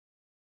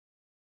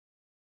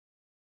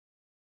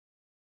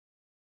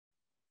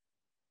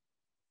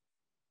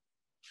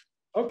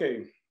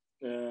Okay,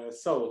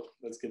 so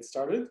let's get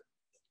started.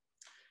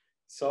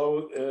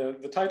 So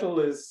the title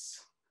is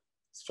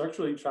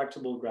Structurally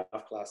Tractable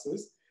Graph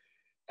Classes.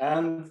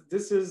 And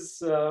this is,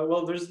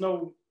 well, there's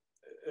no,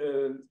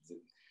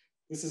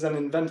 this is an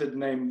invented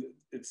name.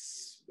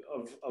 It's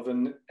of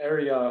an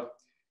area,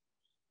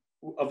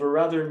 of a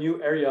rather new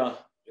area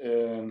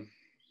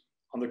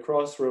on the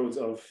crossroads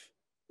of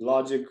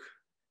logic,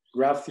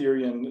 graph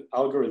theory, and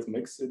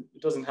algorithmics. It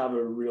doesn't have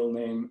a real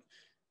name.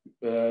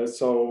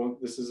 So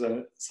this is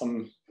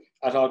some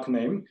ad hoc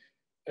name.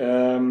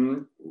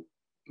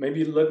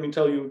 Maybe let me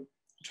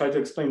try to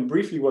explain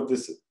briefly what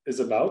this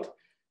is about.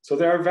 So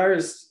there are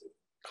various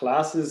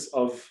classes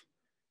of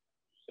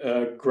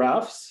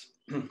graphs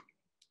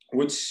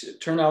which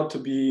turn out to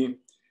be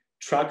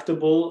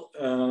tractable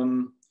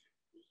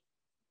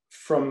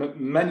from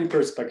many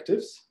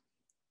perspectives: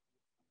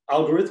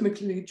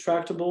 algorithmically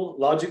tractable,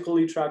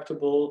 logically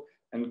tractable,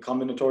 and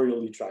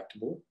combinatorially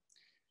tractable.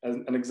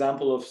 An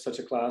example of such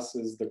a class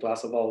is the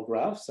class of all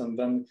graphs, and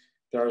then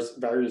there's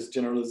various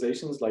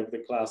generalizations like the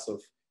class of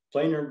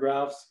planar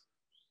graphs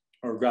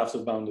or graphs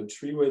of bounded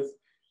tree width.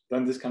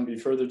 Then this can be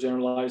further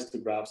generalized to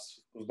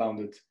graphs of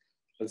bounded,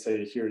 let's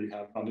say here you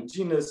have bounded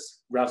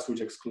genus, graphs which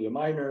exclude a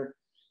minor,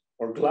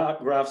 or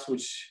graphs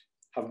which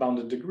have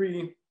bounded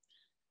degree.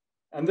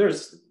 And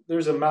there's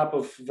a map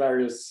of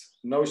various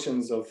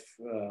notions of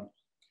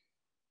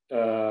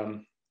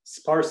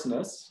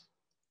sparseness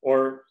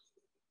or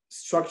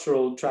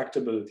structural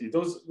tractability.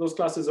 Those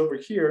classes over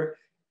here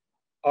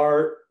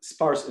are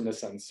sparse in a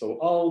sense. So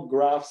all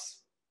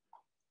graphs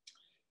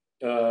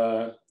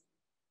have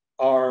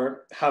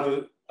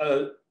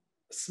a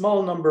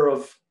small number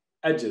of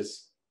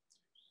edges.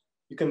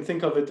 You can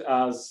think of it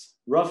as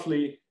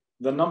roughly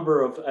the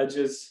number of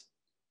edges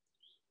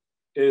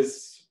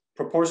is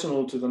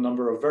proportional to the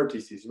number of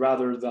vertices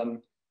rather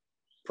than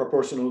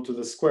proportional to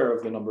the square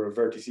of the number of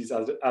vertices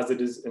as it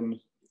is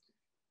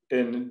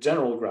in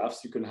general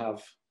graphs.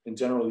 In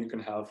general, you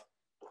can have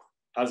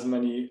as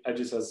many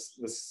edges as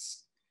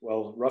this,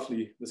 well,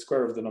 roughly the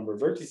square of the number of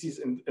vertices.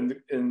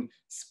 In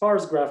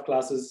sparse graph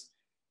classes,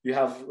 you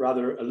have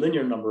rather a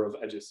linear number of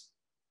edges.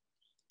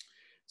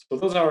 So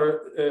those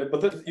are,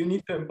 but you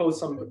need to impose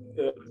some.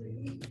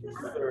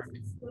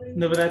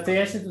 Dobra, to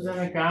ja się tu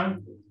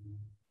zamykam.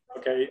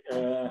 Okay.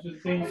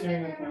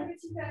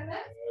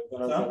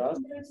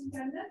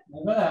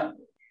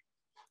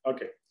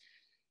 Okay.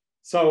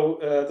 So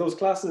those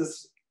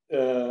classes,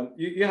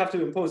 you have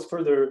to impose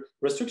further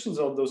restrictions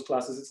on those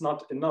classes. It's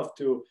not enough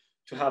to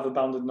have a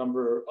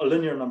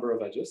linear number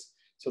of edges.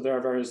 So there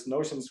are various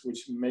notions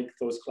which make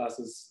those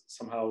classes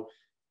somehow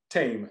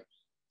tame.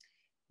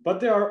 But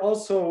there are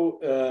also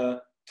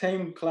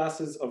tame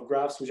classes of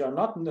graphs which are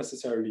not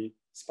necessarily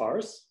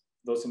sparse.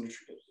 Those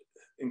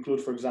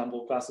include, for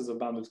example, classes of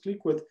bounded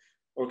clique width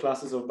or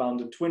classes of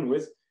bounded twin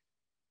width.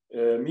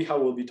 Michał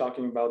will be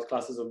talking about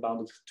classes of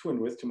bounded twin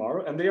width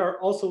tomorrow. And they are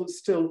also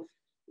still,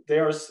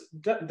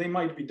 they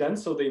might be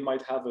dense, so they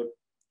might have a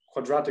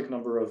quadratic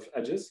number of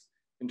edges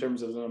in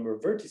terms of the number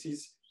of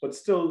vertices, but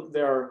still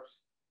they are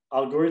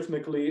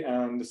algorithmically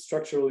and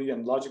structurally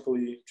and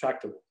logically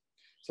tractable.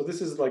 So this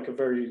is like a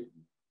very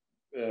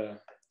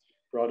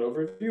broad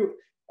overview.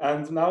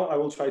 And now I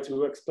will try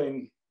to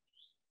explain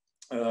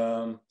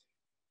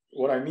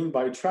what I mean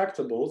by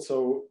tractable.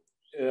 So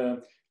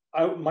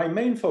my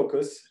main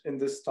focus in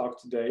this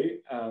talk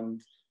today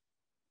and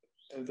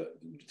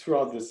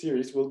throughout the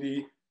series will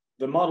be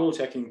the model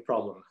checking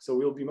problem. So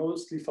we'll be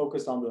mostly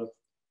focused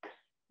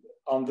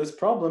on this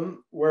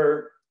problem,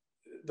 where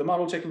the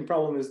model checking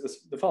problem is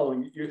the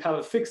following. You have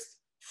a fixed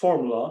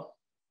formula,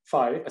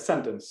 phi, a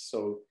sentence.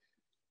 So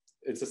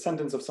it's a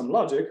sentence of some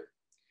logic,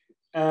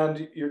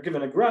 and you're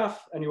given a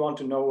graph and you want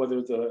to know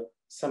whether the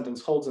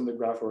sentence holds in the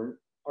graph or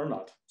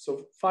not.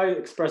 So phi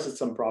expresses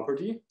some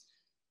property.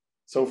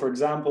 So for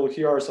example,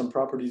 here are some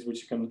properties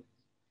which you can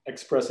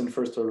express in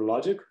first order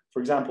logic. For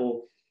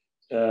example,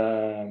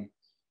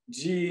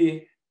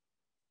 G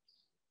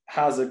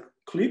has a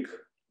clique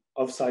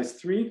of size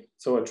 3,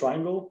 so a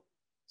triangle.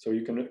 So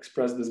you can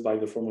express this by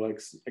the formula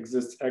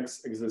exists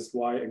X, exists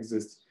Y,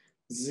 exists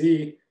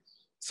Z,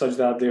 such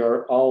that they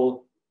are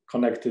all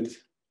connected,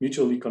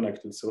 mutually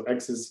connected. So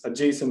X is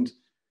adjacent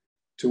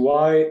to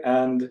Y,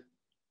 and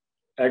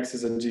X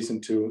is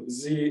adjacent to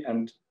Z,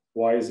 and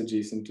Y is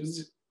adjacent to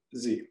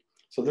Z.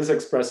 So this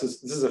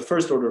is a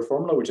first order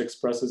formula which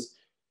expresses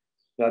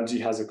that G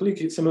has a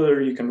clique.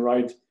 Similarly, you can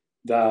write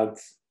that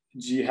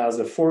G has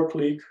a 4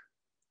 clique.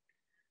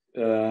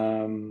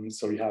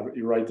 So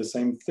you write the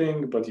same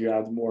thing, but you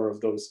add more of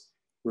those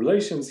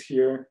relations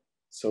here.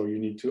 So you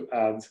need to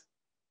add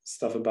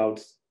stuff about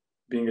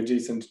being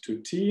adjacent to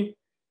T.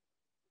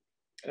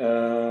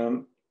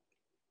 And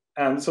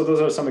so those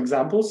are some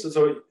examples.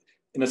 So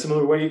in a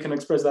similar way, you can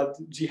express that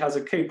G has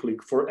a K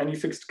clique for any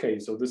fixed K.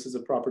 So this is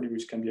a property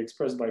which can be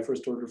expressed by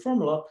first order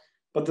formula,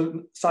 but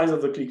the size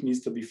of the clique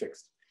needs to be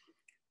fixed.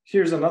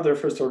 Here's another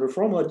first order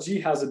formula. G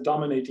has a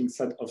dominating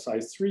set of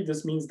size 3.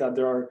 This means that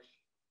there are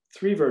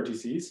 3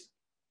 vertices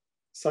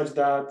such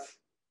that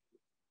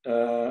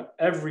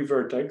every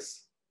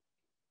vertex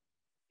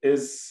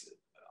is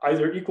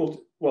either equal to,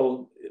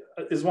 well,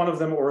 is one of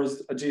them or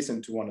is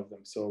adjacent to one of them.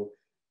 So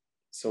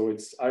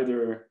it's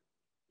either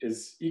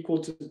is equal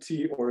to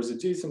t or is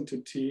adjacent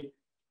to t,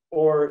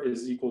 or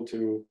is equal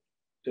to,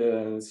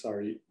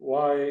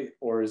 y,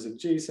 or is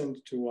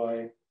adjacent to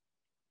y,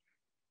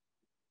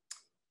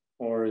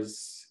 or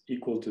is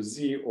equal to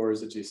z, or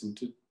is adjacent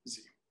to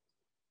z.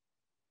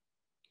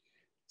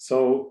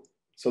 So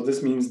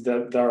this means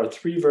that there are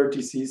 3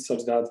 vertices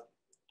such that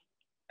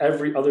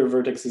every other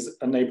vertex is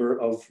a neighbor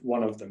of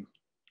one of them.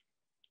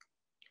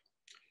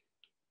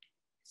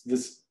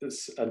 This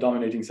is a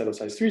dominating set of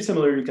size 3.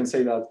 Similarly, you can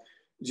say that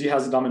G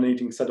has a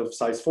dominating set of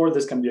size 4.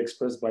 This can be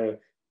expressed by a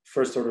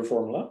first order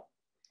formula.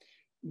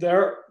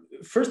 Their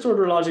first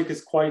order logic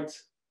is quite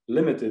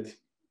limited.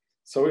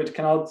 So it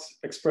cannot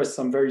express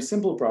some very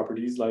simple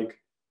properties like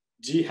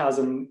G has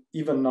an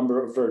even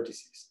number of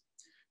vertices.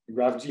 The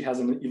graph G has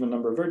an even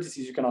number of vertices.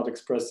 You cannot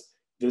express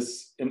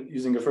this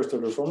using a first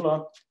order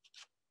formula.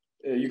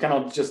 You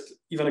cannot just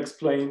even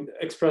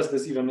express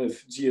this even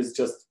if G is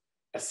just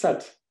a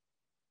set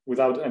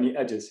without any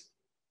edges,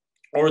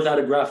 or that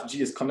a graph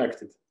G is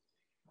connected.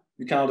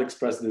 You cannot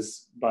express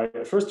this by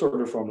a first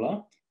order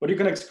formula, but you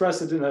can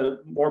express it in a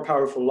more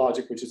powerful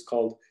logic, which is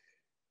called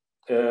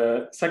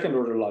second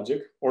order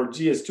logic, or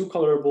G is 2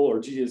 colorable or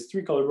G is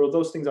 3 colorable.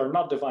 Those things are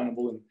not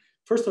definable in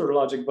first order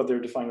logic, but they're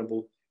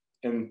definable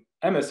in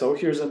MSO.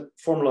 Here's a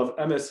formula of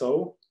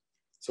MSO,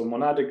 so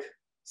monadic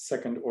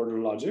second order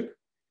logic,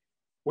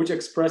 which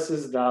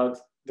expresses that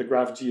the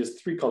graph G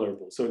is 3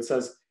 colorable. So it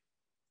says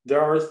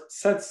there are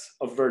sets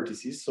of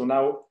vertices. So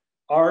now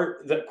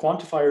the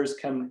quantifiers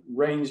can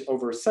range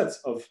over sets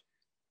of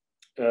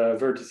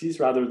vertices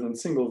rather than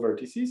single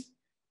vertices.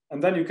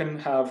 And then you can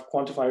have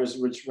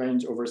quantifiers which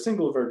range over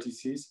single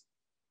vertices.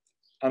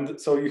 And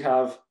so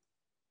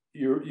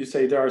you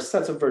say there are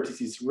sets of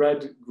vertices,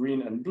 red,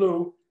 green, and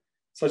blue,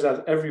 such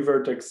that every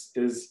vertex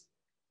is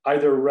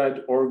either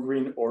red or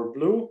green or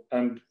blue,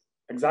 and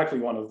exactly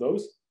one of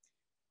those.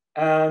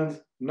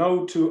 And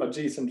no 2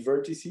 adjacent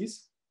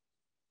vertices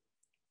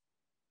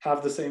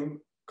have the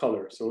same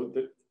color. So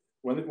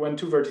when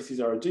 2 vertices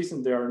are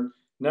adjacent, they are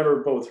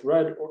never both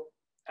red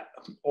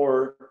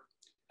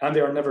and they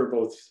are never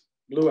both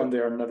blue, and they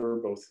are never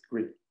both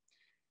green.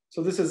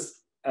 So this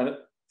is a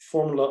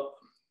formula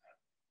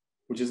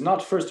which is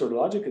not first order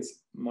logic,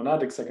 it's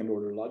monadic second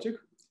order logic,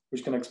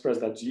 which can express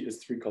that G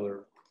is 3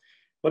 color.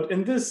 But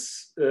in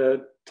this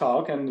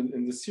talk and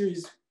in this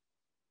series,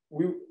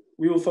 we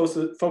will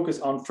focus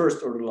on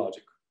first order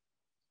logic.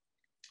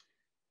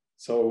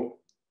 So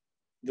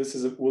this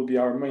will be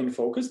our main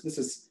focus. This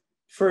is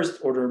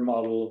first order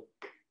model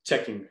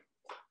checking.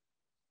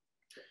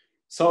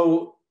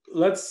 So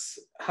let's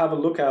have a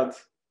look at,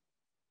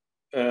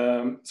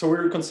 so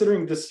we're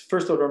considering this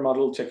first order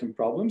model checking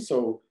problem.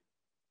 So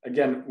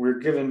again, we're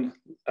given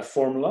a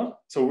formula.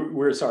 So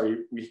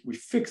we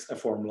fix a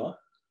formula.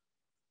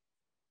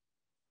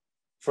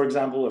 For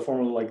example, a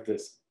formula like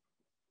this.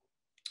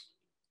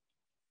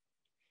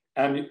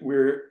 And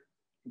we're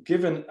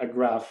given a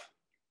graph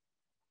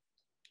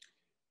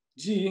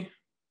G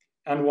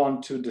and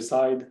want to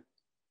decide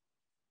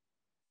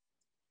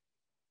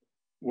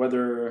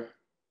whether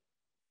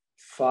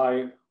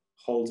phi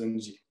holds in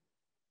G.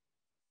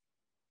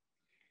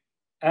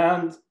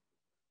 And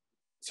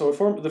so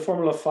the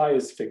formula phi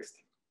is fixed.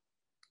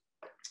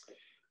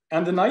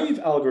 And the naive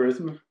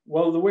algorithm,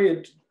 well, the way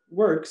it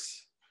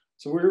works,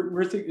 so we're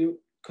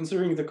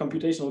considering the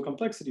computational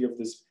complexity of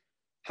this,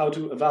 how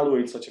to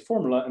evaluate such a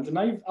formula. And the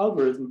naive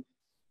algorithm,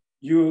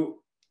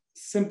 you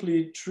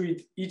simply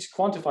treat each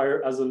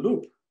quantifier as a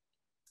loop.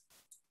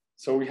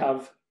 So we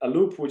have a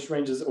loop which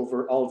ranges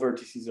over all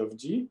vertices of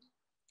G.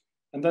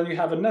 And then you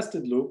have a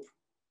nested loop,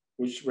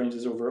 which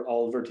ranges over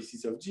all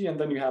vertices of G. And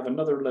then you have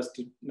another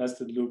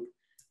nested loop,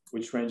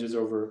 which ranges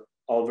over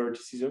all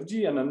vertices of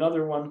G, and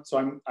another one.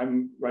 So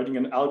I'm writing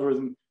an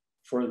algorithm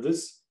for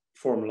this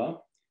formula.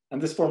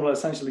 And this formula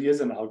essentially is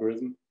an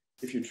algorithm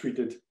if you treat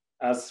it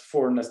as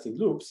 4 nested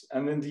loops.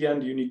 And in the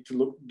end, you need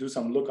to do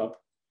some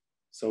lookup.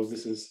 So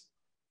this is,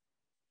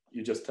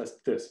 you just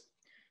test this.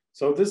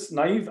 So this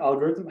naive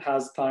algorithm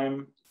has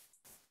time,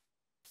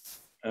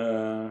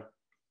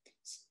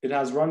 it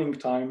has running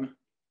time.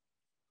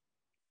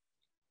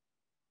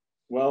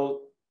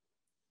 Well,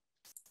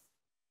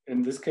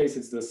 in this case,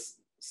 it's the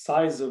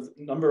size of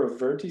number of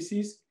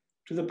vertices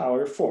to the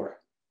power 4,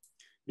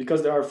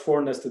 because there are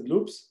 4 nested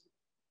loops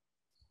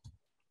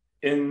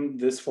in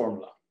this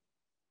formula.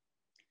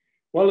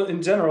 Well,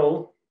 in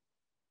general,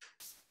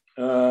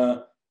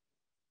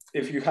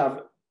 if you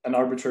have an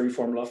arbitrary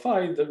formula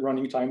phi, the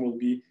running time will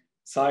be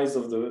size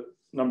of the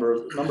number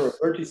of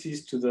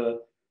vertices to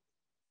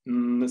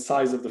the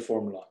size of the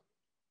formula.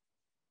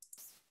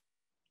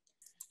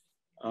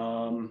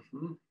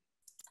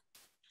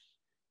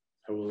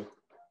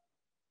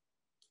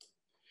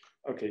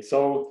 Okay,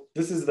 so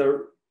this is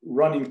the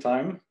running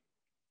time.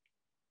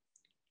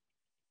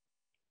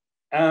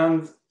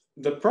 And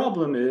the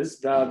problem is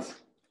that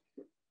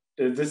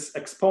this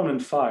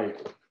exponent phi,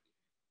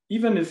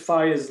 even if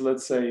phi is,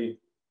 let's say,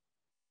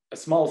 a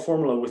small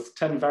formula with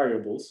 10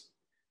 variables,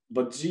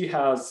 but G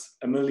has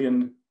 1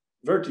 million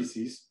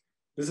vertices.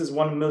 This is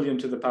 1 million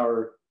to the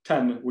power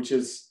 10, which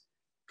is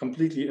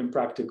completely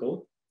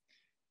impractical.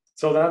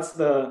 So that's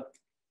the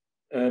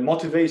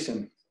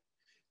motivation.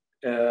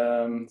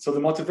 So the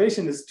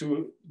motivation is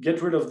to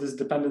get rid of this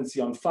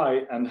dependency on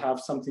phi and have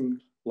something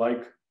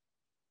like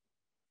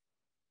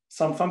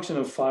some function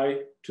of phi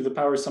to the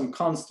power some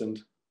constant,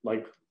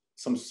 like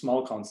some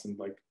small constant,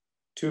 like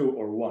 2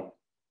 or 1.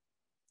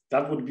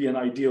 That would be an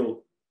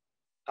ideal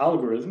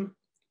algorithm.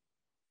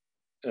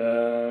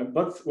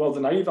 But, well,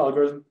 the naive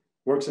algorithm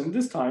works in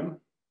this time.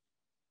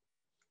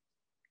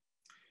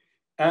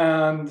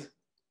 And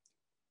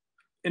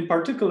in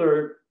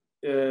particular,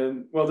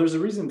 well, there's a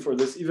reason for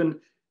this. Even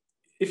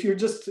if you're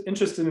just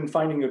interested in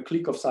finding a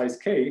clique of size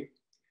k,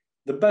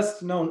 the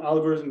best known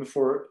algorithm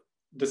for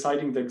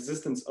deciding the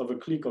existence of a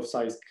clique of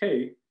size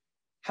k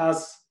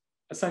has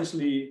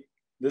essentially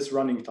this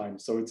running time.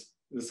 So it's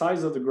the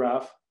size of the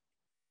graph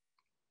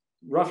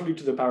roughly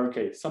to the power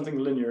k, something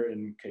linear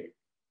in k.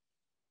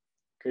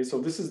 Okay, so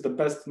this is the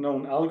best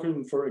known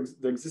algorithm for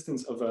the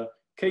existence of a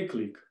k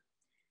clique.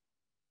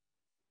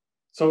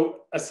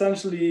 So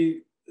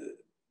essentially,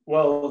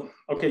 well,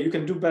 okay, you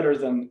can do better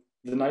than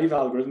the naive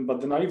algorithm,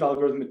 but the naive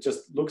algorithm, it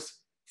just looks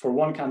for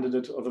one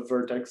candidate of a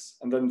vertex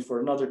and then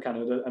for another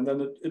candidate, and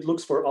then it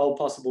looks for all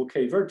possible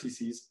k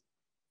vertices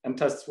and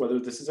tests whether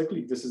this is a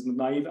clique. This is the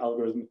naive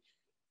algorithm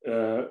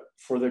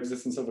for the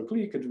existence of a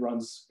clique. It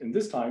runs in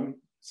this time,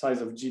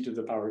 size of g to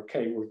the power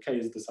k, where k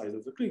is the size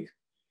of the clique.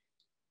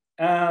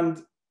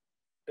 And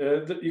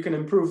you can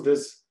improve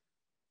this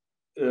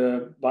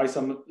by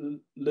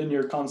some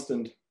linear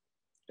constant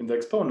in the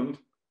exponent,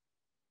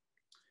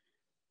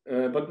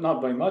 but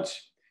not by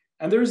much.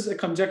 And there is a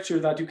conjecture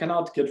that you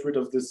cannot get rid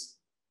of this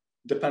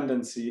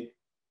dependency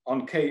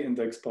on k in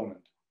the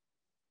exponent.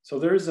 So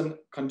there is a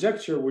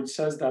conjecture which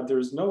says that there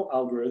is no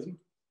algorithm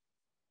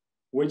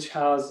which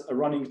has a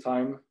running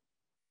time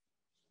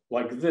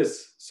like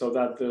this, so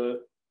that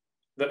the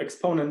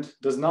exponent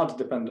does not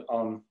depend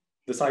on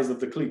the size of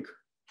the clique.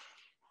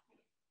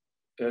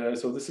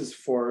 So this is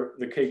for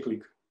the k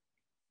clique.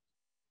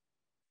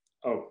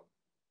 Oh,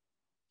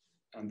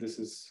 and this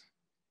is,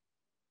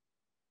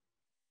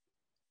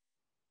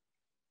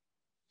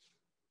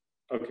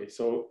 okay,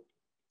 so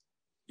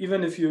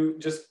even if you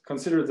just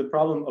consider the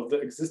problem of the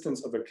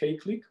existence of a k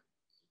clique,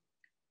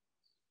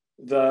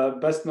 the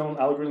best known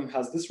algorithm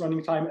has this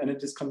running time, and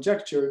it is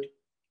conjectured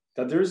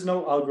that there is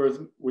no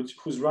algorithm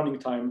whose running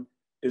time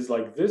is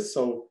like this.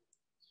 So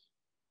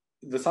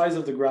the size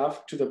of the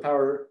graph to the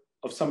power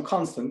of some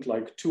constant,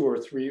 like 2 or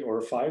 3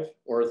 or 5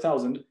 or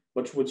 1,000,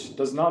 but which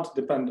does not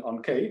depend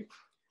on k,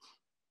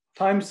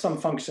 times some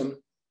function,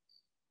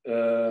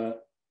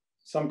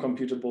 some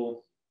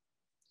computable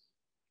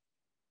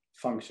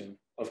function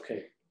of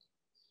k.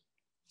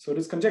 So it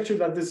is conjectured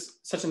that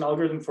such an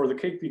algorithm for the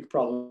k clique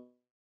problem.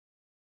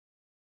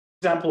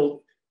 For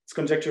example, it's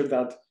conjectured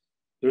that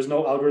there's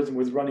no algorithm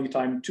with running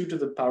time 2 to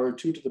the power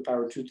 2 to the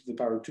power 2 to the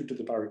power 2 to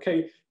the power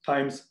k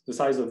times the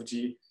size of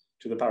g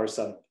to the power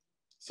 7.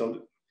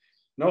 So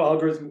no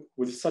algorithm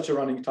with such a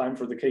running time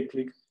for the k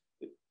clique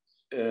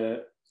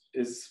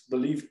is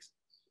believed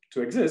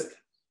to exist.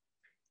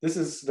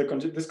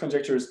 This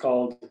conjecture is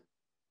called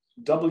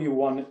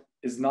W1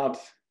 is not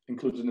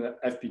included in the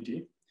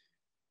FPT,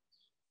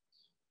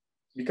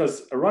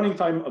 because a running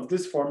time of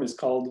this form is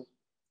called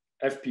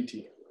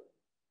FPT.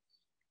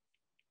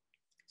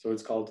 So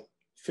it's called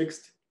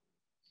fixed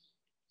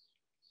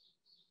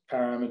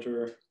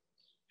parameter.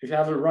 If you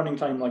have a running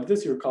time like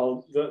this,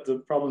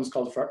 the problem is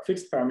called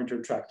fixed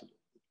parameter tractable.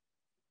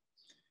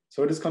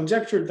 So it is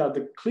conjectured that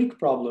the clique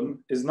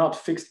problem is not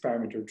fixed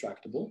parameter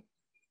tractable.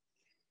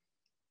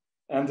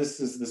 And this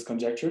is this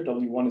conjecture,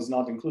 W1 is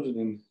not included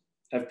in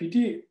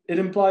FPT. It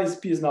implies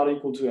P is not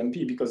equal to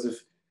NP, because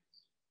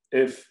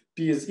if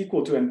P is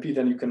equal to NP,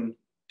 then you can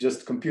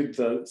just compute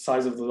the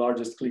size of the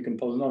largest clique in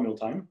polynomial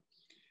time.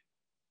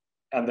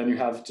 And then you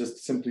have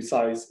just simply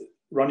size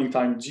running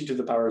time g to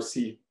the power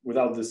c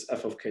without this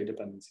f of k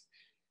dependency.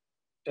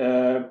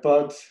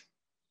 But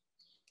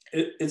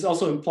it's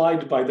also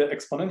implied by the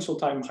exponential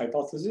time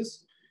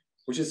hypothesis,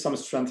 which is some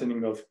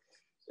strengthening of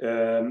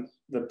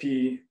the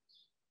P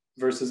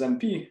versus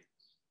NP,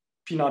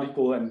 P not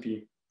equal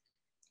NP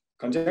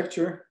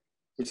conjecture,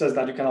 which says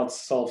that you cannot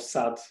solve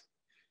SAT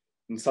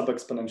in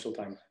sub-exponential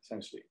time,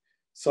 essentially.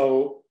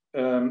 So,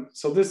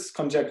 so this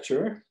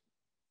conjecture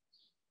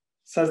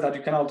says that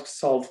you cannot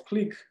solve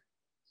clique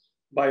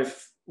by,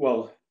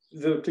 well,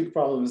 the clique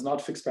problem is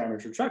not fixed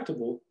parameter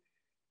tractable.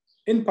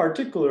 In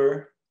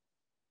particular,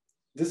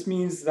 this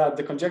means that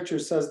the conjecture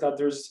says that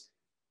there's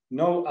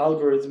no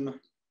algorithm.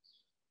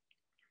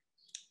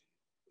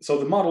 So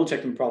the model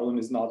checking problem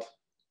is not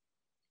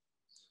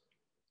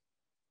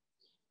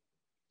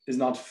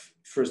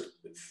first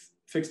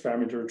fixed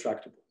parameter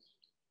tractable.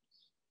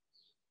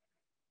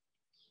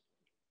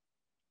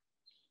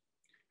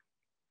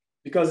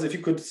 Because if you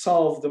could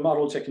solve the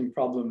model checking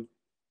problem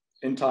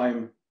in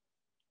time,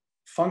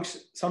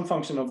 some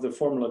function of the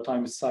formula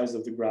times size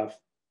of the graph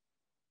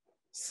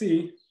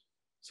C,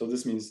 So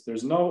this means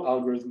there's no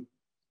algorithm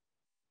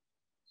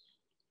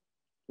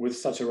with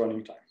such a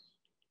running time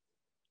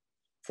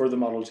for the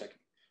model checking.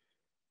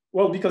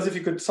 Well, because if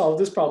you could solve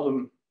this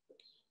problem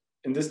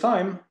in this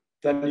time,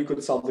 then you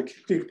could solve the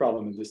clique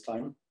problem in this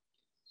time.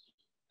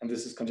 And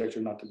this is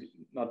conjectured not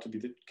to be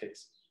the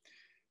case.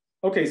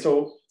 Okay,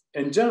 so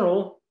in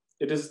general,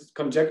 it is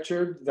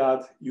conjectured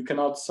that you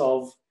cannot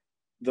solve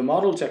the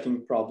model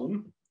checking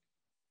problem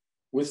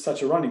with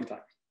such a running time.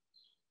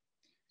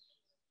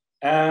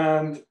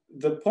 And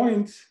the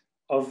point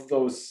of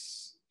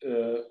those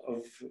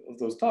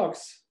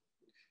talks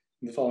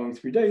in the following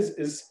 3 days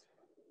is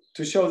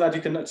to show that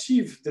you can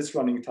achieve this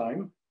running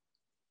time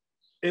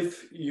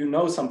if you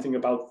know something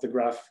about the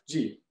graph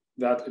G,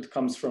 that it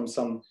comes from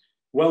some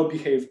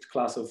well-behaved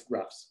class of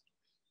graphs.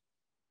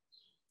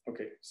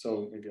 Okay,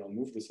 so maybe I'll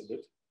move this a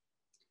bit.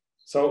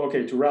 So,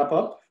 okay, to wrap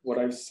up what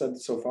I've said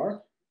so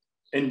far,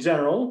 in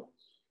general,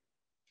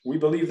 we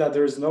believe that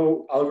there is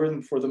no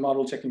algorithm for the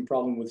model checking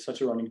problem with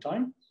such a running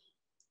time.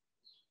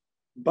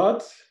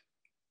 But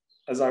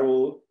as I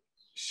will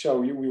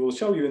show you, we will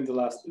show you in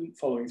the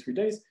following 3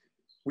 days,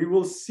 we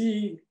will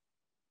see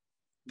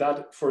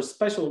that for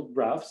special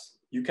graphs,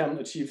 you can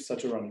achieve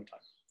such a running time.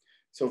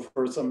 So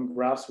for some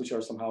graphs which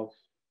are somehow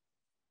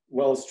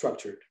well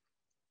structured.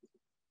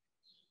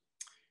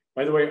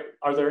 By the way,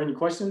 are there any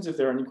questions? If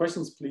there are any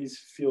questions, please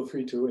feel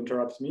free to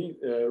interrupt me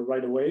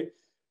right away.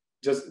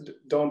 Just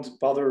don't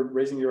bother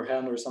raising your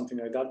hand or something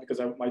like that, because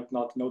I might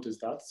not notice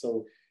that.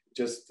 So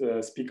just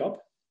speak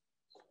up.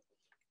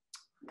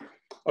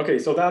 Okay,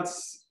 so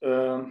that's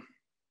the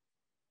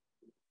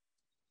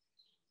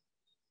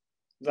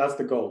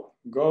goal.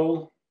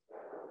 Goal,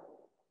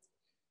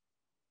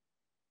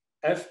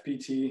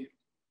 FPT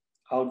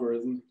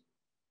algorithm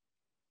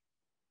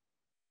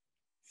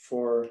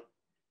for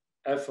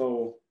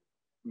FO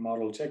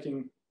model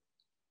checking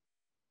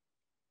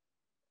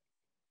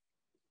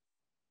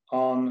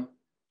on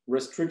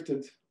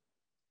restricted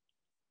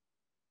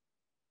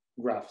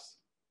graphs.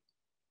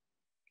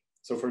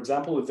 So for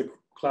example, if the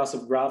class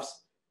of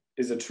graphs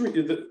is a tree,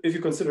 if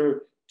you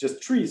consider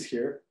just trees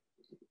here,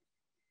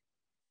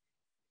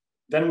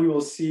 then we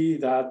will see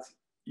that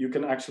you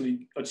can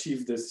actually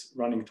achieve this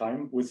running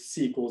time with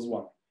C equals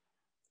 1.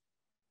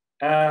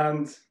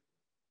 And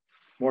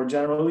more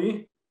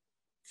generally,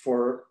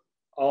 for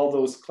all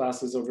those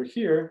classes over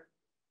here,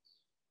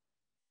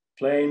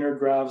 planar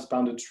graphs,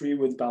 bounded tree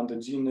with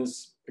bounded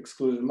genus,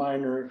 excluded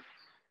minor,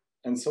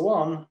 and so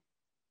on,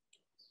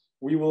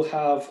 we will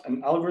have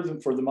an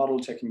algorithm for the model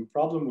checking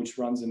problem, which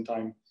runs in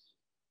time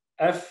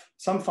f,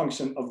 some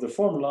function of the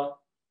formula,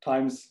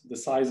 times the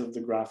size of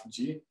the graph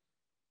G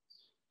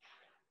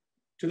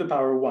to the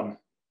power 1.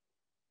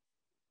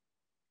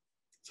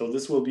 So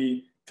this will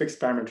be fixed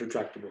parameter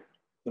tractable,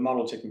 the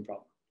model checking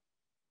problem.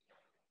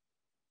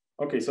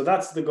 Okay, so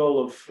that's the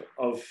goal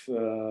of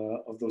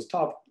those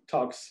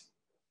talks.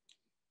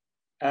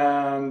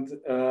 And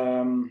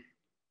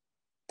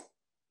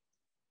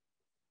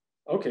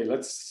okay,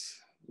 let's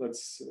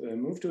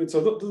move to it.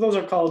 So those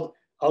are called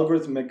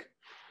algorithmic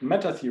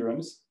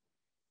meta-theorems.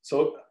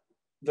 So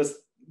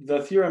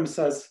the theorem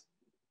says,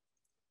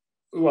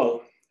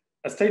 well,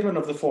 a statement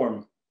of the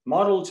form,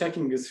 model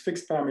checking is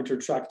fixed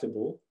parameter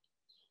tractable.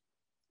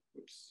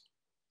 Oops.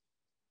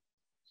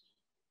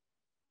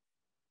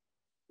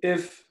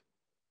 If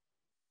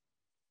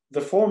the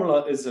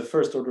formula is a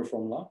first order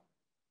formula,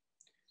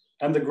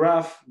 and the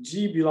graph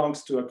G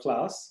belongs to a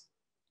class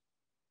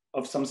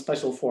of some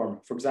special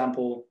form. For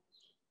example,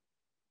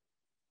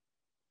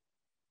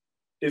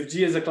 if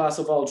G is a class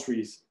of all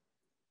trees,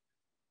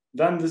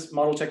 then this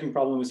model checking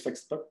problem is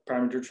fixed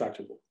parameter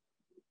tractable.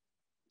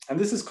 And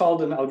this is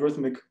called an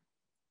algorithmic,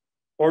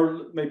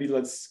 or maybe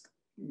let's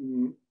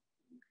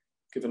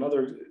give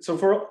another. So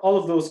for all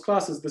of those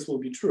classes, this will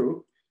be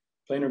true.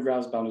 Planar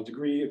graphs, bounded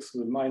degree,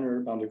 exclude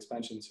minor, bounded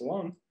expansion, and so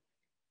on.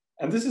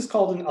 And this is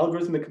called an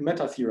algorithmic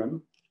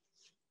meta-theorem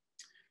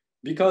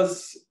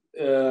because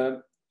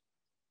if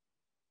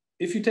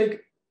you take,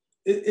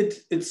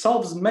 it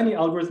solves many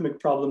algorithmic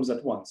problems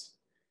at once.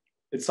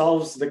 It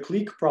solves the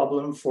clique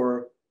problem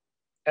for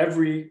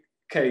every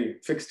k,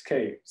 fixed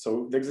k.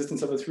 So the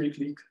existence of a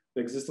 3-clique,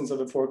 the existence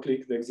of a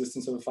 4-clique, the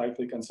existence of a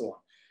 5-clique, and so on.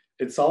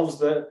 It solves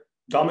the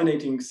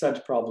dominating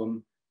set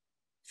problem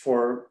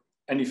for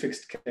any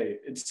fixed k.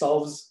 It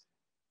solves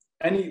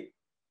any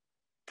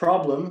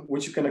problem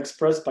which you can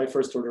express by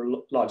first order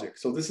logic.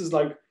 So this is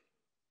like,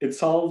 it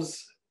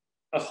solves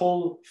a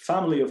whole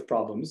family of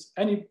problems.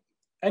 Any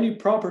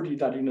property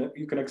that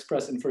you can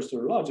express in first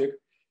order logic,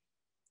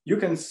 you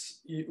can,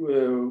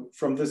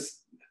 from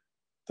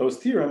those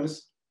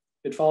theorems,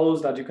 it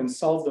follows that you can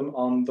solve them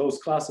on those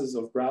classes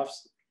of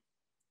graphs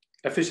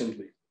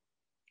efficiently.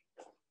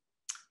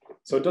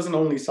 So it doesn't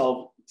only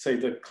solve, say,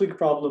 the clique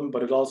problem,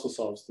 but it also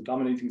solves the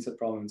dominating set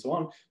problem and so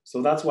on.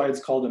 So that's why it's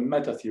called a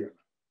meta-theorem.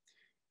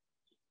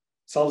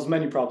 Solves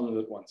many problems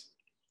at once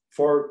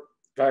for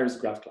various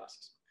graph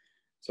classes.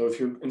 So if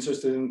you're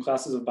interested in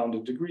classes of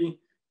bounded degree,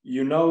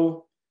 you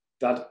know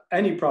that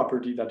any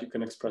property that you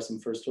can express in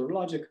first order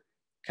logic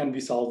can be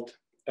solved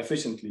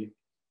efficiently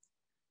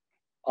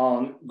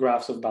on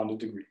graphs of bounded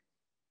degree.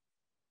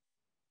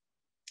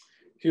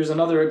 Here's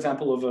another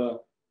example of a,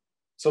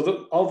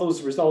 so all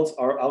those results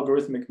are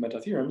algorithmic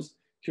meta-theorems.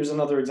 Here's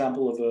another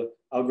example of an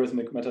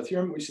algorithmic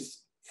meta-theorem, which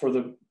is for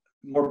the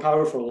more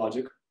powerful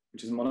logic,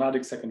 which is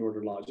monadic second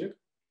order logic,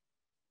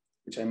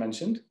 which I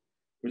mentioned,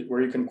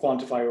 where you can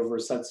quantify over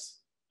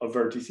sets of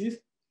vertices.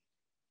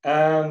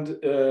 And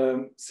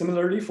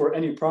similarly, for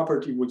any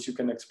property which you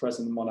can express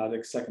in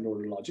monadic second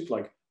order logic,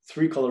 like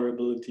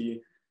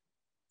 3-colorability,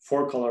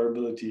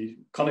 4-colorability,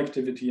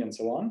 connectivity, and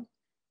so on,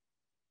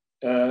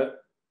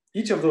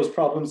 each of those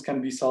problems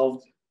can be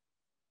solved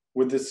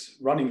with this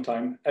running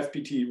time,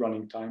 FPT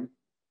running time,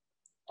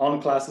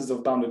 on classes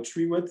of bounded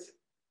tree width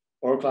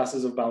or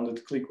classes of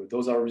bounded clique width.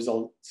 Those are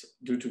results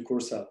due to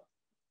Courcelle.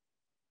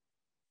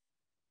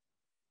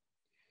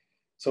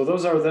 So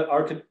those are the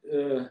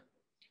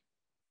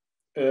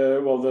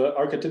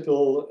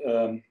archetypal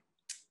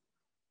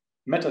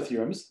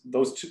meta-theorems,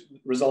 those two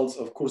results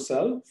of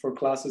Courcelle for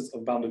classes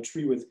of bounded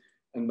tree width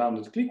and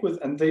bounded clique width,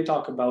 and they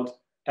talk about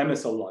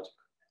MSO logic.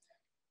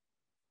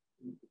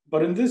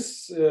 But in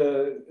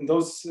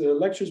those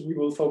lectures, we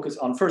will focus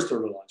on first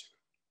order logic.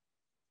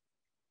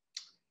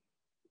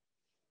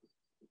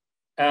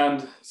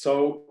 And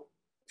so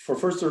for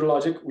first order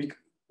logic,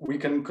 we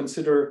can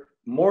consider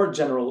more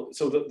general,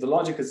 so the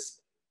logic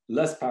is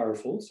less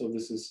powerful. So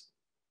this is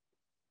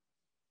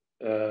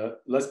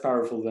less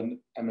powerful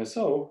than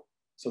MSO.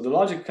 So the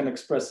logic can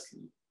express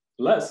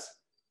less,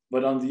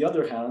 but on the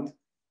other hand,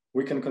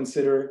 we can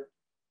consider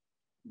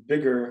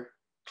bigger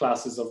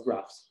classes of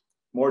graphs,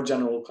 more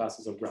general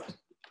classes of graphs.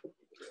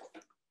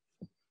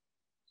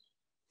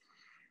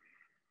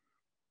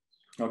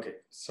 Okay,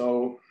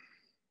 so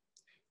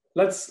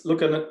let's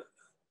look at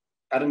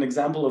an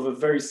example of a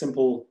very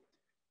simple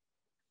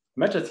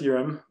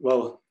meta-theorem.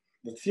 Well,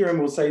 the theorem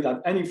will say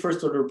that any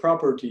first order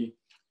property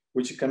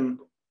which you can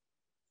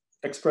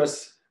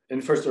express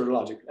in first order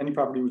logic, any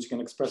property which you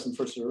can express in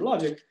first order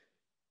logic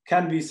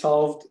can be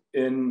solved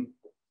in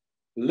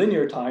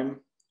linear time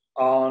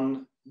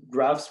on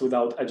graphs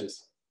without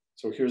edges.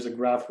 So here's a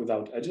graph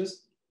without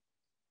edges.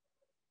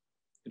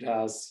 It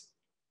has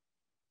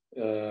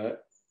 9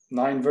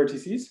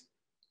 vertices.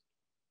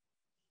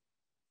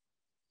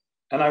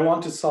 And I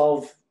want to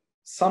solve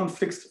some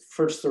fixed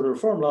first order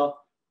formula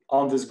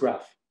on this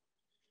graph.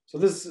 So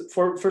this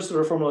for first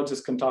order formula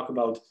just can talk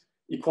about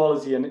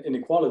equality and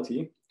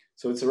inequality.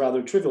 So it's a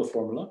rather trivial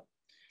formula.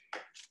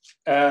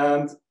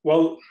 And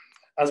well,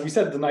 as we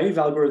said, the naive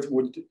algorithm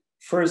would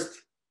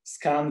first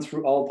scan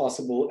through all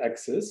possible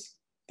x's.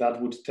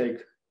 That would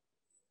take,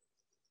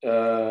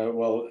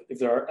 well, if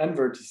there are n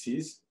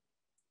vertices,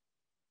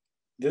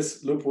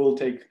 this loop will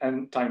take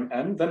n time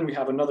n. Then we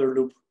have another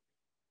loop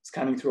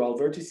scanning through all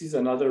vertices,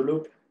 another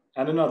loop,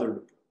 and another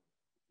loop.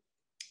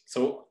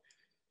 So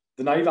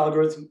the naive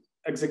algorithm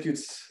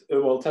executes,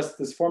 tests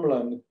this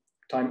formula in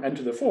time n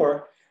to the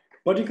 4,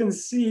 but you can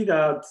see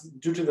that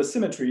due to the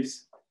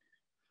symmetries,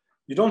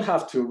 you don't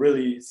have to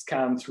really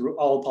scan through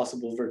all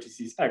possible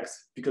vertices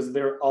x because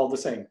they're all the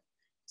same.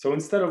 So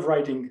instead of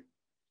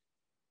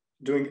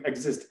doing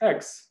exist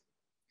x,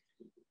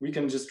 we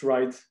can just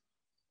write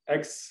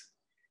x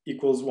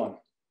equals 1.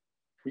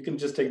 We can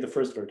just take the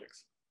first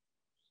vertex.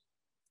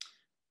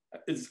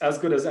 It's as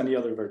good as any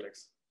other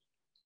vertex.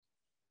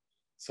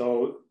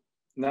 So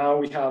now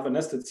we have a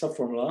nested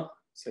subformula,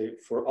 say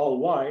for all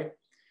y,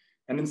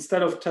 and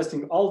instead of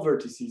testing all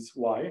vertices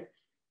y,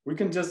 we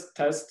can just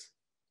test,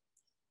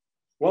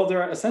 well,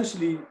 there are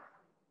essentially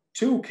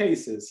 2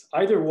 cases.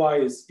 Either y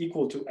is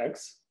equal to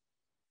x.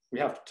 We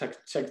have to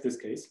check this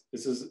case.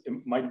 This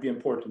might be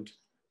important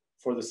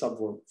for the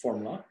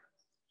subformula.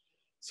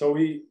 So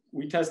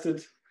we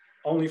tested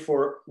only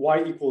for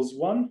y equals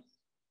 1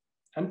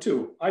 and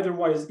 2. Either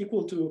y is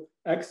equal to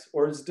x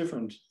or is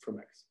different from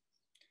x.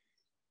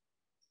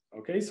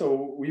 Okay,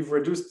 so we've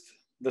reduced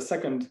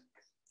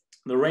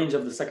the range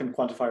of the second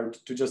quantifier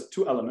to just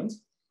 2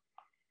 elements.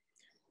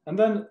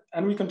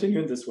 And we continue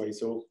in this way.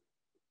 So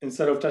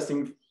instead of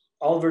testing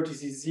all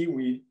vertices z,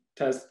 we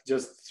test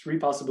just 3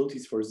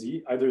 possibilities for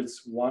z. Either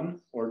it's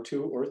 1 or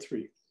 2 or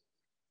 3.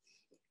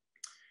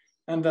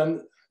 And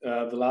then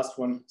the last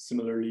one,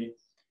 similarly,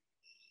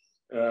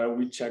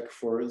 we check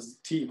for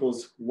t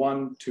equals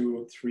 1,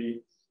 2,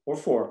 3, or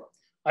 4.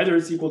 Either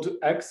it's equal to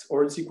x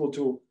or it's equal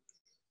to,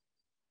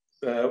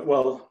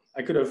 well,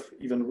 I could have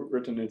even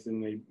written it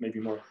in a maybe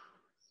more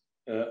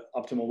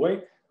optimal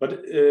way.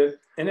 But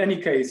in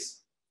any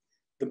case,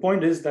 the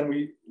point is then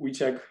we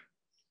check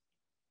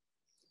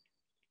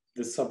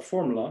this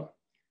subformula.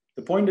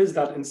 The point is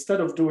that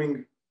instead of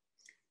doing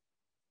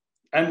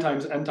n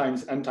times n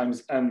times n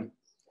times n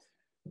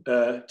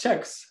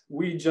checks,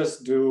 we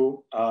just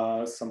do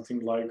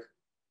something like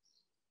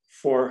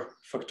 4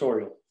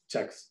 factorial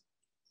checks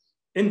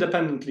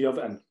independently of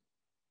n.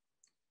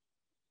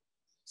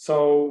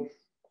 So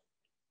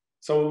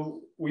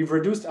we've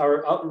reduced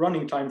our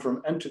running time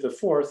from n to the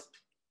 4th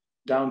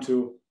down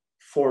to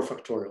 4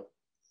 factorial.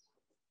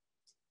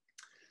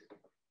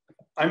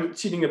 I'm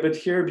cheating a bit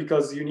here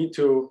because you need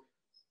to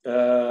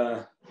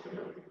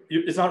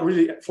it's not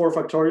really 4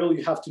 factorial.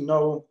 You have to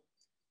know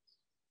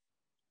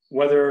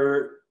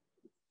whether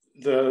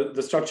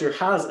the structure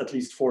has at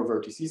least 4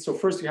 vertices. So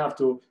first you have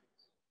to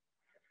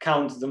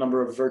count the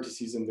number of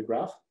vertices in the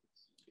graph.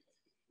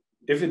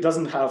 If it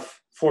doesn't have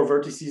 4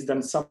 vertices,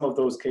 then some of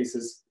those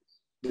cases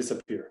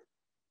disappear.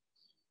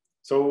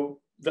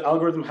 So the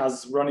algorithm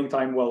has running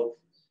time. Well,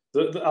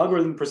 the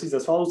algorithm proceeds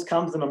as follows: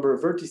 count the number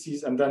of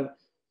vertices and then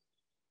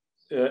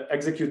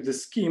execute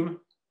this scheme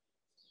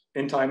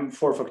in time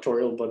 4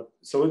 factorial. But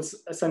so it's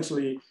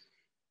essentially,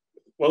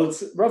 well,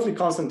 it's roughly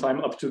constant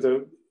time up to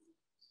the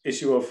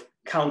issue of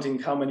counting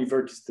how many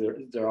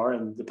vertices there are.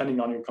 And depending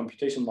on your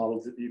computation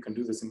model, you can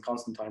do this in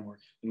constant time or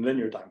in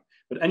linear time.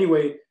 But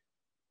anyway,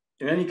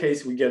 in any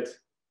case, we get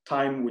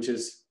time, which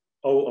is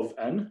O of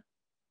n,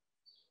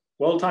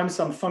 well, times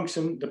some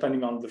function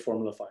depending on the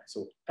formula phi.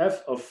 So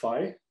f of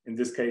phi, in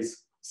this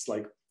case, it's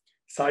like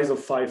size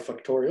of phi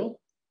factorial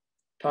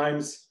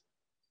times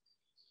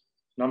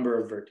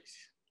number of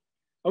vertices.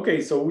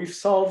 Okay, so we've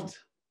solved,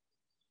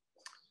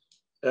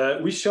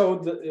 we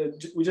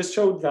just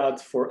showed that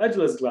for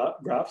edgeless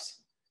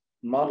graphs,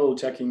 model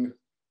checking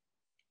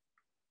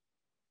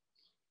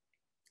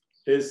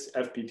is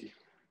FPT.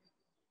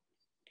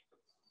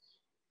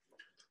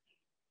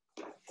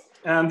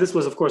 And this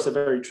was, of course, a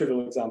very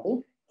trivial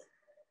example.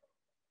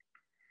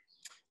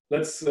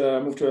 Let's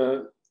move to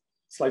a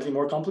slightly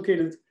more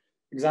complicated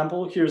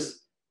example.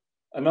 Here's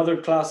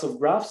another class of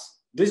graphs,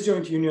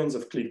 disjoint unions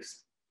of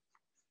cliques.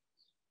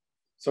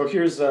 So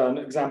here's an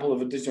example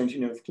of a disjoint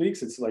union of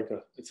cliques. It's like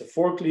it's a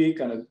 4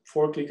 clique and a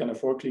 4 clique and a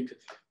 4 clique.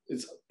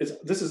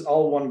 This is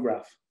all one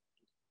graph.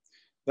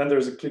 Then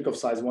there's a clique of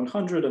size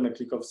 100 and a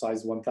clique of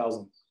size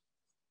 1000.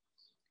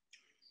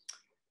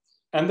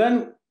 And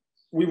then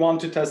we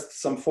want to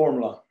test some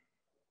formula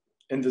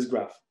in this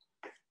graph.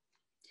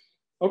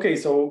 Okay,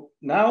 so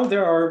now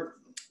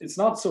it's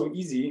not so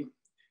easy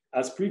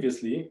as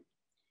previously.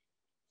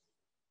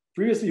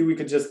 Previously, we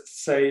could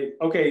just say,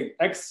 okay,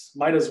 X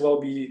might as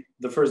well be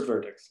the first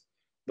vertex.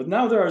 But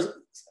now there are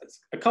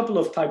a couple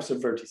of types of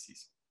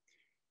vertices.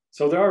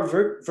 So there are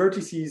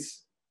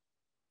vertices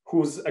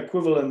whose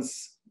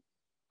equivalence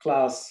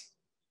class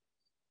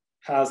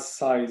has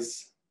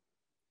size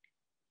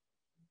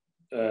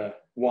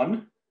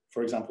 1,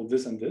 for example,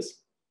 this and this.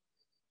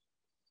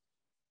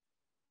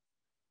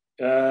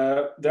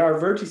 There are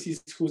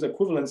vertices whose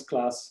equivalence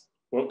class,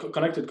 well,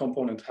 connected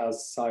component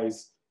has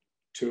size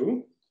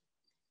 2.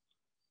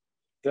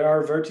 There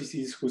are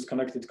vertices whose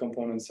connected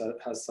components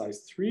has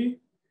size 3.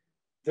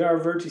 There are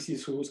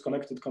vertices whose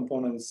connected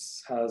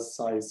components has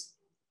size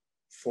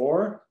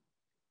 4.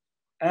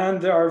 And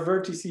there are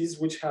vertices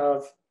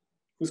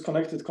whose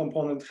connected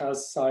component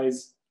has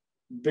size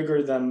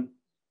bigger than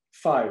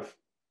 5.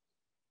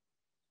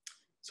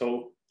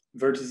 So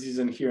vertices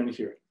in here and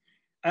here.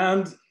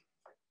 And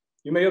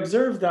you may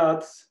observe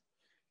that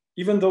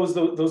even those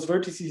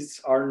vertices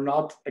are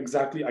not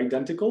exactly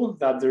identical,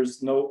 that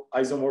there's no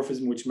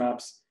isomorphism which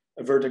maps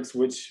a vertex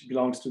which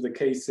belongs to the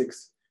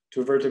K6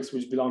 to a vertex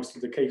which belongs to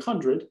the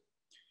K100.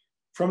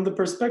 From the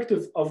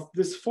perspective of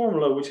this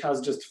formula, which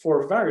has just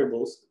 4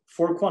 variables,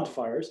 4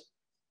 quantifiers,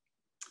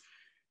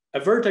 a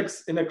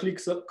vertex in a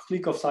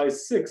clique of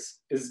size 6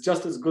 is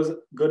just as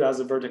good as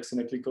a vertex in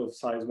a clique of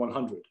size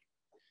 100.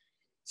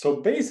 So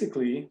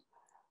basically,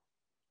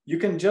 you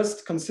can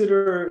just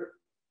consider,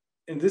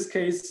 in this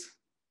case,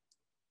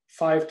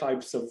 5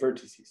 types of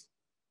vertices.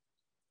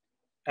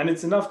 And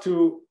it's enough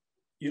to,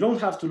 you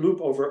don't have to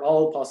loop over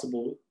all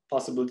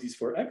possibilities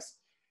for X.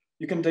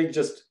 You can take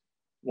just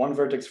one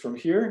vertex from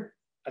here,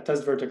 a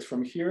test vertex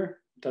from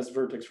here, a test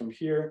vertex from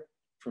here,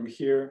 from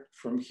here,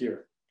 from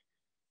here.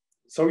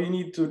 So you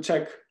need to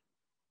check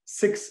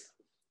 6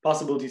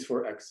 possibilities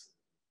for X,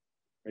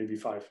 maybe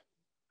 5.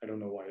 I don't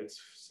know why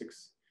it's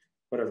 6,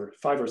 whatever,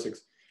 5 or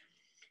 6.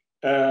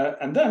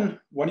 And then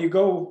when you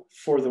go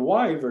for the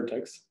Y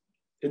vertex,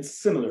 it's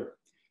similar.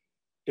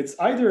 It's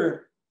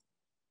either,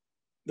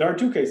 there are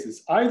 2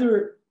 cases.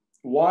 Either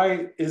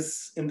Y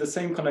is in the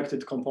same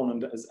connected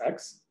component as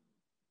X.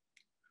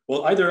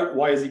 Well, either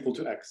Y is equal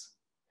to X.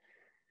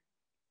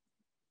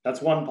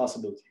 That's one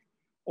possibility.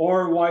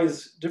 Or Y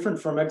is different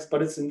from X,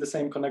 but it's in the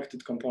same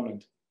connected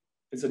component.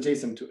 It's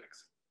adjacent to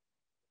X.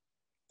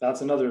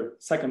 That's another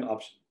second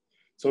option.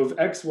 So if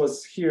X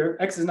was here,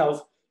 X is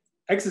now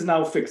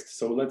fixed.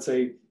 So let's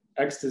say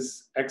X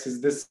is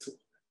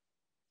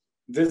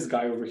this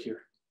guy over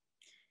here.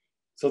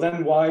 So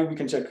then Y, we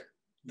can check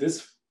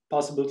this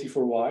possibility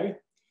for Y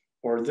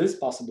or this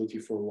possibility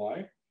for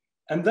Y.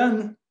 And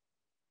then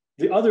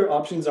the other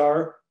options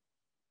are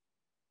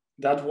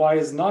that Y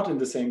is not in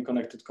the same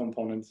connected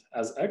component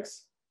as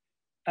X.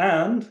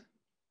 And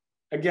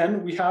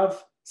again, we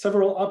have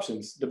several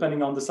options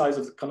depending on the size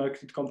of the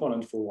connected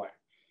component for Y.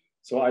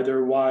 So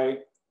either Y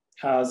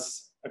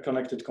has a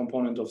connected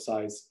component of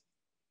size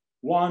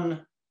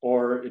 1,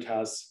 or it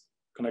has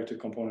connected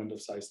component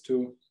of size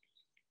 2,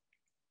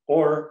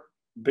 or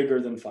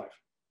bigger than 5.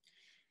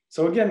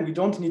 So again, we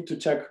don't need to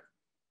check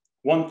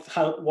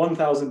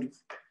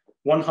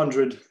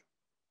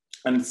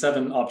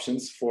 1,107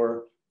 options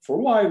for For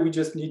y, we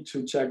just need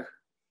to check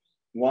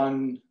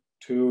 1,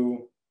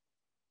 2,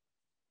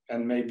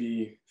 and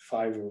maybe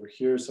 5 over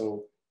here.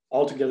 So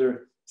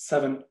altogether,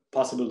 7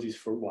 possibilities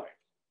for y.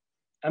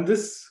 And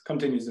this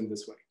continues in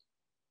this way.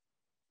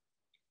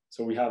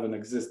 So we have an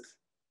exist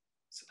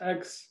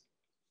x,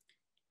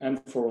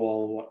 and for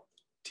all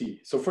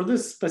t. So for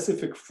this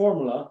specific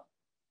formula,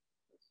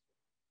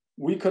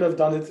 we could have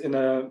done it in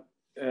a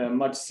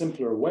much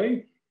simpler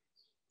way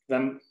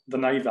than the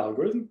naive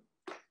algorithm.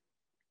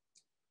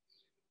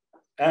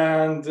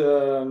 And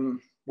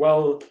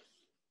well,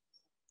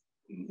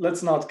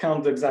 let's not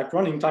count the exact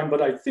running time,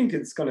 but I think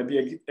it's going to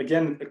be,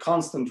 again, a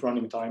constant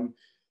running time.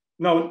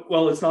 No,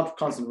 well, it's not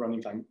constant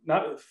running time.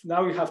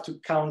 Now you have to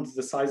count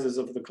the sizes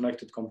of the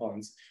connected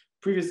components.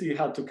 Previously, you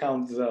had to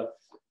count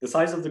the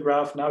size of the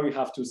graph. Now you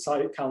have to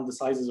count the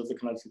sizes of the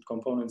connected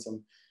components.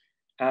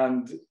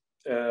 And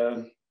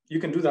you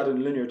can do that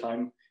in linear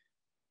time.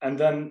 And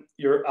then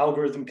your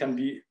algorithm can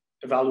be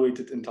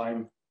evaluated in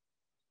time.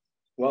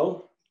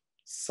 Well,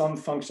 some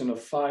function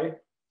of phi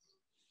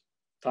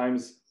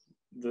times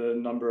the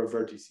number of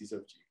vertices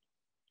of G.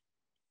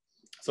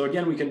 So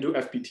again, we can do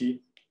FPT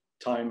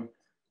time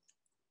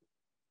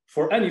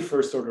for any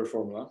first order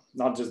formula,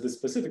 not just this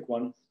specific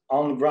one,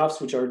 on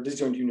graphs which are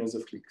disjoint unions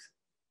of cliques.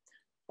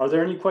 Are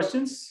there any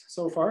questions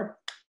so far?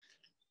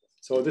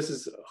 So this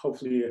is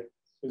hopefully,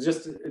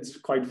 it's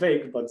quite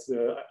vague, but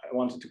I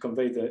wanted to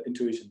convey the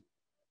intuition.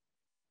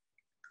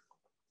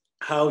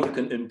 How you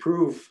can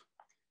improve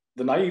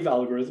the naive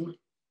algorithm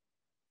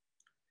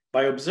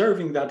by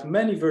observing that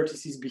many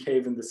vertices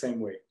behave in the same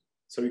way.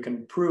 So you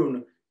can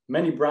prune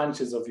many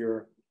branches of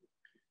your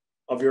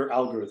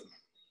algorithm.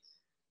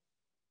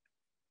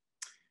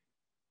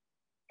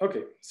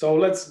 Okay, so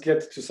let's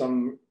get to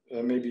some,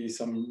 maybe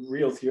some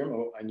real theorem.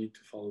 Oh, I need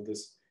to follow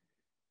this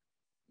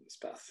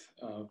path.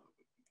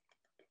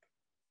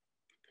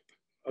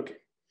 Okay,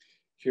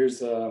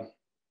 here's,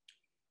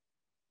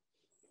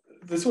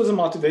 this was a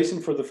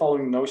motivation for the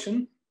following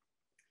notion.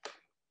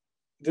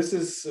 This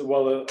is,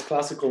 well, a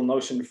classical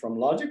notion from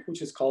logic,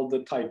 which is called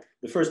the type,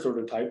 the first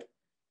order type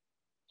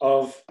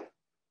of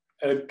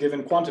a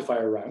given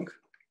quantifier rank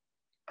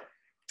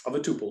of a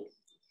tuple.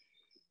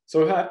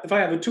 So if I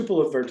have a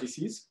tuple of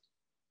vertices,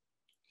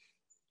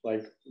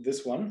 like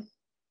this one,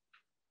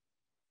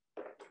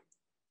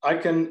 I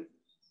can,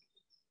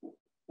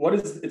 what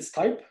is its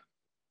type?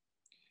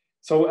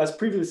 So as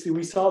previously,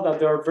 we saw that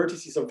there are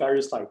vertices of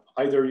various type.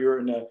 Either you're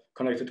in a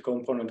connected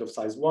component of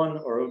size 1,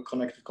 or a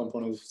connected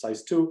component of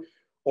size 2,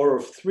 or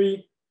of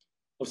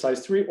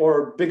size 3,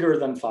 or bigger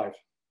than 5.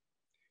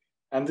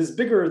 And this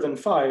bigger than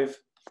 5,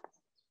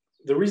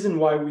 the reason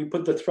why we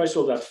put the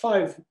threshold at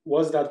 5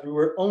 was that we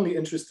were only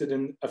interested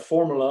in a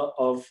formula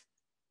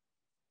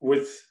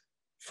with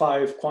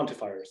 5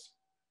 quantifiers.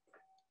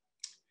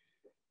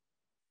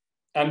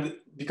 And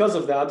because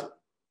of that,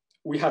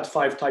 we had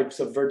 5 types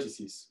of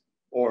vertices,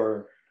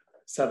 or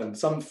 7,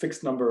 some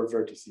fixed number of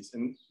vertices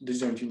in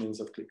disjoint unions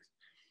of cliques.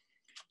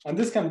 And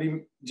this can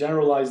be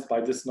generalized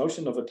by this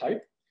notion of a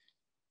type.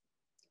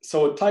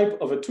 So a type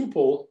of a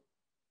tuple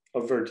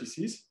of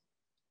vertices,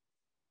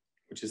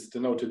 which is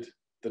denoted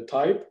the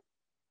type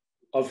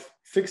of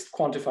fixed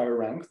quantifier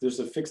rank. There's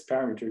a fixed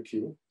parameter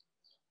Q,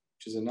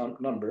 which is a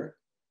number.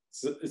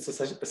 So it's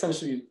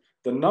essentially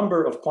the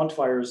number of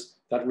quantifiers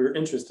that we're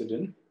interested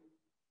in.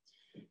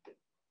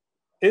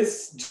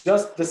 Is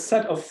just the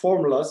set of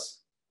formulas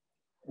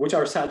which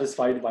are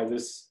satisfied by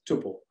this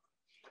tuple.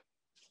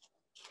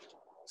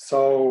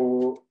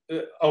 So,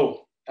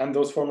 oh, and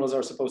those formulas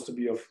are supposed to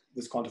be of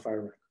this quantifier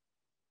rank.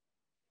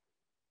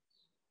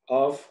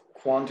 Of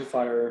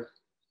quantifier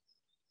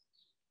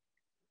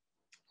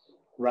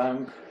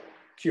rank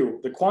Q.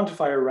 The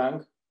quantifier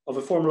rank of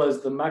a formula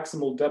is the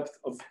maximal depth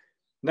of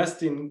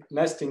nesting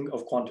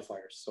of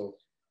quantifiers. So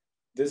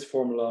this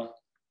formula,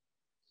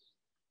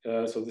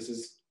 so this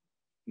is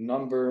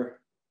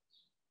number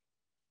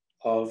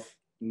of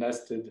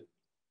nested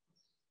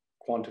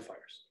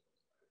quantifiers.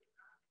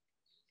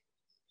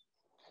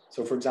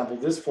 So for example,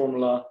 this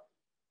formula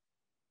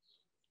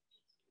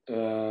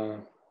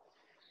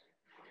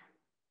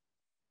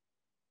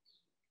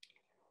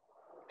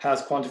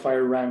has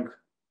quantifier rank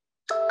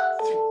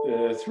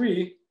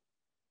 3,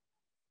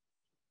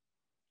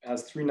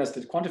 has 3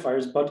 nested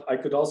quantifiers, but I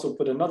could also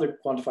put another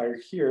quantifier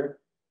here,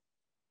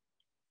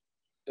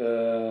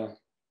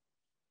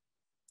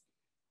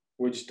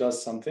 which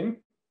does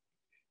something.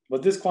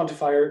 But this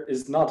quantifier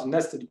is not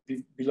nested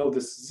below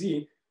this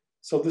z,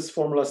 so this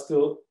formula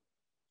still,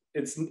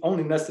 it's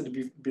only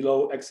nested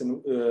below x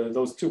and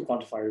those 2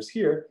 quantifiers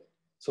here.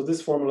 So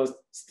this formula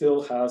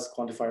still has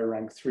quantifier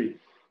rank 3.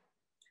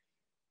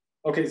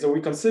 Okay, so we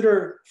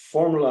consider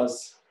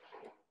formulas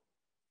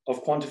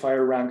of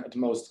quantifier rank at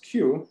most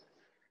q,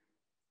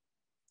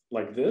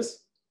 like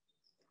this.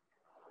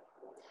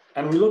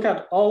 And we look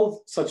at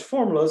all such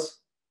formulas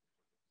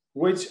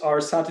which are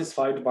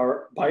satisfied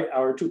by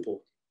our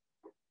tuple.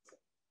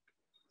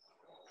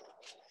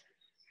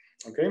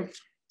 Okay,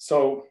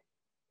 so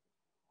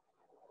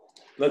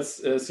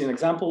let's see an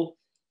example.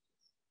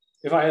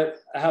 If I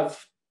have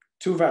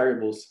two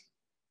variables,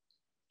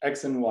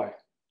 x and y.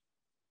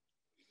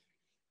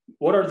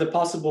 What are the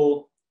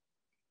possible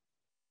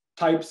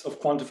types of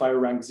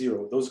quantifier rank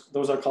 0?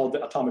 Those are called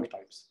the atomic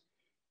types.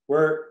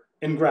 Where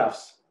in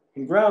graphs,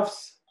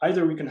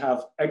 either we can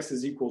have x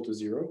is equal to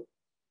 0,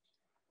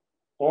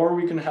 or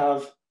we can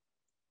have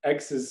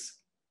x is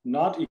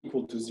not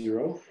equal to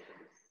 0,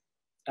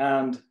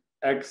 and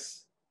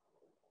x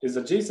is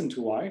adjacent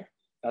to y.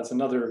 That's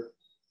another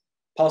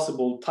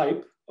possible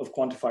type of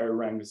quantifier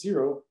rank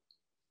 0.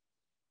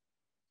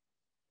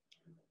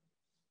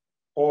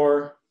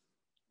 Or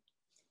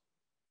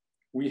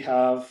we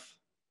have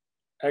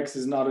x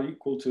is not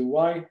equal to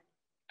y,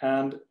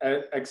 and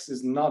x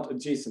is not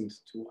adjacent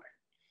to y.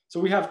 So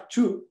we have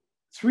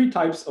three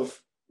types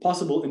of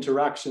possible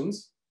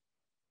interactions,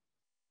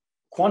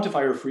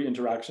 quantifier-free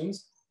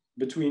interactions,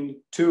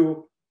 between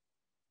two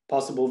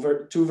possible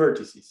two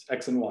vertices,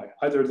 x and y.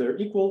 Either they're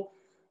equal,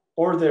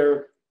 or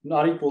they're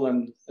not equal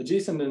and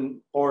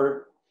adjacent,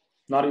 or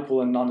not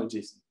equal and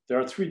non-adjacent. There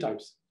are three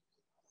types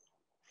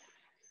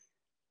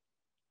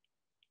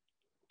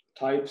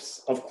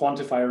of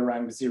quantifier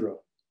rank 0.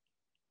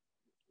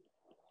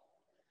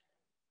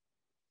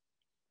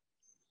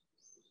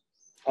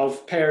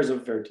 Of pairs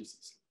of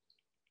vertices.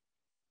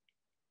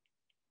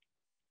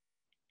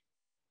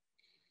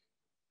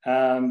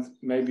 And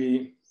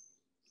maybe,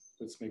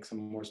 let's make some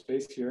more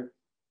space here.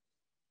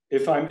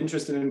 If I'm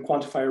interested in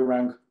quantifier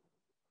rank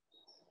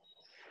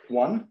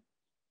 1,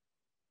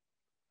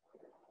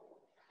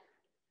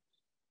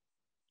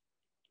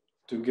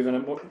 to give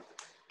a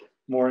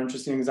more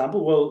interesting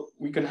example, well,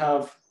 we can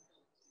have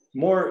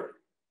more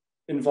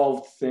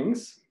involved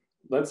things.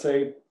 Let's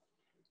say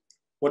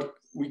what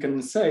we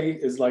can say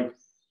is like,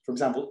 for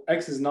example,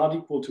 x is not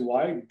equal to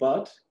y,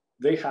 but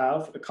they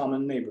have a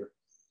common neighbor.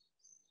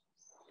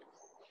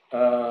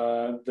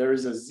 There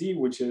is a z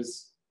which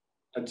is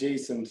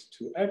adjacent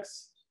to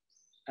x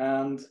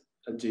and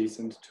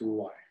adjacent to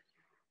y.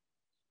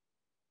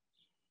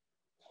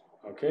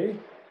 Okay,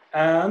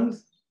 and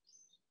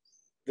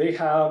they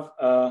have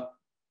a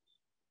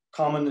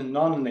common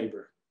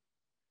non-neighbor,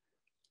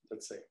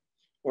 let's say.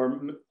 Or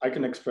I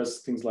can express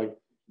things like,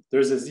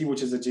 there's a z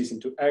which is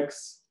adjacent to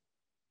x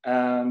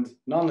and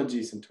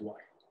non-adjacent to y.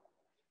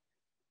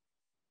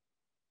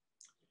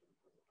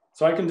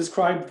 So I can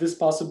describe this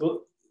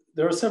possible,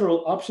 there are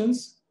several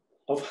options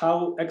of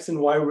how x and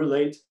y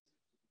relate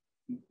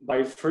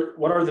by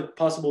what are the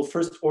possible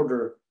first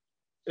order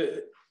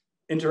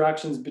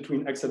interactions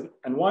between x and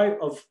y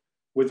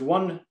with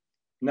one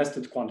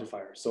nested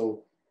quantifier.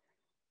 So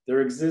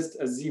there exists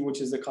a z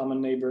which is a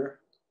common neighbor,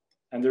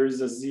 and there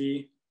is a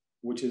z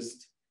which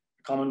is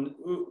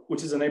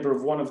a neighbor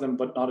of one of them,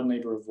 but not a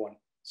neighbor of one.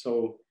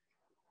 So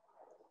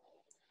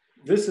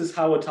this is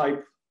how a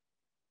type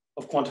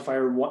of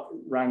quantifier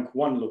rank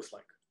 1 looks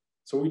like.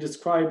 So we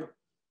describe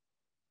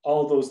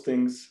all those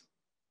things,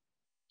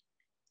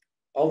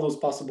 all those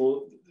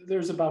possible,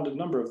 there's a bounded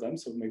number of them.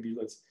 So maybe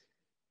let's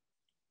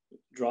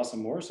draw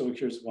some more. So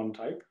here's one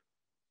type.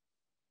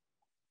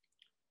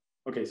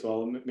 Okay, so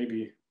I'll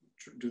maybe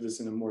do this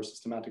in a more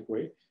systematic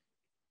way.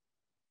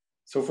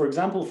 So for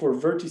example, for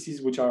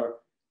vertices which are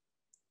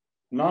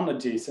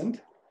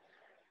non-adjacent,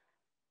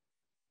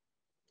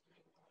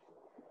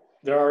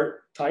 there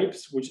are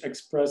types which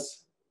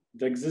express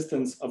the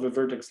existence of a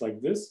vertex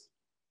like this.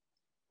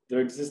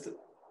 There exists,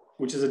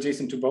 which is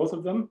adjacent to both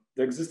of them,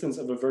 the existence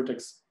of a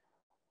vertex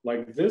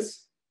like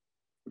this,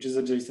 which is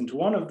adjacent to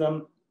one of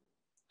them,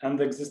 and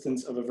the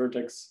existence of a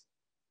vertex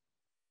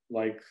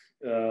like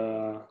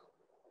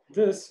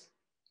this,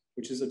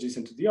 which is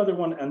adjacent to the other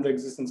one, and the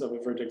existence of a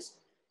vertex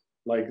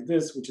like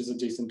this, which is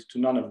adjacent to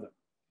none of them.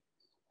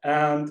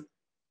 And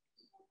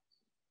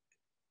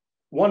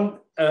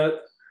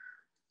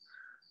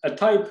a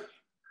type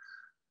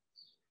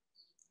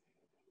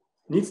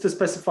needs to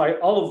specify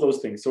all of those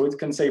things. So it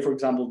can say, for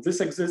example, this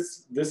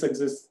exists, this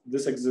exists,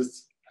 this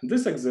exists, and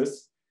this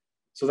exists.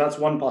 So that's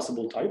one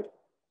possible type.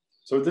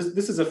 So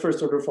this is a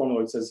first order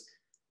formula. It says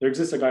there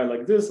exists a guy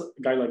like this,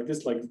 a guy like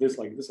this, like this,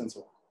 like this, and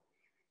so on.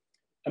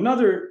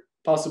 Another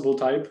possible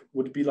type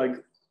would be like,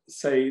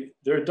 say,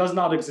 there does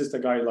not exist a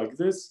guy like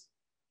this,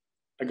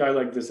 a guy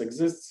like this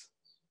exists,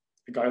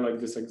 a guy like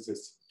this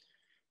exists.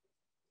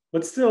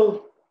 But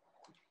still,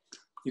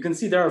 you can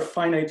see there are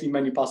finitely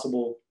many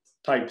possible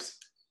types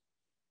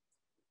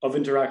of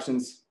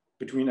interactions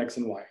between x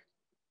and y.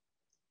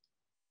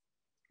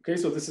 Okay,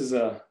 so this is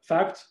a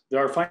fact. There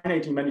are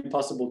finitely many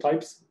possible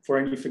types for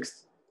any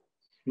fixed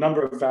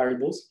number of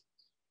variables.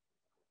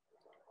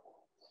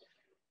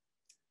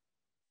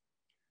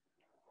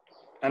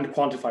 And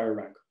quantifier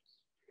rank.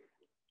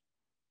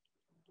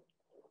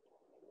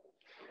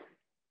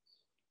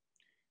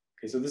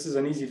 Okay, so this is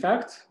an easy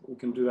fact. We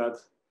can do that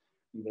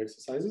in the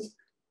exercises.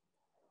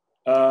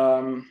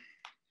 How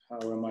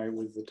am I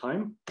with the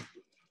time?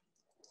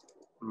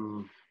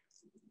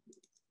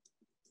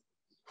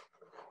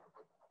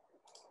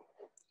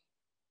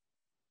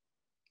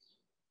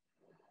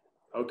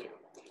 Okay,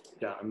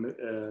 yeah,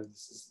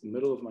 this is the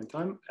middle of my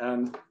time.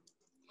 And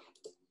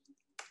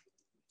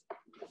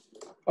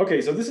Okay,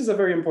 so this is a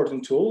very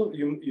important tool.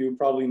 You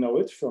probably know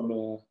it from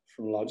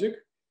logic.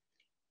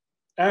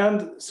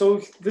 And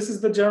so this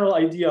is the general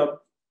idea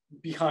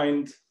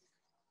behind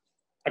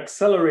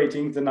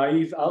accelerating the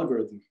naive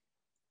algorithm.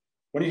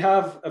 When you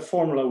have a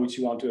formula which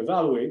you want to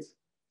evaluate,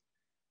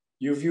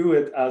 you view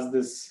it as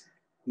this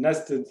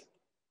nested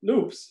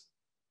loops.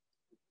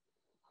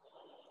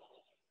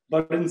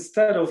 But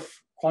instead of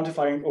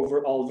quantifying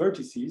over all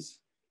vertices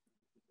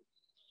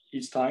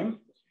each time,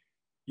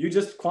 you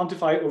just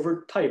quantify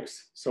over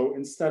types. So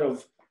instead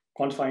of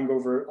quantifying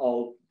over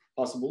all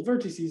possible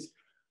vertices,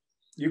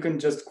 you can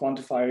just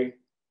quantify,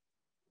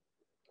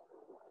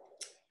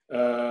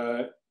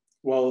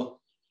 well,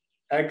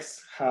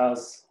 X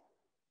has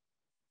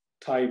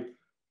type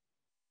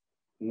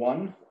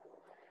 1,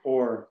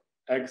 or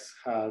X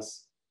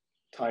has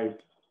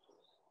type,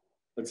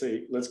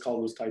 let's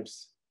call those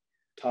types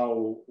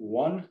tau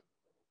 1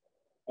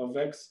 of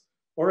X,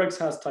 or X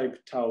has type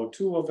tau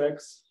 2 of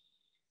X,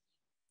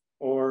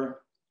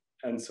 or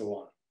and so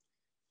on.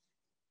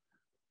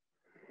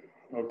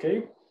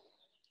 Okay.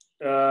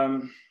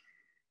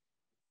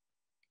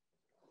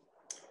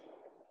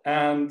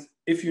 And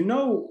if you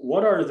know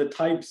what are the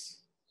types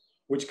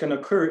which can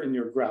occur in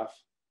your graph,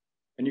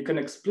 and you can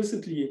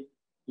explicitly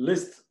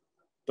list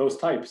those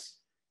types,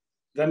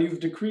 then you've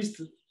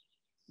decreased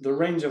the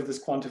range of this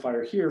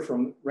quantifier here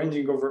from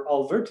ranging over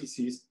all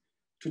vertices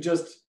to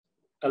just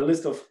a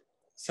list of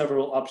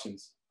several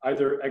options.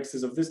 Either X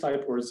is of this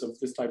type, or is of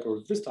this type, or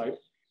of this type.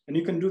 And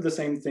you can do the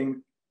same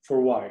thing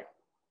for Y.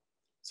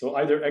 So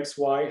either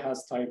XY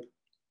has type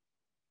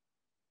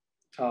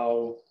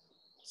tau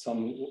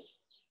some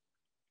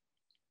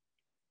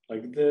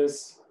like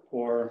this,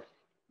 or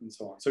and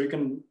so on. So you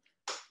can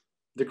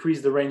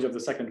decrease the range of the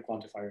second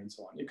quantifier and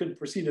so on. You could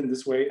proceed in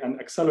this way and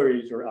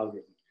accelerate your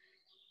algorithm.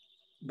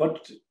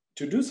 But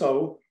to do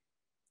so,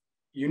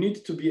 you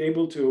need to be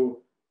able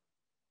to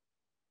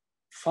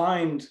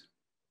find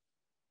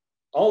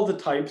all the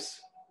types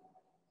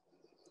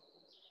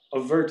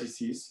of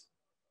vertices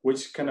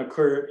which can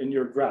occur in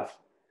your graph.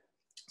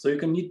 So you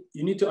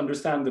need to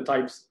understand the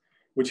types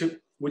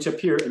which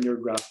appear in your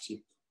graph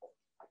G.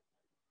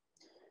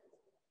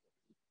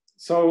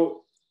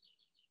 So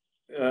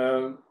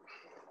the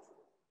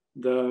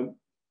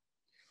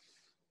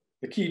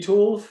key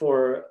tool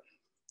for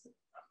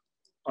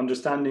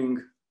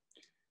understanding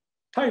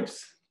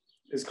types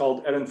is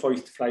called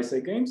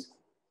Ehrenfeucht-Fleißig games,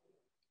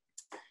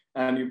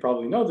 and you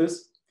probably know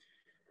this.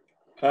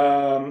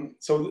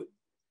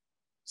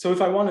 So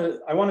if I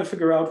want to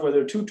figure out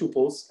whether two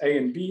tuples A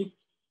and B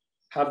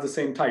have the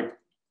same type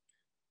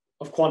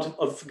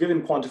of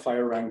given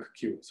quantifier rank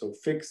Q, so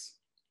fix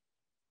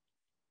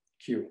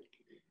Q.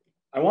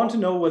 I want to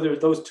know whether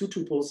those two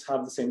tuples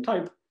have the same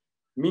type,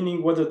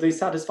 meaning whether they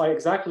satisfy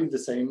exactly the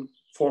same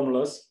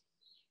formulas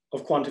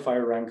of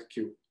quantifier rank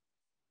Q.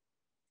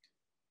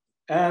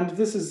 And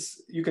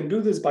you can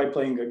do this by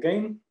playing a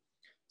game.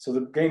 So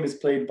the game is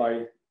played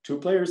by two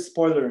players,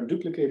 spoiler and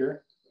duplicator,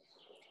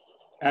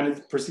 and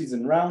it proceeds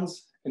in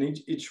rounds. And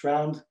each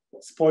round,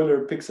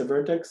 spoiler picks a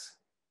vertex,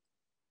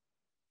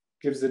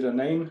 gives it a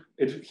name.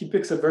 He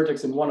picks a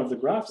vertex in one of the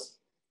graphs,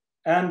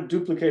 and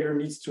duplicator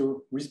needs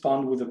to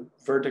respond with a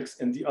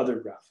vertex in the other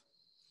graph.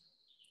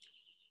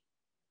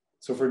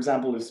 So for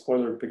example, if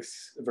spoiler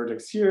picks a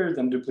vertex here,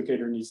 then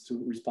duplicator needs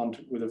to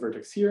respond with a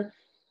vertex here.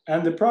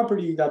 And the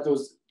property that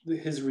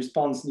his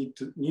response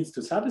needs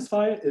to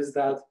satisfy is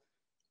that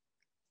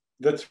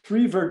the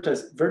three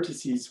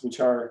vertices which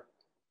are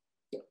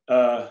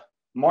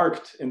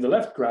marked in the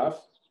left graph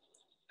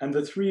and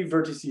the three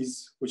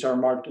vertices which are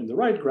marked in the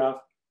right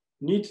graph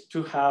need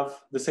to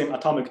have the same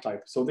atomic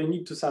type. So they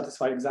need to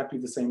satisfy exactly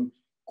the same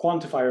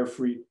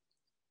quantifier-free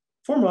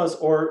formulas,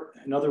 or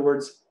in other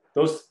words,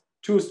 those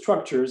two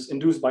structures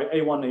induced by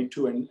A1,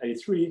 A2, and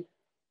A3,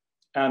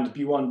 and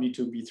B1,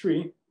 B2,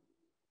 B3,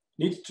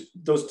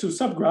 those two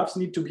subgraphs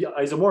need to be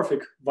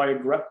isomorphic by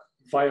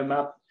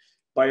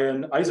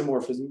an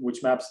isomorphism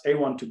which maps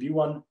A1 to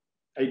B1,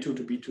 A2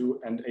 to B2,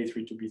 and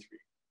A3 to B3.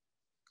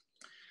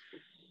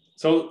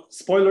 So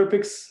spoiler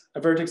picks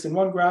a vertex in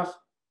one graph,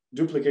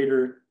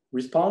 duplicator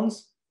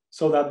responds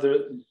so that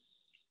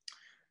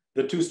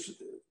the two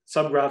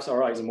subgraphs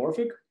are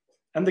isomorphic,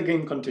 and the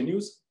game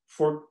continues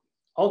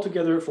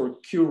altogether for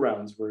Q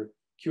rounds, where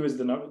Q is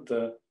the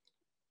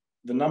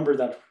number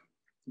that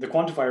the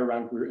quantifier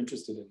rank we're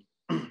interested in.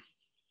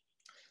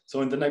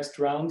 So in the next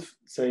round,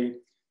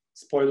 say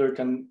spoiler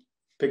can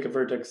pick a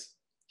vertex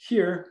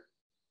here,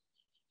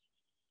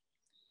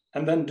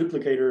 and then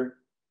duplicator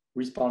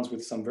responds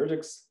with some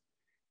vertex.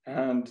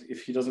 And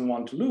if he doesn't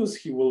want to lose,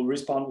 he will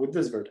respond with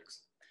this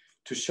vertex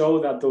to show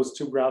that those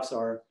two graphs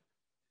are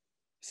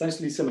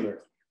essentially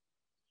similar.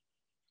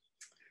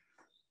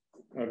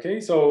 Okay,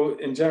 so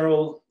in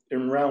general,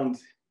 in round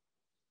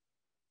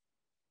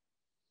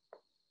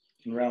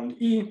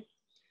E,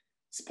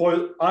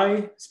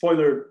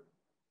 spoiler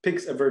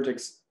picks a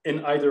vertex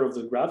in either of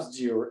the graphs,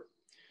 G or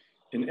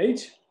in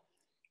H,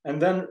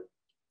 and then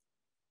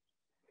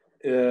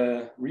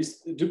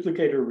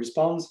duplicator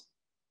responds.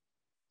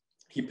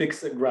 He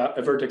picks a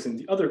vertex in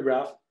the other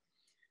graph,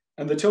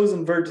 and the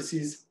chosen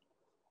vertices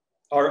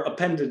are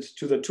appended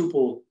to the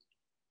tuple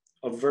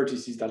of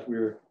vertices that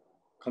we're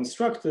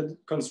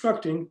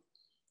constructing,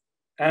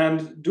 and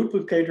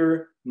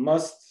duplicator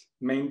must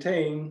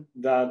maintain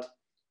that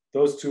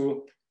those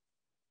two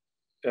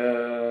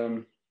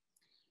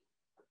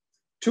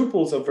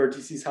tuples of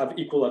vertices have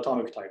equal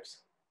atomic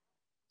types.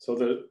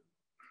 So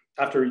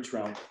after each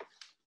round.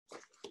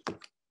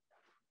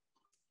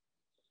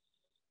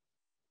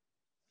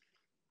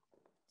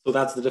 So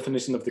that's the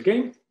definition of the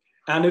game.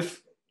 And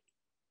if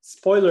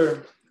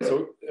spoiler,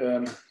 so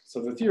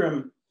the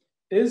theorem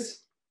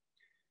is,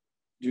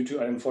 due to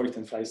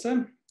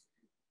Feucht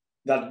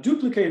that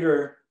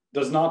duplicator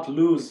does not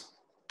lose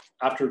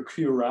after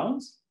Q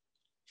rounds,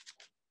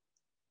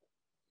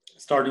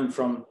 starting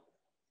from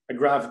a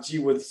graph G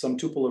with some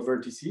tuple of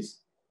vertices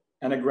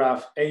and a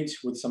graph H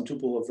with some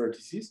tuple of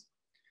vertices.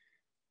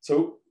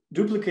 So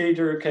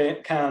duplicator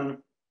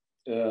can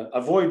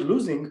avoid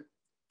losing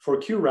for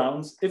Q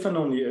rounds if and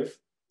only if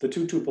the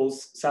two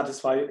tuples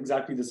satisfy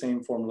exactly the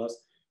same formulas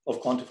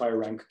of quantifier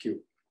rank Q.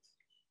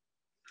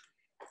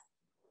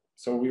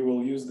 So we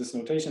will use this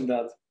notation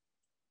that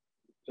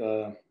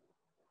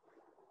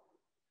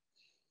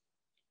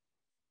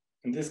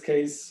in this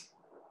case,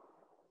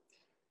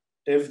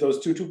 if those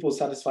two tuples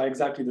satisfy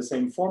exactly the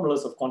same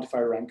formulas of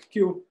quantifier rank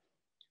Q,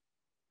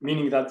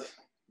 meaning that,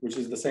 which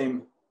is the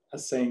same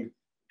as saying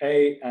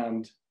A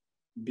and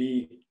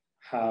B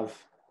have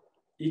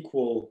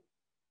equal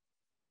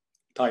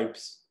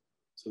types.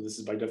 So this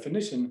is by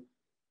definition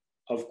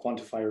of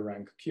quantifier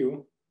rank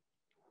Q.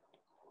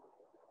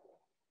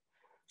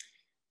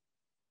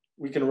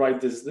 We can write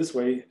this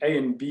way: A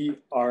and B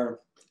are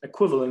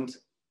equivalent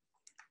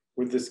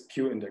with this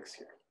Q index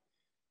here.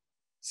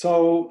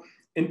 So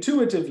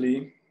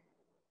intuitively,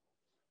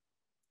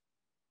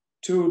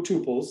 two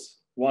tuples,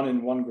 one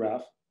in one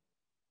graph,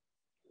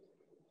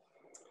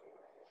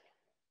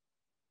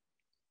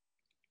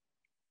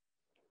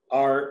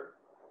 are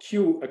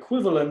Q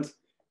equivalent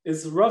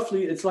is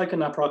roughly, it's like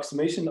an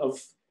approximation of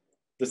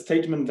the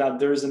statement that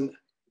there's an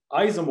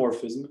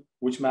isomorphism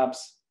which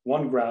maps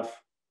one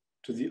graph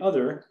to the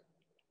other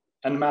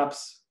and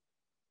maps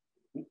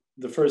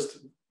the first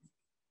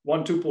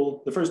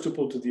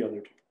tuple to the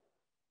other tuple.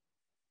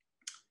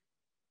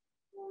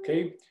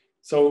 Okay,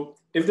 so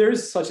if there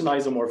is such an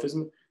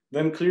isomorphism,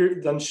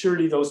 then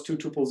surely those two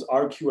tuples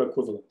are Q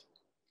equivalent.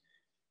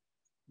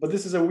 But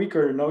this is a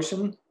weaker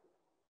notion.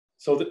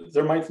 So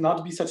there might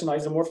not be such an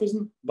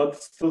isomorphism,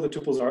 but still the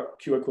tuples are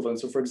Q equivalent.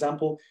 So for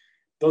example,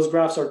 those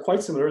graphs are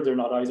quite similar. They're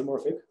not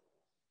isomorphic,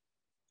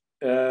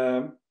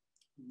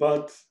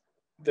 but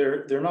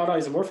they're not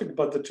isomorphic,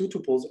 but the two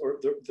tuples, or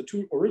the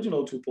two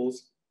original tuples,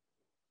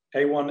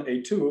 A1,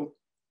 A2,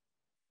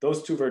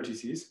 those two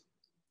vertices,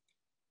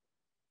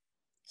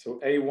 so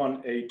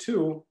A1,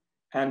 A2,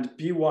 and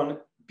B1,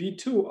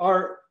 B2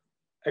 are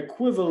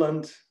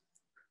equivalent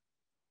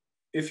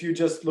if you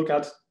just look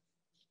at,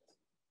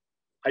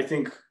 I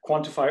think,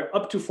 quantifier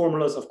up to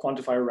formulas of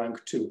quantifier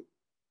rank 2.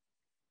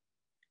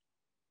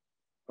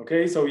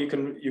 Okay, so you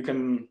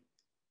can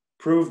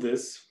prove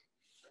this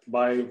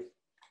by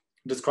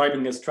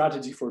describing a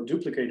strategy for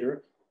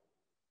duplicator,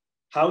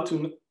 how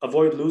to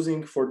avoid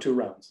losing for 2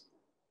 rounds.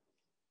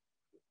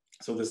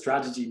 So the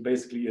strategy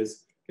basically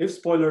is, if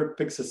spoiler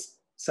picks a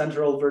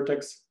central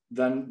vertex,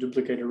 then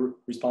duplicator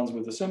responds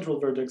with the central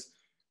vertex.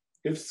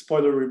 If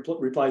spoiler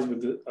replies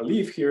with a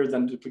leaf here,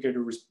 then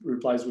duplicator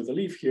replies with a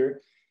leaf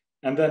here.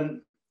 And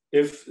then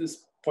if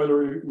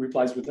spoiler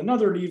replies with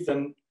another leaf,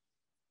 then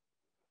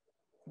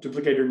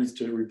duplicator needs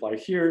to reply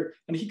here.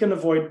 And he can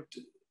avoid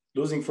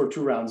losing for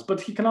 2 rounds,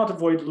 but he cannot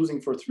avoid losing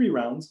for 3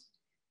 rounds.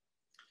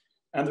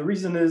 And the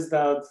reason is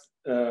that,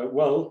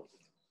 well,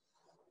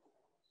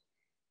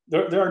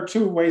 there are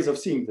 2 ways of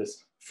seeing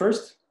this.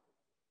 First,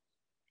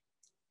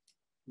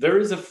 there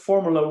is a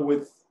formula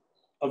with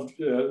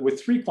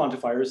 3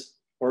 quantifiers,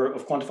 or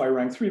of quantifier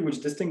rank 3,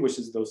 which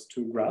distinguishes those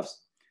 2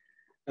 graphs.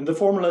 And the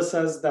formula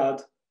says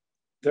that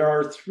there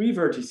are 3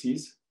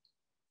 vertices,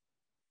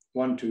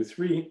 1, 2,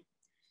 3,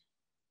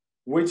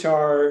 which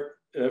are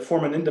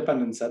form an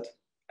independent set,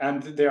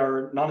 and they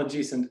are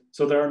non-adjacent.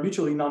 So they are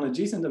mutually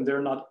non-adjacent, and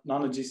they're not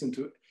non-adjacent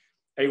to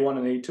A1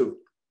 and A2.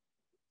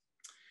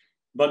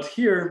 But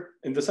here,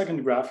 in the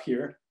second graph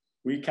here,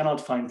 we cannot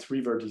find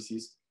 3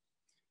 vertices,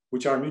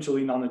 which are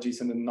mutually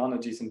non-adjacent and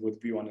non-adjacent with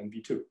B1 and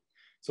B2.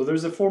 So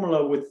there's a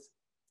formula with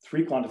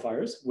 3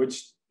 quantifiers,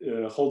 which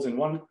holds in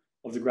one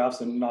of the graphs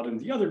and not in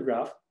the other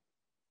graph.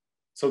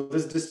 So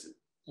this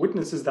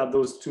witnesses that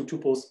those 2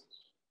 tuples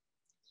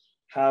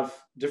have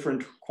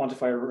different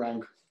quantifier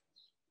rank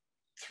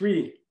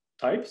 3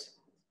 types.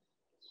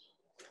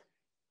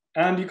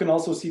 And you can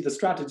also see the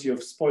strategy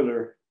of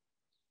spoiler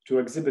to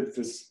exhibit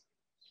this,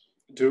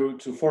 to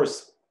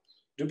force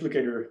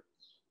duplicator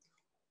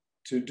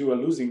to do a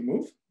losing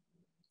move.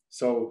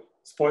 So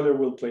spoiler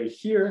will play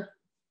here,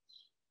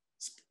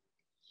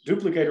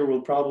 duplicator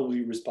will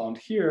probably respond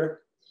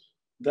here,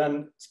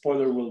 then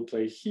spoiler will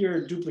play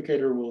here,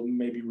 duplicator will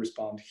maybe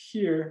respond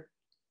here,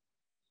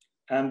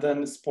 and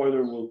then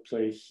spoiler will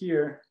play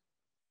here,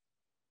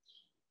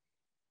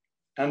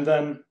 And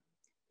then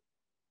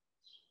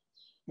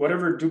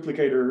whatever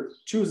duplicator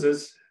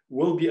chooses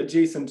will be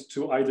adjacent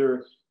to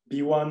either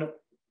B1,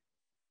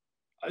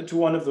 to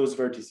one of those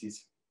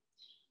vertices,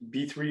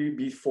 B3,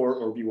 B4,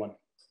 or B1.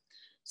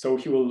 So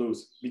he will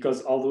lose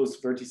because all those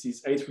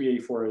vertices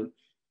A3, A4,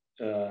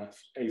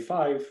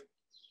 A5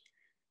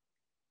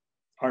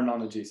 are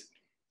non-adjacent.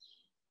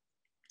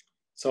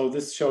 So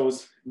this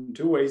shows in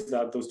two ways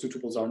that those two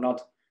tuples are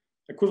not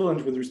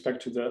equivalent with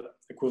respect to the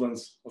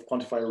equivalence of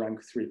quantifier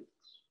rank 3.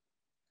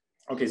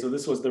 Okay, so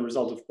this was the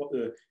result of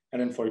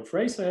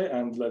Ehrenfeucht-Freyse,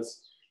 and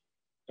let's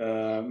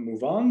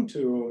move on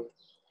to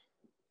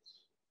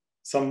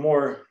some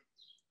more.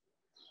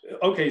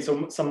 Okay,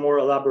 so some more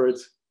elaborate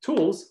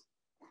tools.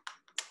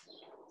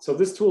 So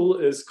this tool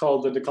is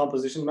called the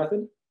decomposition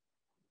method.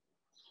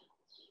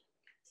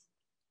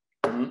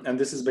 And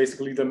this is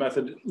basically the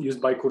method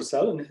used by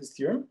Courcelle in his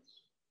theorem.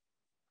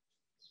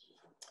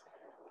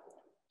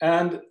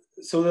 And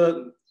so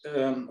the,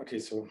 okay,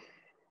 so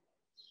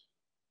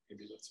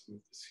maybe let's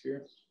move this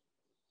here.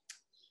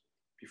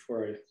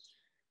 Before I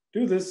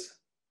do this,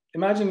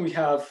 imagine we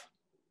have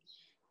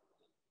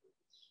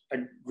a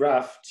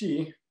graph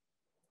G.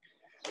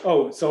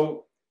 Oh,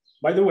 so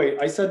by the way,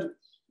 I said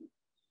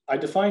I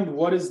defined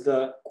what is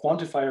the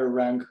quantifier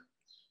rank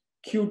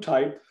Q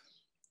type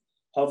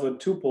of a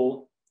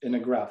tuple in a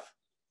graph.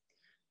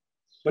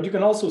 But you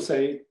can also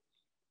say,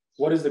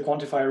 what is the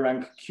quantifier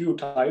rank Q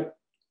type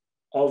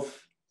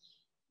of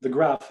the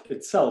graph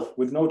itself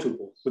with no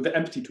tuple, with the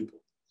empty tuple?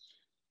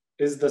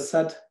 Is the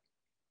set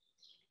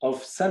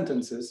of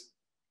sentences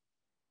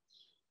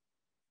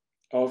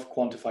of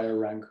quantifier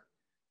rank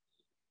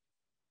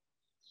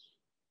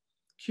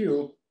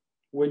Q,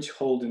 which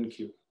hold in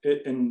Q,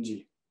 in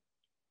G.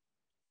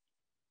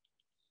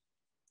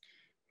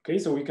 Okay,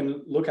 so we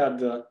can look at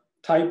the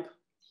type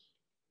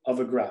of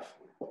a graph.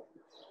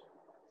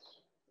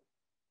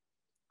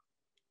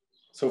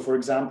 So for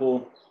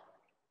example,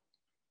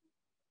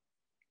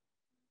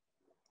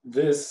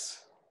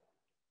 this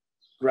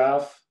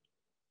graph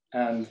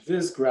and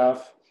this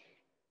graph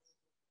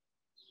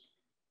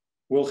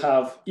will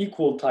have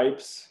equal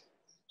types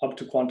up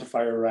to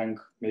quantifier rank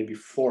maybe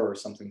 4 or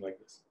something like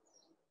this.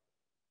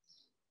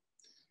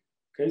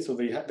 Okay, so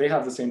they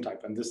have the same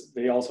type, and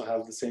they also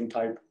have the same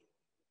type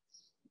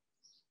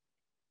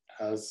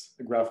as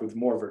a graph with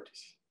more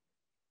vertices,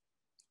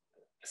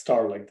 a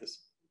star like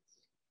this.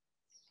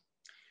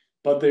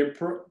 But they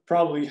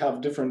probably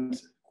have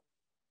different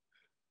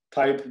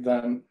type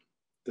than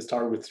the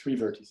star with 3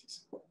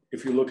 vertices,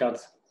 if you look at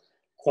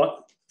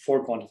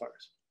 4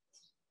 quantifiers.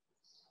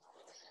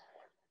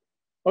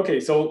 Okay,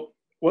 so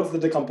what's the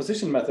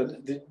decomposition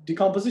method? The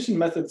decomposition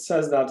method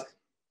says that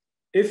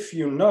if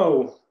you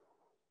know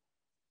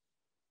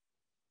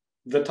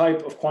the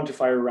type of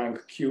quantifier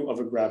rank Q of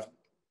a graph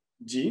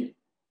G,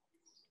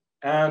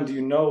 and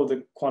you know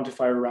the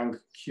quantifier rank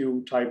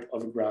Q type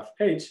of a graph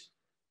H,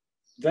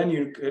 then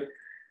you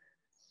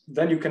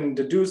can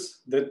deduce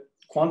the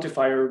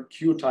quantifier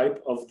Q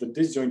type of the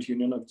disjoint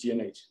union of G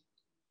and H.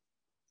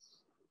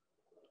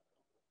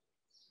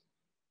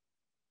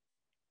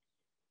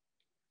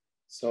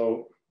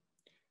 So,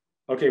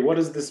 okay, what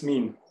does this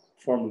mean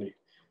formally?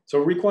 So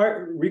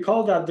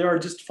recall that there are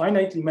just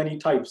finitely many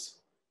types,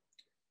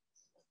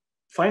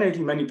 finitely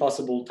many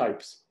possible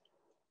types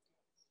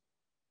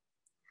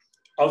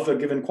of a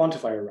given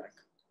quantifier rank.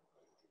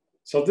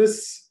 So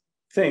this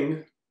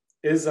thing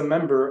is a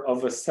member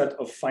of a set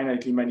of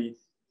finitely many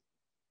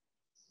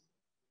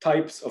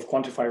types of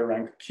quantifier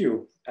rank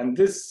Q. And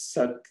this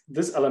set,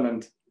 this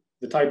element,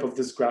 the type of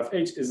this graph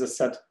H is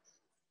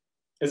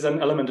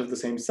an element of the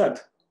same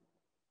set.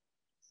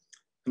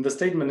 And the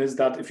statement is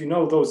that if you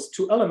know those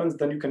 2 elements,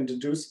 then you can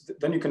deduce,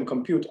 then you can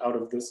compute out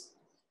of this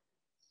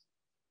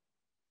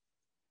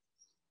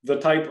the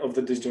type of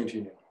the disjoint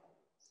union.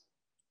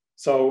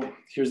 So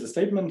here's the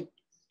statement.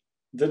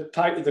 The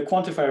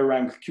quantifier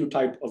rank Q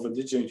type of a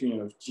disjoint union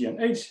of G and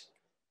H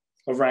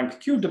of rank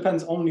Q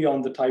depends only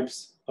on the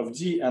types of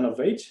G and of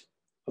H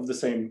of the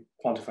same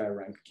quantifier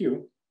rank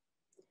Q.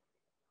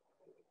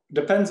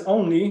 Depends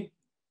only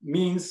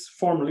means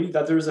formally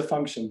that there is a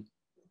function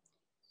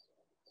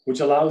which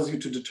allows you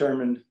to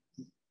determine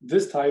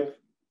this type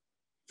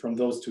from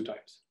those 2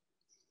 types.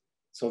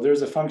 So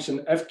there's a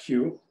function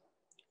fq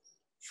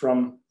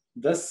from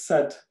this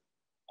set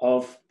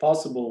of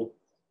possible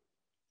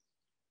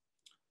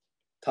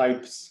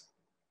types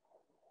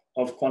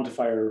of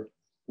quantifier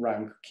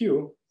rank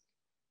Q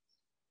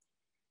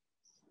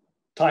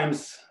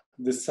times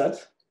this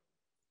set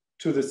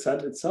to the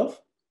set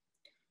itself,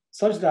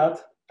 such that,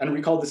 and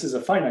recall this is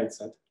a finite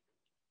set,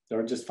 there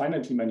are just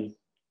finitely many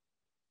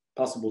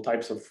possible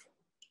types of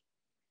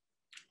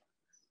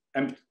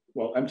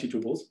empty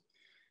tuples.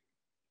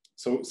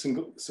 So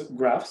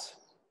graphs,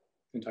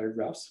 entire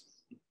graphs,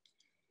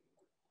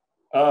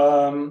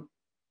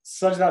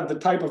 such that the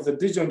type of the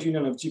disjoint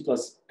union of G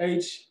plus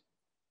H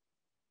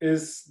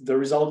is the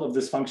result of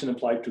this function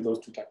applied to those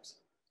 2 types.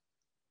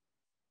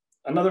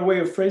 Another way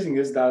of phrasing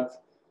is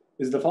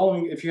the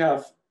following: if you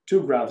have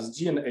 2 graphs,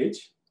 G and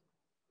H,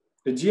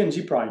 the G and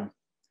G prime,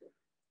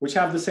 which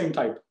have the same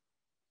type.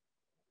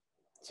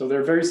 So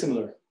they're very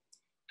similar.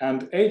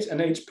 And H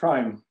and H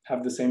prime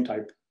have the same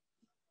type.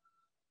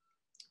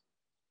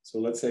 So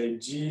let's say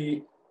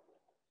G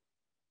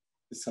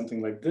is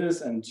something like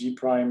this, and G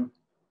prime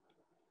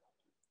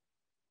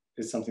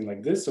is something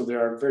like this. So they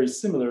are very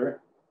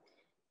similar.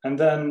 And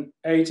then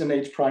H and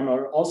H prime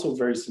are also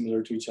very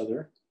similar to each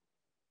other.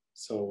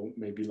 So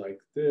maybe like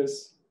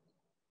this.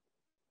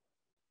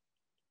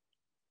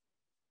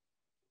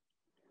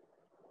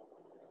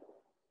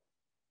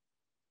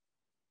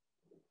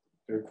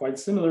 They're quite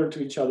similar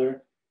to each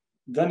other.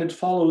 Then it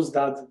follows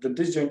that the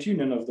disjoint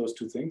union of those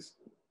two things,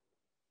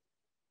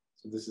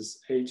 so this is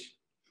H,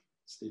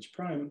 this H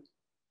prime,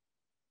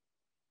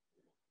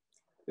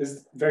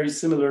 is very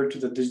similar to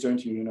the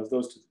disjoint union of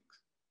those two things.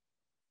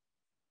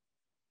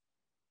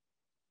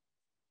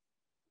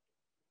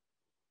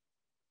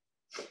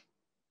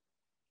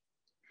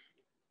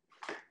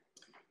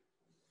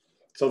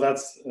 So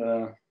that's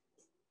the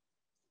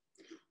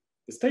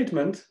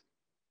statement.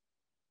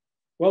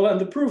 Well, and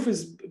the proof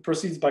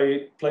proceeds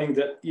by playing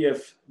the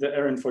EF, the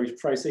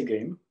Ehrenfeucht-Frise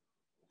game.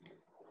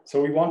 So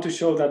we want to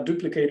show that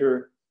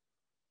duplicator.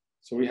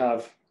 So we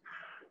have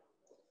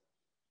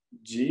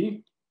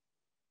G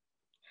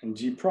and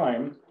G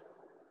prime,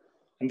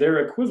 and they're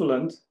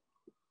equivalent,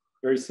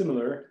 very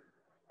similar,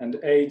 and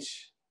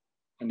H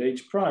and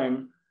H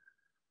prime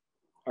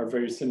are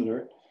very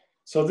similar.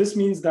 So this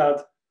means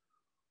that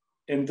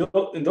in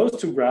those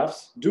two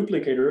graphs,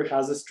 duplicator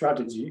has a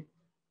strategy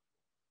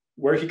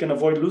where he can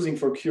avoid losing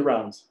for Q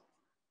rounds.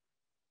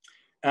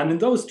 And in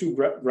those two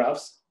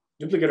graphs,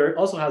 duplicator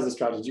also has a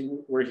strategy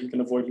where he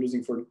can avoid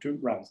losing for 2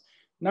 rounds.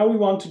 Now we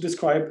want to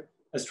describe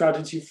a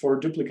strategy for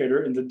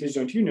duplicator in the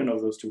disjoint union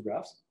of those two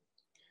graphs.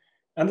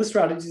 And the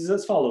strategy is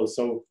as follows.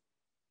 So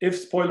if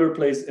spoiler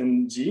plays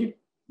in G,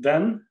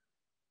 then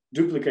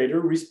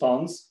duplicator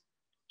responds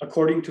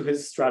according to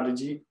his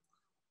strategy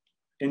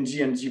in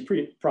G and G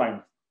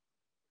prime.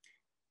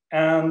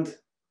 And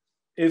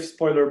if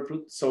spoiler,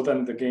 so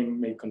then the game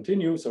may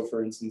continue. So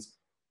for instance,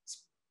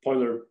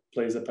 spoiler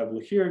plays a pebble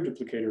here,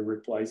 duplicator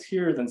replies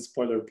here, then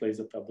spoiler plays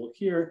a pebble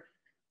here,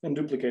 then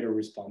duplicator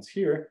responds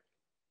here.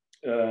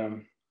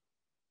 And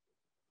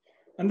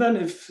then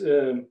if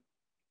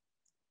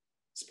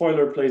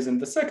spoiler plays in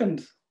the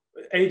second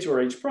H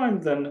or H prime,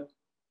 then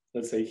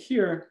let's say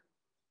here,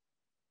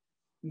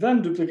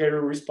 then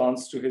duplicator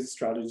responds to his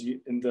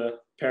strategy in the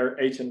pair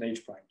H and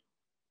H prime.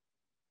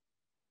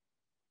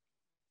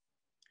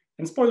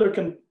 And spoiler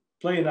can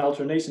play an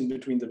alternation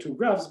between the two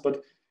graphs,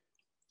 but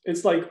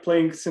it's like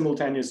playing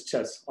simultaneous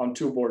chess on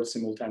 2 boards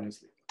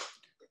simultaneously.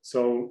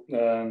 So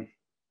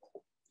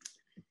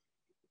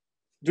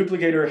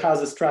duplicator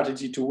has a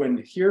strategy to win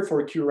here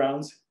for Q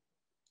rounds.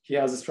 He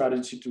has a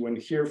strategy to win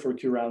here for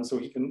Q rounds. So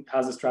he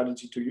has a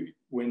strategy to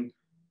win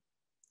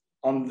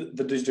on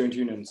the disjoint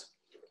unions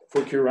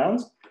for Q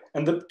rounds.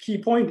 And the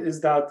key point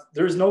is that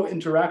there is no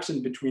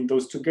interaction between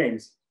those two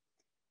games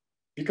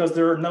because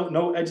there are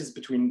no edges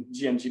between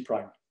G and G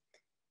prime.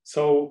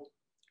 So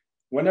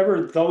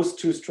whenever those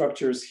two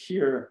structures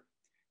here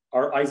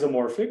are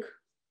isomorphic,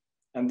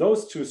 and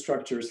those two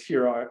structures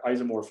here are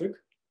isomorphic,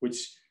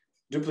 which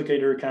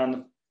duplicator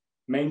can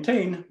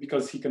maintain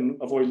because he can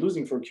avoid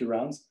losing for Q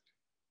rounds,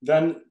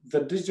 then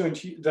the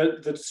disjoint,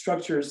 the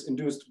structures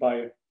induced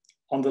by,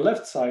 on the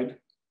left side,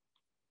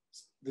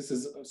 this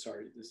is,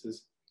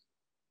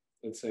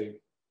 let's say,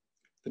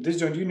 the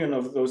disjoint union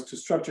of those two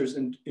structures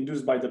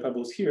induced by the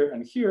pebbles here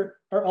and here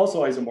are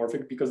also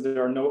isomorphic because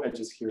there are no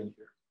edges here and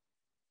here.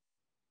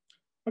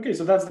 Okay,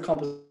 so that's the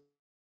composition.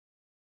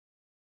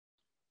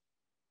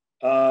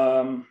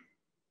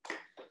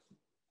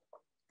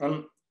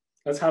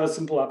 Let's have a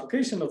simple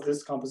application of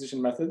this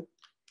composition method.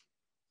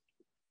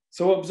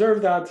 So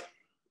observe that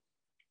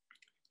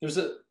there's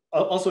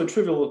also a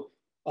trivial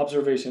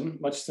observation,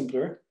 much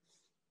simpler,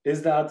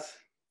 is that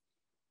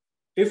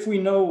if we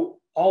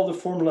know all the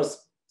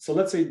formulas, so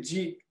let's say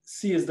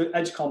C is the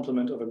edge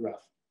complement of a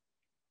graph.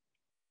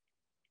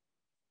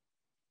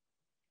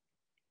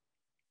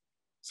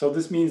 So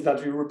this means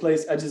that we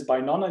replace edges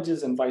by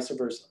non-edges and vice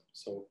versa.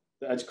 So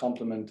the edge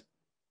complement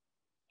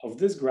of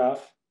this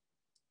graph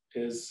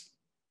is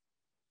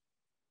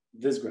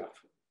this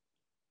graph.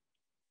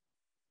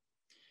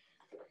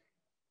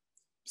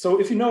 So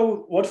if you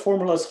know what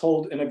formulas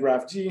hold in a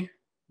graph G,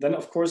 then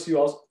of course you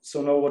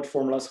also know what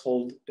formulas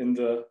hold in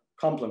the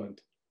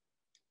complement,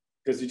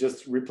 because you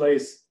just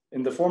replace,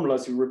 in the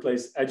formulas, you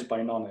replace edge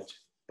by non-edge,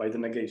 by the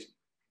negation.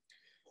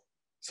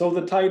 So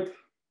the type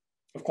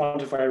of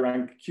quantifier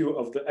rank Q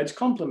of the edge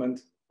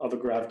complement of a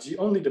graph G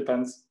only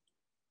depends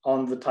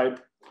on the type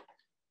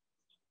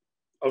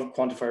of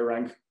quantifier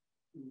rank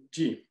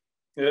G,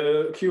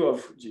 Q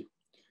of G.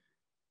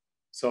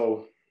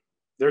 So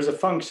there's a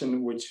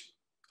function which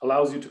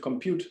allows you to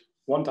compute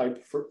one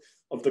type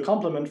of the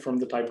complement from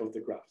the type of the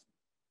graph.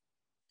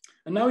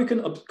 And now you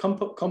can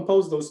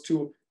compose those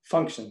two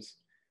functions.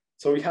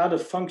 So we had a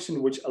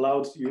function which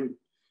allowed you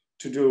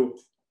to do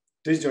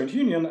disjoint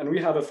union, and we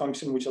have a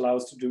function which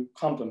allows to do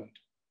complement.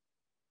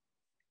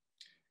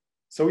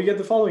 So we get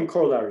the following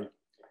corollary.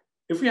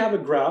 if we have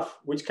a graph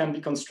which can be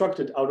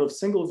constructed out of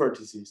single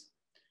vertices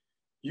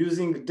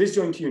using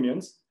disjoint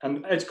unions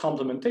and edge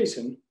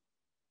complementation,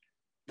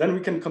 then we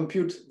can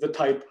compute the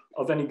type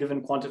of any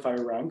given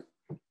quantifier rank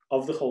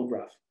of the whole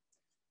graph.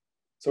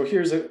 So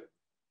here's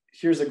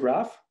a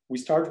graph. We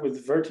start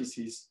with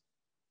vertices,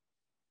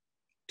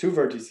 two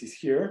vertices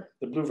here,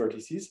 the blue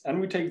vertices, and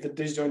we take the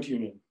disjoint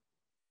union.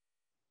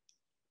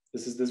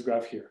 This is this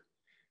graph here.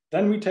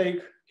 Then we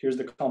take, here's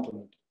the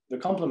complement. The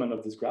complement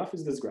of this graph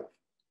is this graph.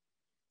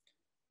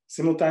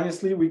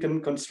 Simultaneously, we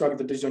can construct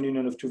the disjoint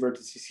union of two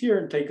vertices here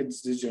and take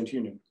its disjoint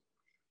union.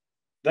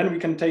 Then we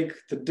can take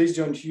the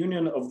disjoint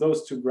union of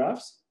those two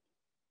graphs,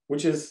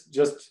 which is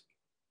just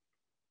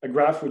a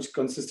graph which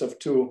consists of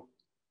two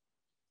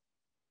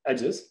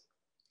edges.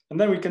 And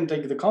then we can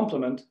take the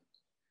complement,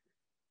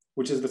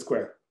 which is the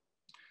square.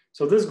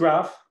 So this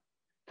graph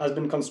has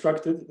been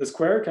constructed, the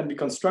square can be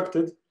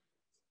constructed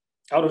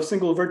out of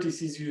single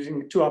vertices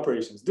using two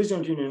operations,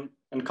 disjoint union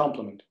and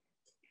complement.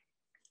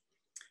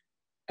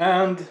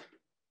 And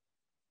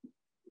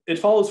it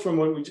follows from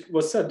what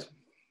was said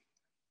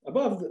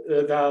above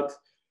that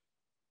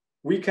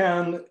we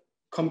can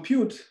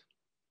compute,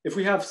 if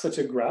we have such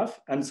a graph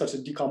and such a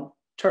decomp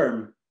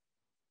term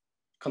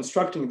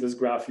constructing this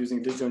graph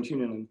using disjoint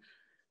union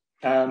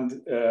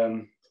and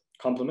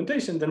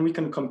complementation, then we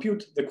can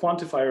compute the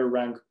quantifier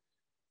rank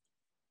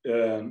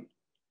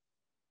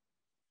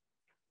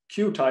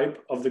Q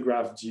type of the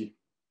graph G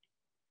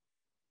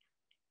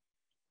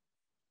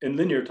in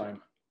linear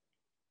time.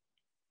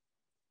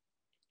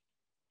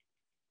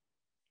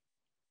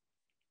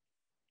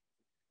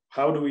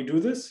 How do we do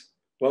this?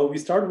 Well, we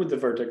start with the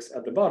vertex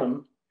at the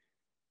bottom,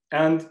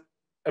 and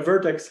a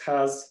vertex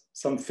has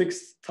some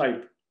fixed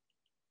type.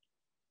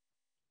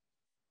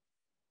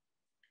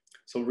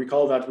 So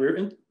recall that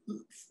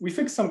we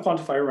fix some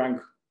quantifier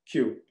rank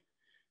Q.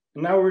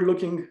 And now we're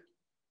looking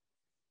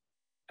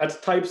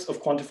at types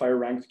of quantifier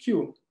rank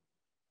Q.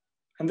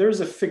 And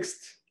there's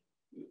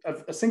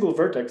a single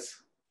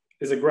vertex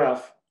is a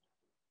graph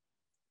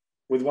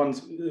with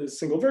one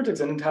single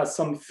vertex, and it has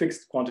some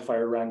fixed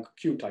quantifier rank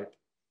Q type.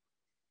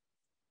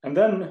 And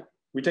then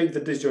we take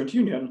the disjoint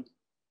union.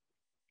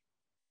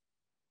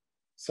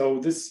 So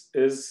this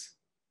is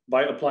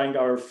by applying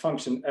our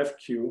function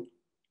fq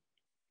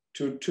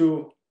to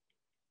two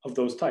of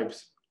those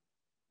types.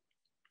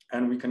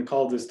 And we can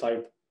call this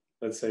type,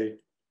 let's say,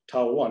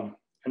 tau1.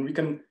 And we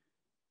can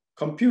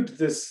compute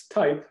this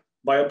type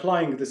by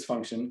applying this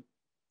function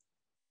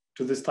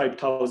to this type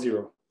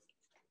tau0.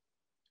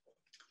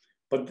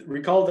 But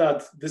recall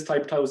that this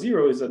type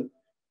tau0 is an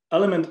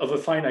element of a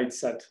finite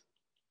set.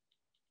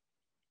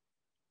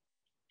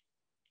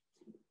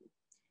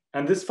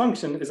 And this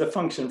function is a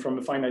function from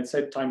a finite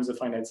set times a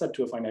finite set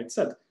to a finite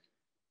set.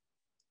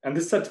 And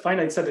this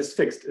finite set is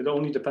fixed. It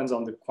only depends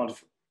on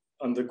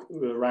the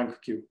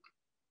rank Q.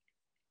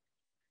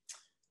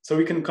 So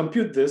we can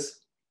compute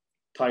this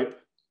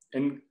type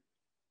in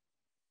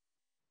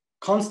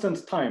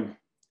constant time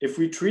if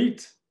we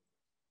treat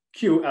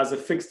Q as a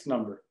fixed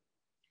number.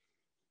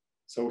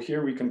 So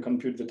here we can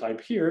compute the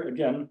type here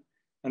again,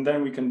 and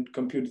then we can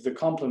compute the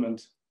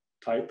complement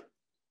type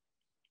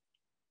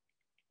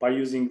by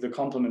using the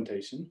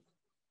complementation.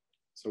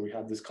 So we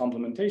have this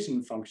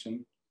complementation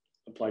function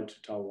applied to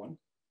tau1.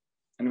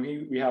 And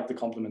we have the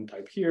complement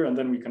type here, and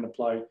then we can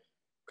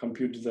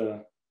compute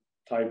the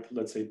type,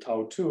 let's say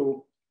tau2,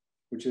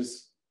 which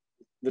is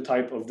the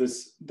type of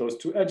those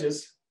two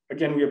edges.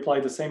 Again, we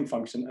apply the same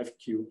function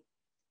fq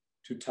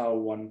to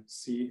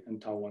tau1c and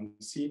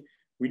tau1c.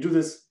 We do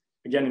this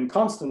again in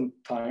constant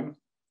time,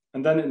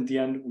 and then in the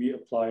end we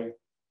apply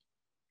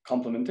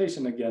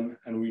complementation again,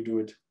 and we do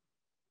it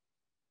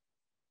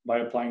by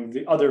applying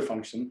the other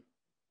function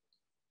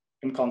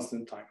in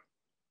constant time.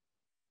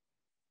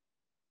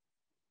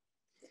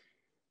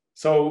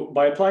 So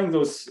by applying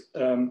those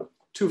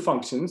two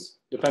functions,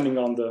 depending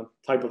on the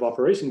type of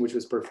operation which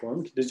was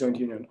performed, disjoint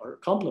union or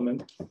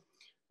complement,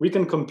 we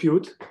can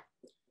compute,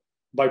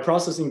 by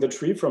processing the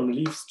tree from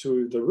leaves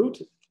to the root,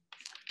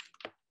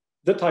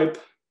 the type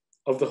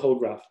of the whole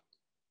graph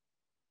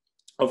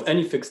of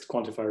any fixed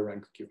quantifier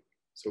rank Q.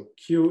 So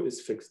Q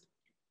is fixed.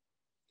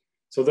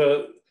 So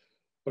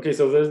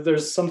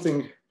there's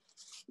something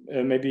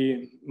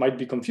maybe might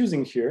be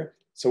confusing here.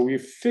 So we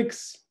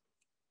fix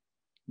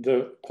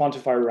the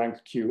quantifier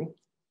rank Q,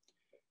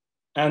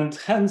 and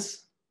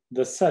hence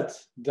the set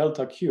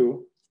delta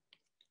Q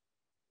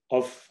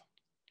of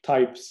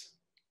types,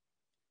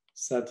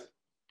 set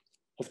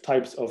of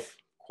types of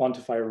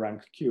quantifier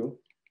rank Q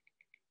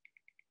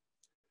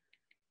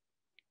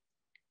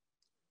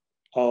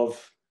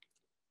of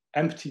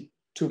empty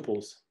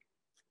tuples.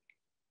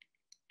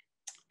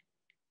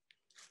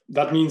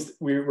 That means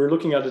we're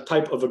looking at a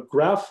type of a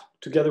graph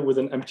together with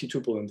an empty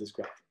tuple in this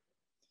graph.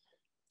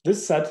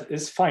 This set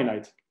is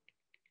finite.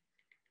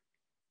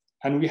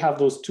 And we have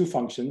those two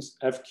functions,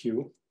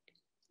 fq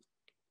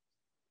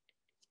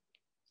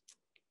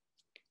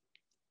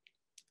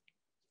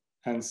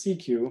and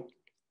cq,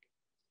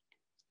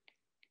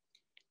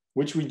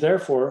 which we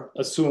therefore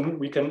assume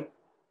we can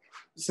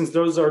since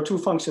those are two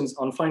functions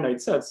on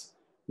finite sets,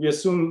 we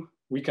assume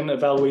we can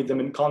evaluate them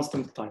in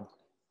constant time.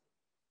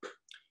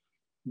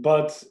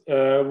 But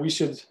we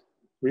should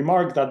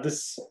remark that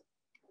this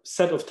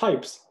set of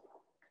types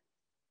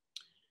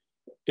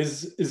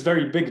is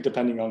very big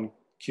depending on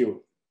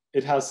Q.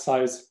 It has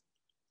size,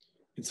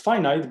 it's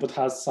finite, but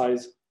has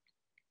size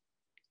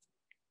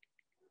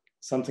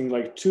something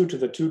like 2 to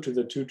the 2 to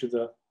the 2 to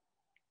the,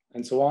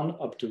 and so on,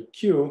 up to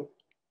Q.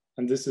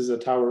 And this is a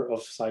tower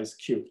of size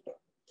Q.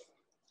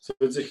 So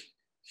it's a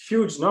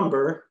huge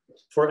number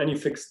for any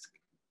fixed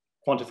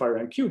quantifier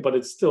rank Q, but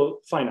it's still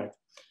finite.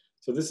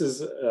 So this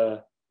is,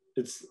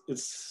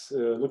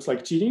 looks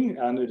like cheating,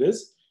 and it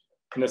is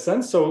in a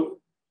sense. So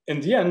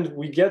in the end,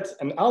 we get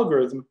an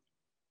algorithm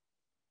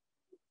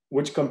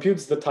which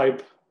computes the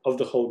type of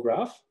the whole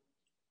graph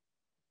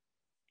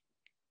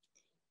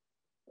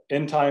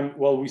in time,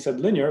 well, we said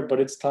linear, but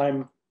it's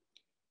time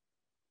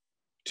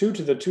 2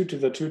 to the 2 to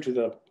the 2 to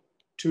the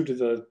 2 to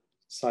the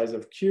size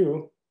of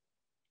Q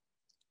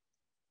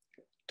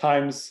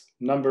times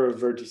number of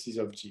vertices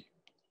of G.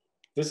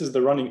 This is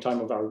the running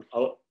time of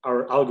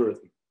our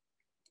algorithm,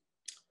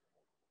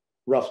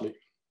 roughly.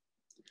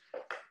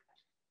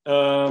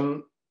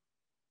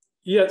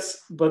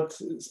 Yes, but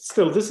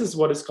still, this is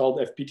what is called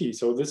FPT.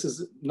 So this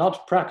is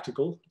not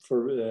practical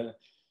for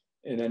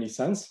in any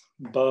sense,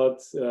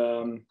 but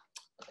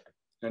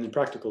any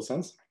practical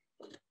sense.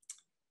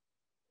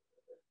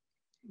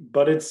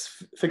 But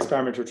it's fixed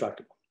parameter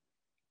tractable.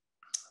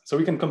 So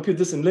we can compute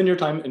this in linear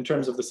time in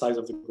terms of the size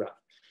of the graph.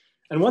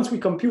 And once we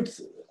compute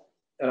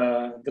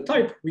the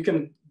type, we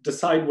can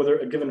decide whether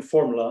a given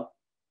formula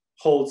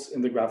holds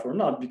in the graph or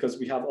not, because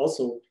we have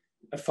also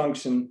a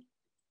function,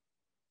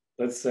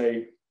 let's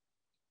say,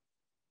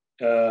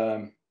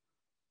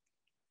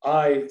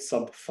 I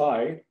sub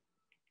phi,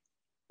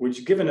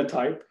 which given a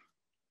type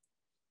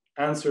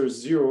answers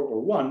 0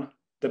 or 1,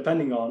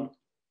 depending on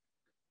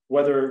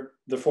whether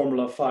the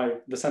formula phi,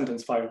 the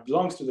sentence phi,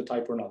 belongs to the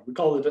type or not. We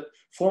call it,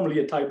 formally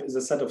a type is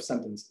a set of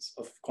sentences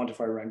of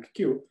quantifier rank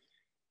Q,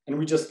 and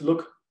we just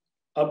look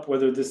up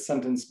whether this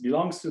sentence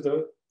belongs to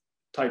the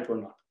type or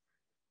not.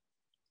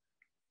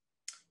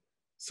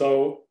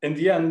 So in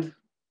the end,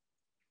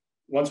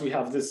 once we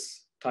have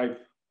this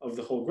type of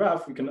the whole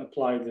graph, we can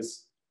apply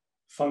this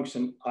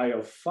function I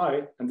of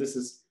phi, and this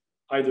is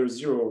either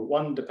 0 or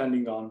 1,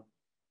 depending on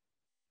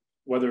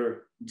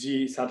whether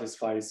G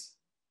satisfies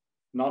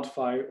not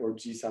phi or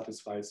G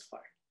satisfies phi.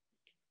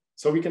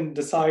 So we can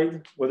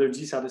decide whether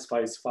G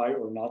satisfies phi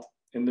or not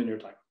in linear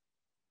time.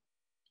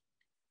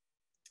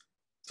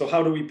 So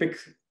how do we pick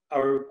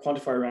our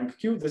quantifier rank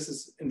Q? This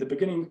is in the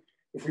beginning,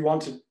 if we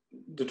want to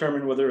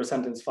determine whether a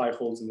sentence phi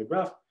holds in the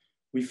graph,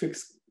 we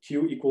fix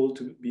Q equal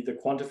to be the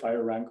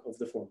quantifier rank of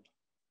the formula.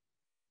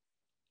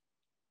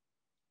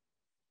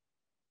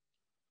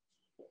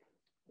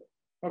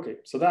 Okay,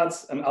 so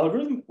that's an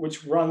algorithm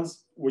which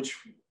runs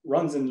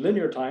in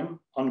linear time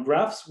on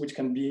graphs which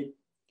can be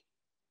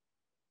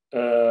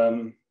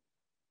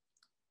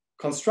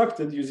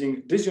constructed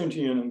using disjoint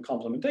union and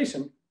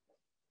complementation.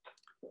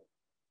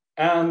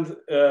 And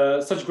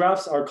such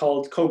graphs are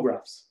called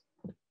cographs.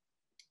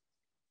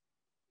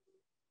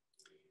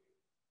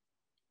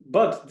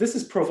 But this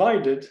is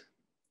provided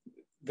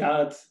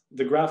that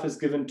the graph is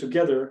given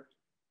together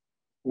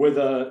with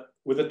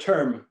a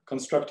term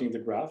constructing the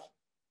graph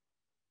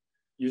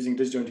using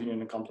disjoint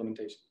union and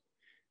complementation.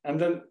 And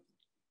then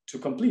to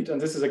complete, and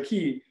this is a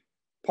key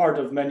part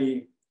of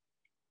many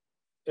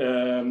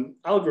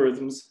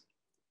algorithms,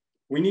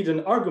 we need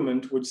an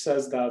argument which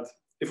says that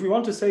if we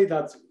want to say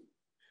that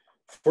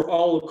for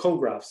all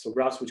cographs, so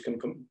graphs which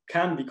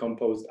can be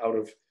composed out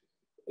of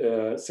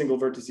single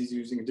vertices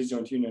using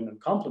disjoint union and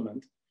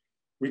complement,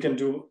 we can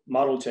do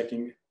model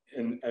checking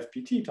in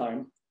FPT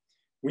time.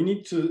 We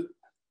need to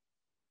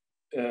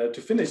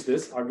finish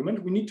this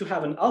argument, we need to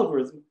have an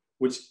algorithm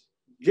which,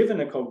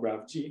 given a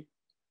cograph G,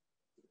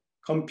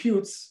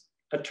 computes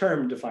a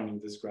term defining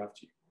this graph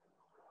G.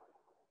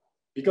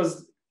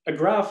 Because a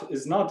graph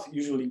is not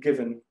usually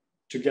given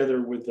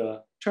together with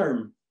the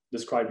term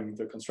describing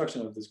the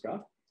construction of this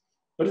graph,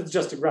 but it's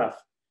just a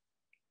graph.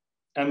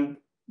 And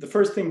the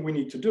first thing we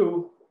need to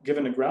do,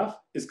 given a graph,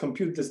 is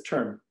compute this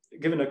term.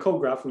 Given a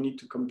cograph, we need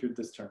to compute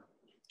this term.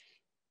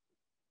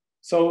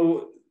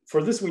 So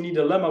for this, we need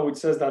a lemma which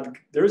says that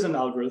there is an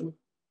algorithm,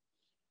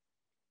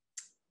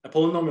 a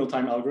polynomial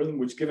time algorithm,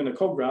 which given a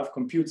cograph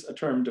computes a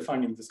term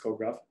defining this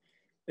cograph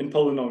in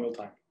polynomial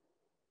time.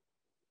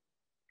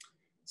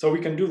 So we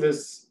can do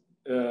this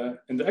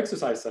in the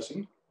exercise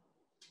session.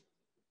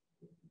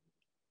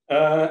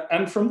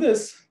 And from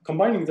this,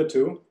 combining the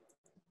two,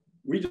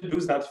 we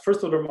deduce that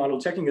first order model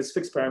checking is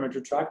fixed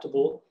parameter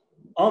tractable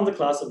on the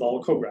class of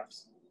all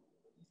cographs.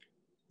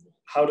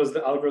 How does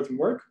the algorithm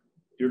work?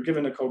 You're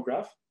given a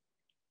cograph.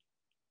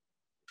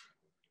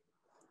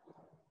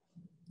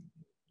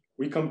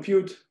 We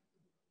compute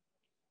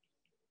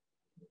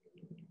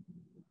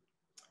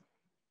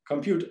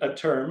a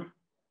term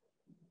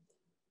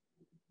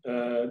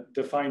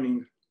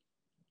defining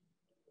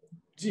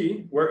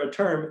G, where a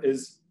term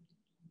is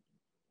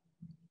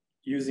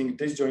using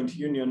disjoint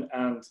union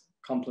and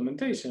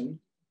complementation,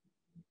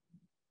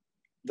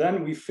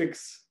 then we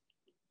fix,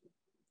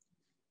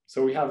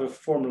 so we have a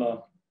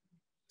formula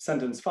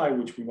sentence phi,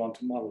 which we want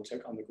to model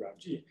check on the graph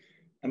G.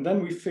 And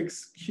then we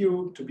fix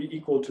Q to be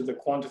equal to the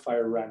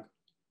quantifier rank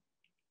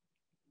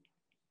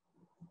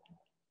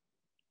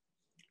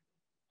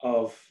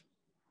of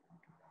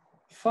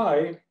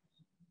phi.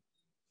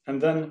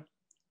 And then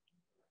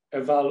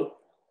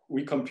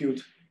we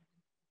compute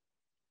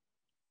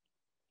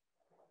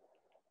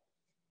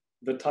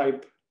the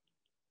type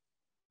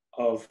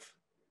of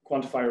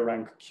quantifier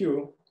rank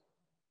Q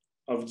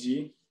of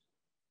G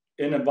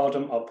in a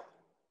bottom-up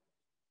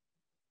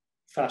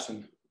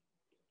fashion.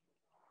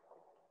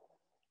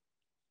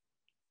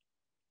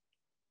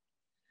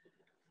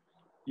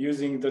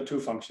 Using the two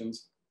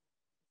functions.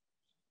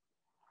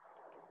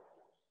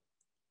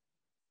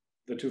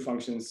 The two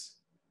functions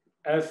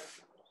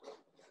f,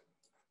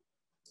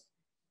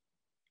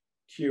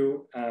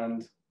 q,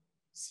 and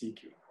cq.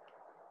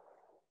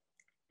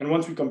 And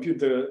once we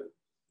compute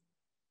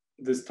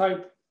this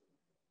type,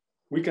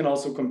 we can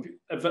also compute,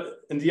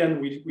 in the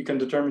end, we can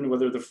determine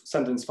whether the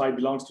sentence phi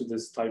belongs to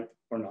this type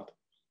or not.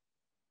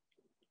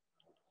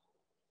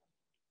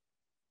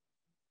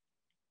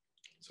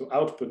 So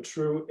output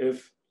true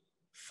if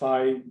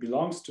phi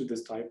belongs to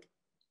this type,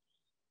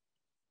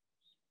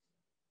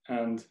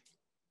 and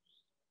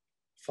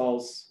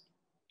false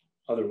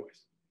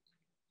otherwise.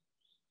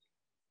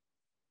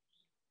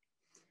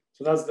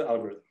 So that's the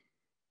algorithm.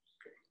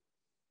 Okay.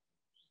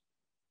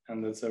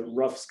 And that's a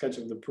rough sketch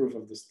of the proof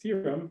of this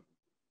theorem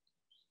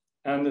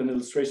and an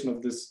illustration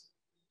of this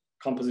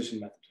composition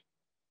method.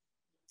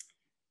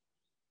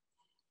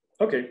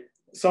 Okay,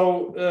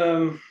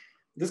 so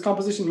this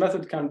composition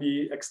method can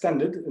be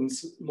extended in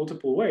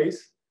multiple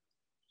ways.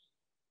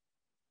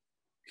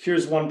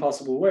 Here's one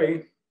possible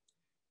way,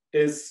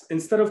 is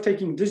instead of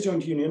taking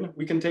disjoint union,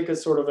 we can take a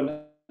sort of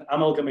an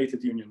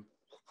amalgamated union.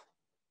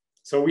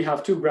 So we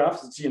have two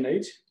graphs, G and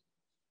H.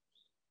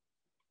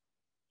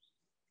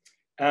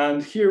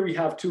 And here we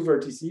have two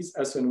vertices,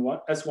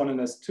 S1 and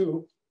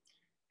S2.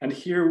 And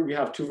here we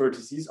have two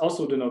vertices,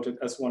 also denoted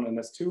S1 and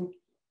S2.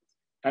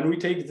 And we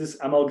take this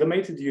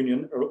amalgamated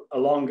union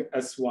along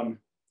S1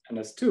 and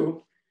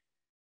S2.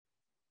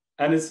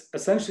 And it's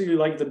essentially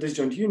like the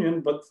disjoint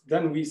union, but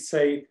then we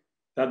say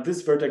that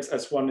this vertex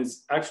S1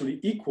 is actually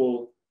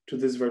equal to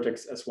this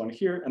vertex S1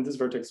 here, and this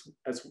vertex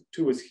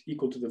S2 is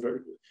equal to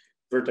the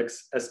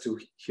vertex S2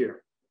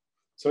 here.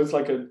 So it's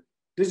like a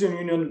disjoint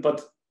union,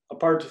 but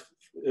apart,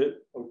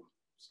 oh,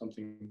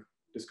 something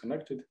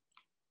disconnected.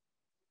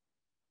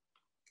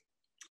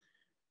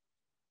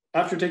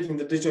 After taking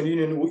the disjoint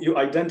union, you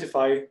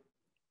identify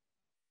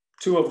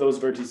two of those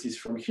vertices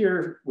from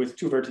here with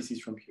two vertices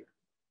from here.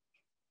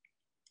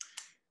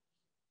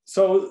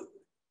 So,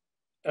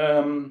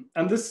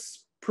 and this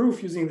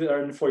proof using the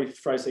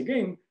Arnfoy-Freise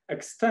game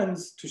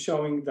extends to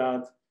showing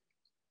that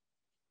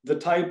the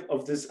type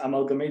of this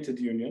amalgamated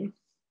union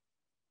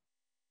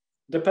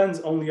depends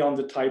only on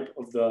the type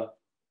of the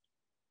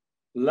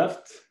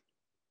left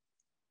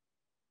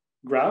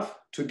graph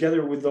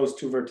together with those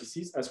two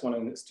vertices, S1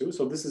 and S2.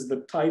 So this is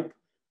the type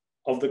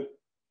of the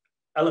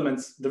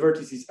elements, the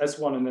vertices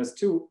S1 and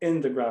S2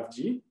 in the graph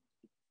G,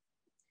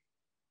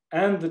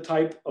 and the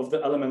type of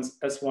the elements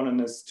S1 and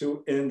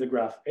S2 in the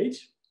graph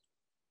H.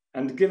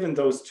 And given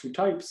those two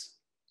types,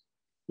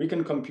 we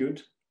can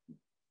compute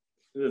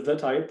the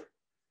type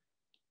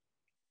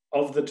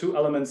of the two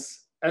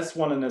elements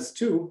S1 and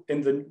S2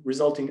 in the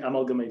resulting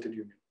amalgamated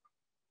union.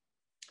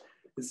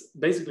 It's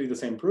basically the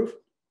same proof.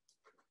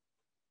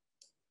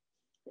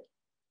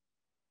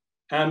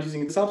 And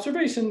using this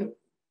observation,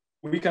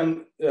 we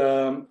can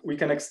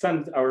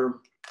extend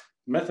our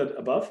method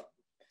above.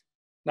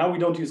 Now we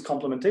don't use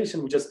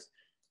complementation, we just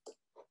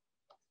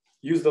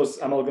use those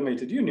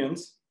amalgamated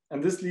unions.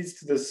 And this leads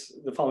to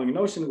the following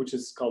notion, which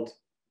is called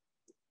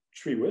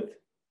tree width.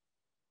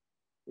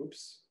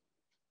 Oops.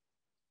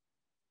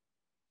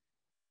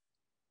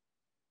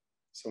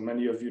 So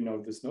many of you know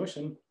this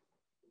notion.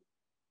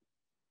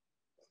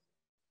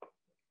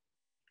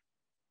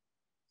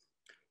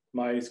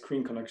 My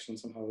screen connection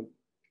somehow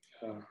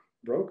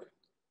broke.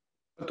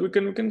 But we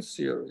can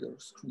see your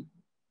screen.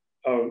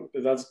 Oh,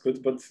 that's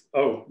good, but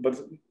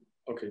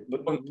okay,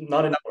 but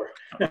not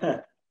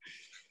anymore.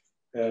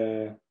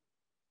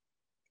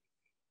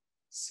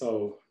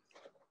 So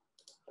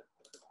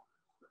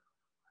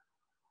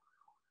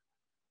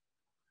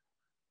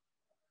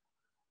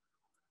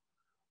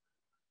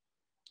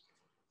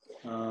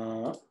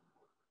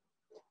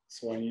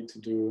I need to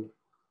do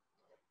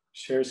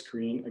share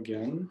screen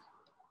again.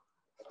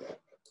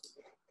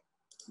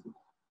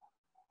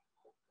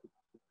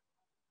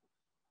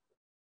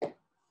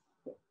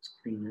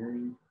 Screen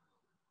mirroring.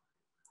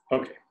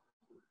 Okay.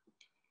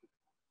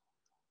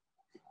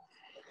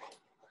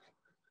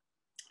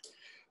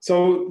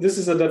 So this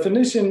is a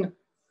definition.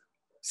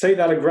 Say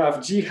that a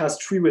graph G has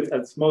tree width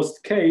at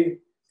most k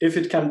if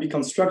it can be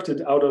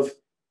constructed out of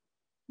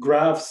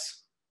graphs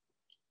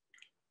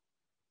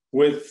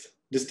with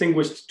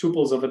distinguished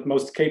tuples of at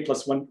most k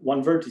plus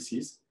one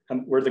vertices.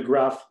 and where the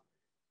graph,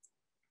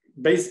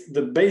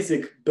 the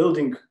basic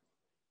building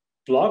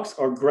blocks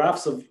are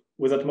graphs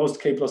with at most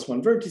k plus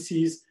 1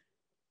 vertices,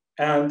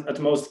 and at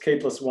most k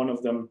plus 1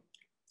 of them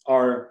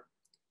are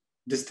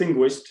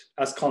distinguished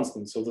as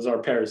constants. So those are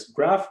pairs,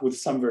 graph with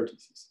some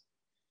vertices.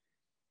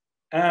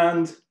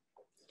 And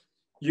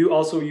you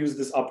also use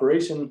this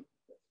operation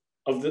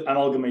of the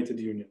amalgamated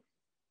union,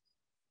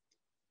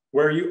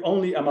 where you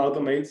only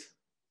amalgamate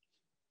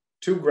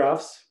two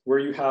graphs where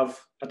you have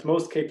at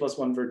most k plus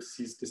 1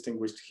 vertices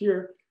distinguished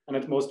here, and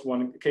at most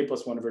k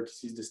plus 1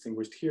 vertices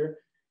distinguished here.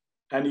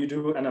 And you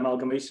do an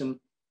amalgamation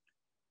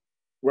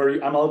where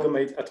you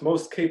amalgamate at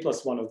most k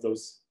plus 1 of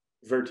those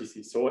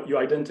vertices. So you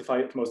identify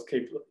at most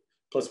k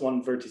plus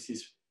 1 vertices,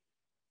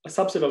 a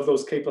subset of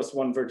those k plus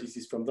 1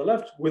 vertices from the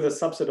left with a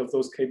subset of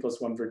those k plus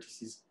 1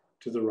 vertices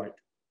to the right.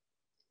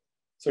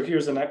 So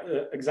here's an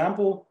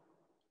example.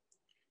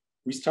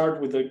 We start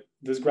with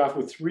this graph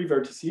with 3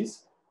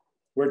 vertices,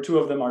 where 2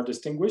 of them are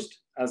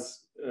distinguished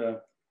as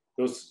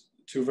those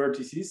 2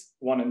 vertices,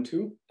 1 and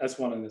 2,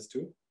 S1 and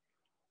S2.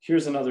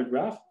 Here's another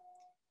graph.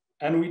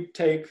 And we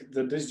take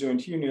the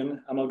disjoint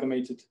union,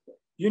 amalgamated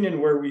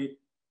union, where we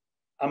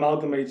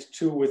amalgamate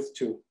 2 with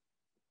 2.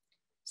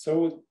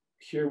 So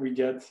here we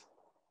get,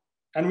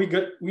 and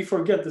we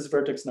forget this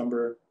vertex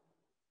number.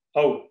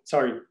 Oh,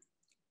 sorry.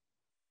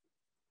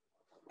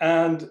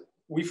 And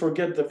we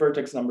forget the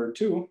vertex number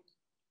 2.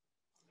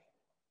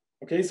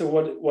 Okay, so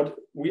what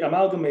we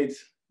amalgamate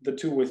the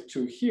 2 with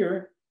 2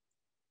 here,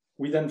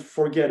 we then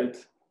forget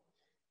it,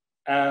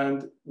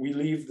 and we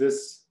leave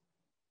this.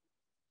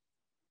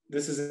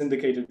 This is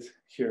indicated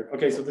here.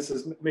 Okay, so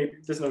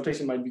this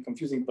notation might be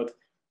confusing, but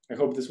I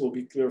hope this will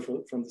be clear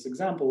from this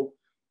example.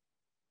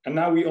 And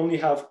now we only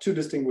have 2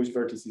 distinguished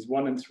vertices,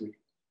 1 and 3.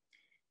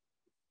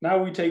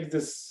 Now we take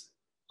this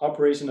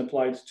operation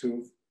applied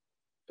to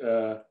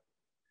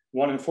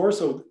 1 and 4,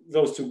 so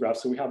those 2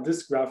 graphs. So we have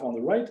this graph on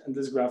the right and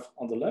this graph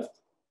on the left.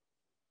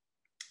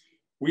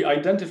 We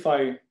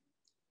identify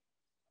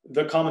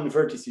the common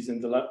vertices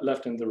in the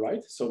left and the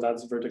right, so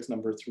that's vertex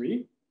number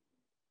 3.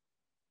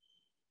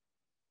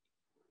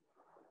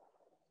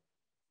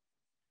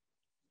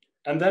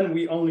 And then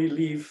we only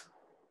leave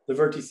the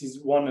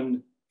vertices 1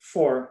 and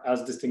 4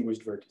 as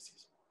distinguished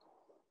vertices.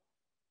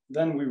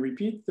 Then we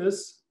repeat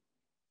this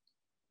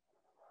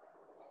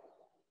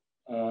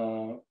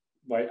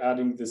by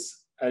adding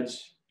this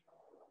edge,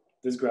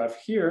 this graph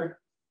here.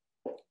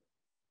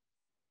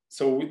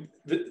 So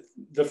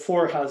the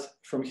 4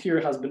 from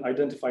here has been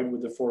identified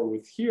with the 4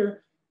 with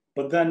here,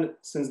 but then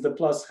since the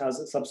plus has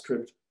a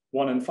subscript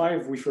 1 and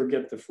 5, we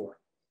forget the 4.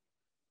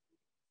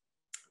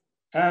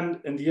 And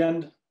in the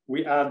end,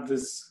 we add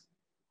this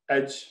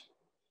edge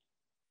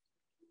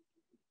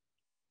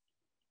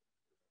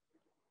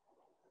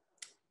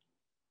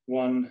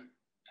 (1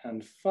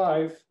 and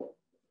 5),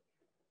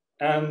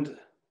 and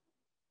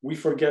we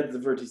forget the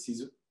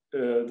vertices.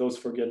 Those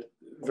forget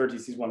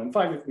vertices 1 and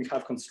 5 if we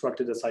have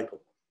constructed a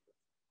cycle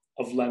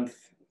of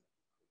length,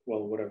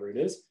 well, whatever it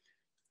is. It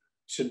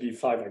should be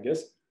 5, I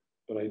guess,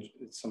 but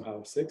it's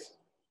somehow 6.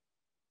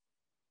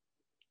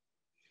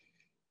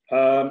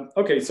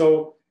 Okay,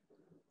 so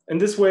in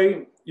this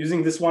way,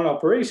 using this one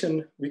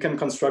operation, we can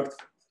construct,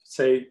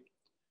 say,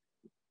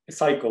 a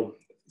cycle.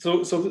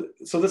 So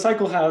the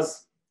cycle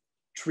has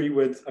tree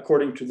width,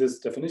 according to this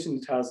definition,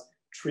 it has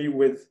tree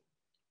width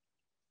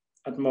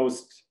at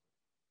most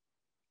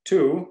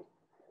 2,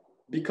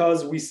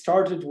 because we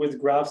started with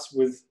graphs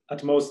with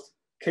at most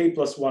k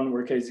plus 1,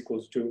 where k is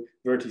equal to 2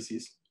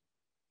 vertices.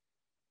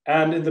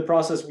 And in the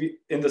process,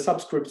 in the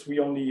subscripts, we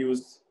only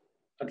used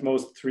at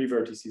most 3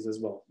 vertices as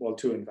well,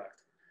 2 in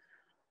fact.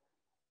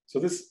 So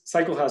this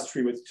cycle has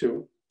tree width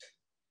 2.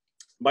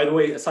 By the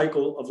way, a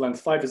cycle of length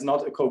 5 is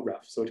not a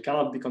cograph, so it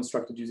cannot be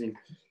constructed using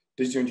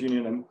disjoint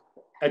union and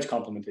edge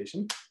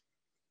complementation.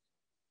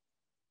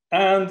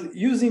 And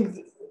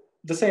using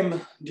the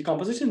same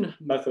decomposition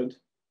method,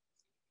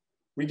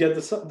 we get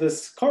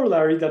this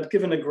corollary that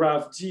given a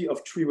graph G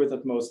of tree width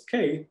at most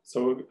k,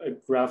 so a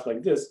graph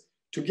like this,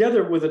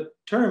 together with a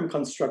term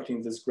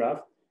constructing this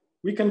graph,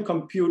 we can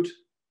compute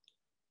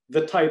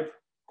the type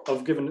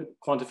of given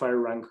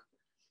quantifier rank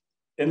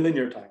in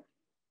linear time.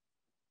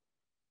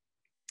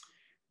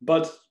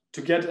 But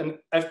to get an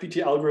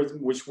FPT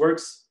algorithm which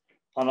works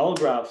on all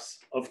graphs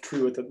of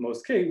tree width at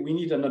most k, we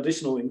need an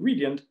additional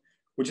ingredient,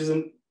 which is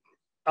an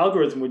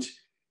algorithm which,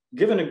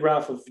 given a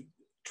graph of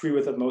tree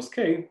width at most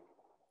k,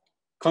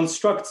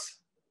 constructs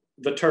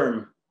the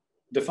term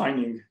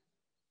defining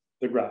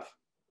the graph,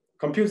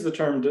 computes the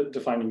term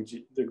defining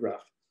the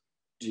graph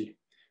G.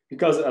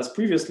 Because as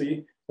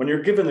previously, when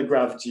you're given a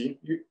graph G,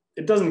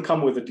 it doesn't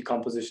come with a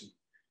decomposition,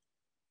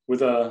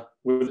 with a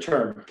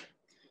term.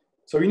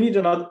 So you need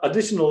an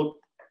additional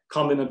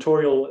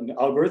combinatorial and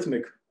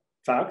algorithmic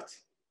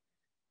fact,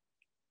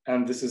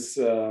 and this is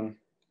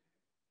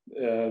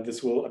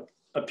this will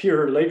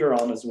appear later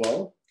on as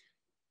well,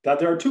 that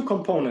there are 2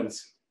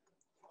 components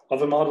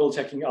of a model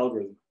checking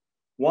algorithm.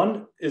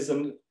 One is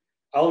an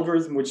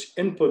algorithm which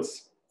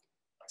inputs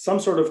some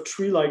sort of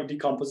tree-like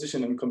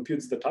decomposition and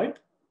computes the type.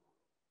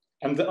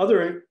 And the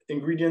other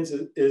ingredient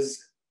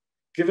is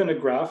given a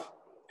graph,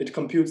 it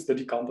computes the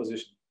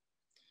decomposition.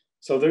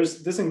 So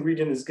this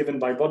ingredient is given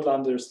by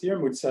Bodlander's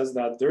theorem, which says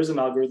that there's an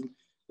algorithm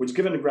which,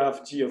 given a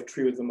graph G of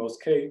tree with the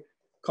most K,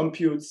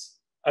 computes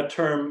a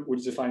term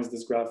which defines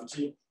this graph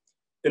G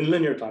in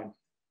linear time.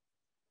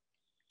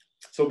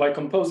 So by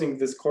composing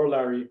this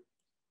corollary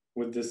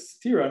with this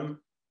theorem,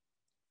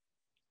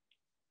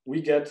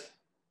 we get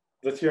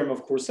the theorem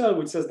of Courcelle,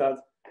 which says that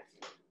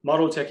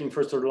model checking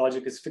first order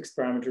logic is fixed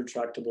parameter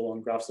tractable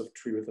on graphs of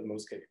tree with the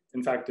most K.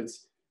 In fact,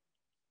 it's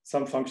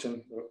some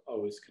function,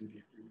 always can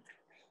be,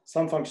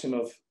 some function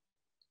of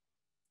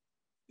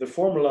the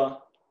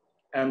formula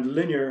and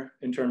linear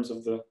in terms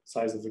of the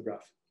size of the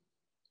graph.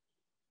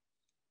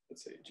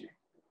 Let's say G.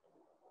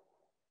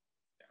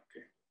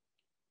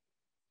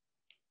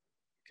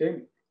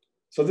 Okay,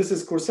 so this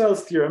is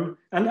Courcelle's theorem,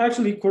 and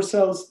actually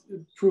Courcelle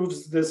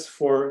proves this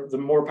for the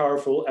more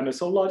powerful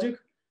MSO logic,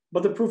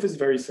 but the proof is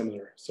very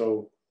similar.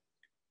 So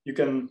you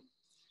can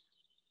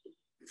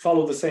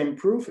follow the same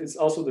proof. It's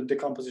also the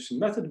decomposition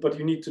method, but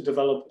you need to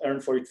develop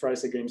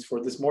Ehrenfeucht-Freise games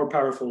for this more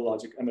powerful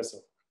logic MSO.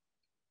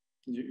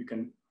 You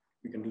can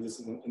do this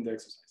in the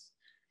exercise.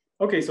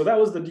 Okay, so that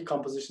was the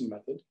decomposition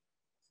method.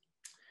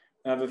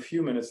 I have a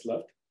few minutes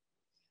left.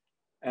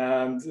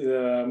 And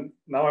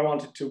now I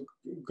wanted to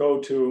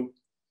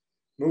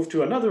move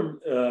to another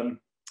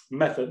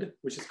method,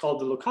 which is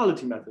called the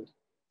locality method.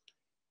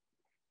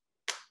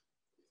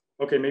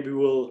 Okay, maybe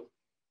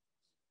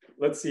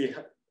let's see.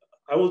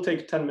 I will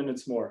take 10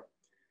 minutes more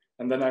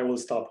and then I will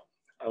stop.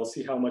 I'll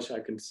see how much I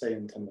can say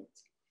in 10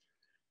 minutes.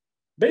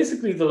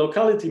 Basically, the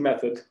locality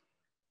method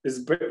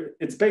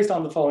it's based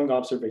on the following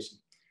observation.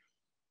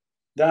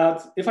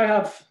 That if I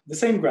have the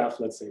same graph,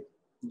 let's say,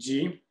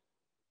 G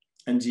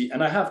and G,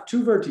 and I have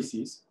two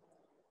vertices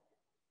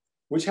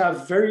which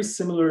have very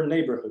similar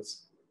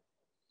neighborhoods,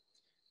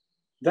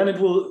 then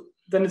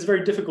it's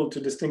very difficult to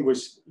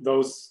distinguish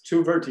those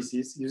two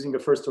vertices using a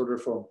first order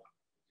formula.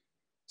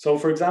 So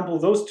for example,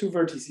 those two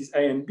vertices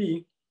A and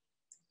B,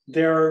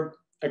 they're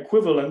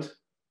equivalent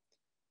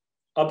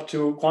up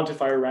to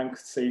quantifier rank,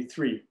 say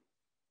 3.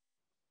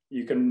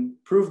 You can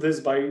prove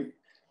this by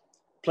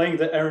playing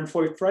the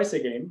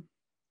Ehrenfeucht-Freise game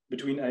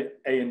between A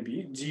and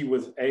B, G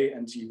with A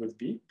and G with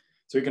B.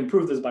 So you can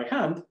prove this by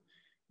hand,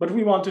 but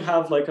we want to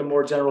have like a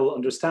more general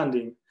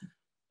understanding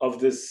of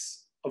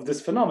this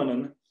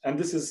phenomenon. And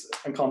this is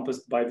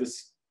encompassed by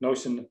this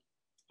notion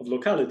of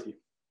locality.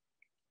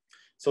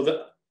 So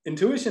the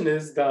intuition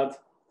is that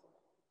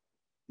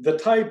the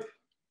type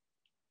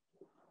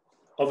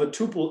of a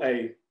tuple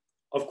A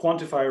of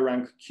quantifier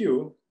rank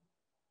Q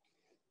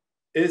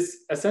is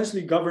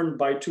essentially governed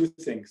by two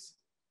things.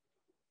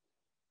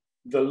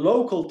 The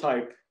local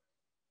type,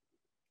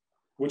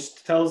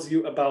 which tells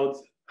you about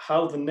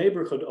how the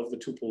neighborhood of the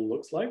tuple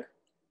looks like,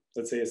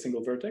 let's say a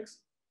single vertex,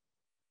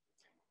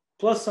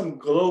 plus some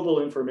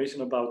global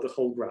information about the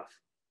whole graph.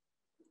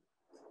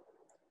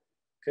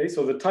 Okay,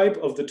 so the type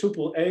of the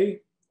tuple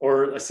A,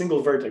 or a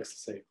single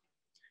vertex, say,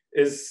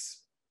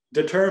 is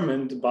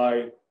determined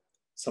by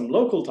some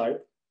local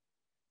type.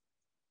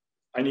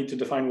 I need to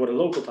define what a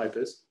local type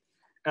is,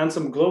 and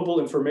some global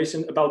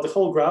information about the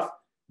whole graph,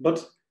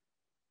 but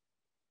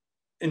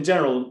in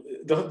general,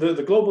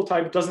 the global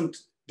type doesn't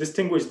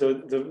distinguish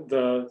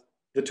the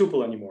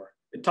tuple anymore.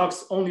 It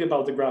talks only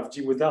about the graph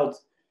G without,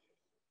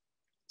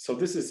 so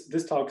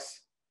this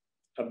talks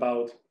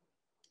about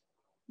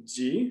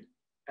G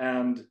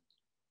and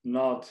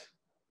not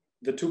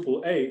the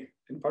tuple A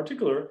in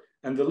particular,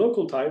 and the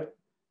local type,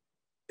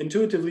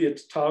 intuitively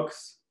it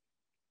talks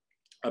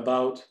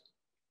about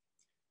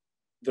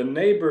the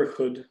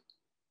neighborhood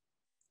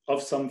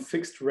of some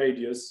fixed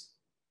radius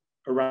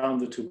around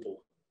the tuple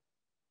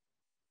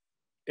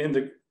in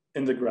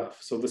the graph.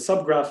 So the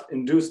subgraph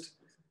induced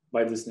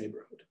by this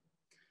neighborhood.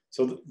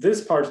 So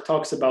this part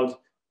talks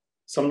about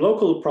some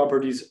local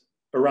properties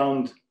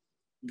around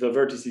the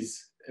vertices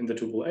in the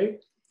tuple A,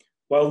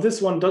 while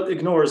this one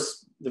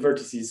ignores the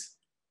vertices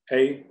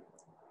A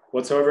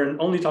whatsoever and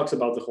only talks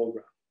about the whole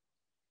graph.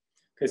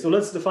 Okay, so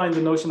let's define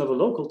the notion of a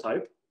local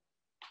type.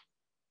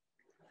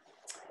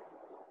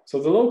 So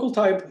the local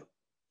type,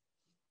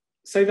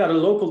 say that a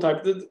local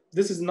type,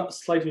 this is not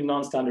slightly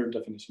non-standard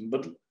definition,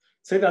 but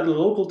say that a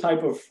local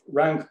type of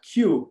rank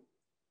Q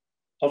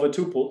of a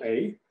tuple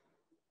A,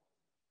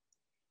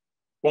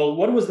 well,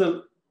 what was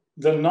the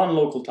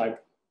non-local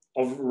type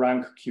of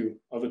rank Q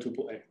of a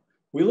tuple A?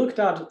 We looked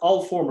at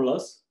all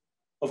formulas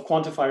of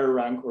quantifier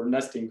rank or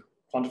nesting,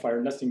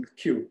 quantifier nesting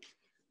Q,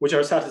 which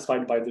are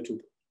satisfied by the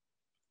tuple.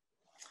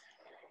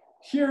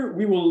 Here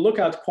we will look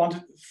at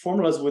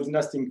formulas with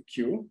nesting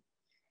Q,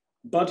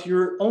 but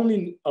you're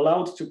only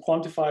allowed to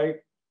quantify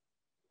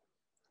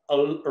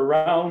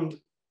around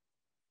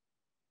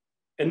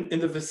in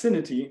the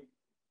vicinity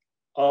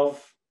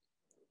of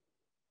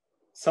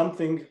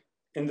something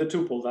in the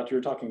tuple that you're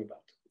talking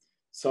about.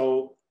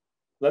 So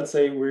let's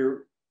say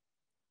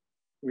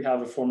we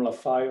have a formula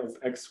phi of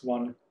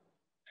x1,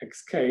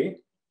 xk,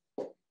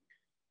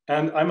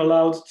 and I'm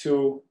allowed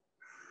to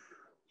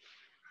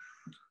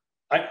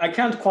I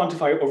can't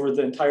quantify over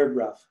the entire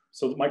graph.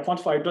 So my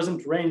quantifier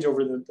doesn't range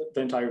over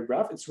the entire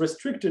graph. It's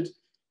restricted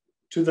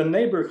to the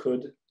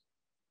neighborhood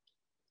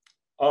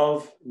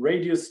of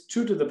radius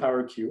 2 to the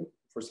power q,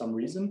 for some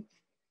reason,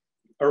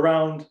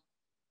 around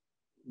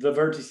the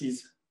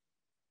vertices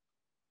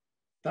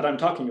that I'm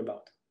talking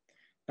about.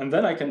 And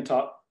then I can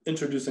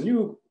introduce a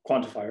new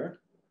quantifier,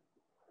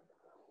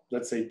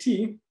 let's say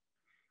t,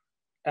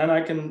 and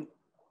I can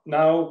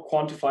now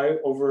quantify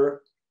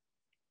over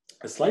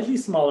a slightly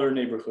smaller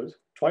neighborhood,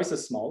 twice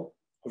as small,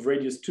 of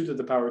radius 2 to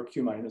the power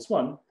q minus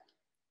 1,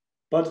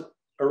 but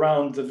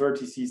around the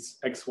vertices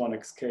x1,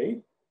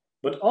 xk,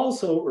 but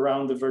also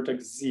around the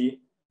vertex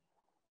z,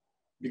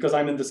 because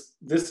I'm in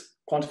this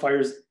quantifier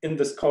is in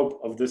the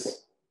scope of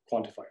this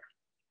quantifier.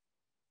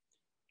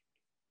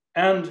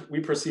 And we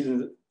proceed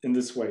in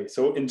this way.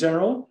 So in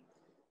general,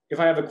 if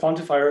I have a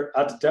quantifier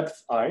at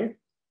depth I,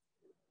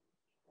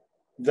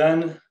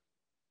 then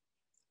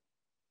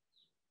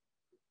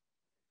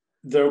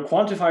the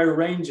quantifier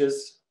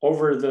ranges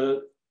over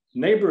the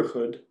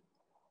neighborhood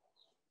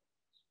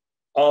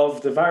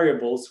of the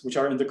variables which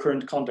are in the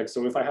current context.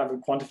 So if I have a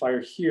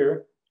quantifier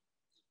here,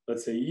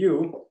 let's say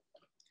u,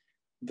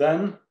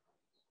 then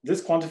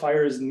this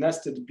quantifier is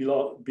nested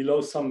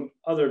below some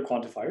other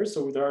quantifiers.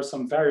 So there are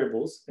some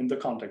variables in the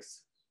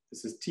context.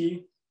 This is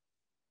t,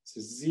 this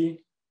is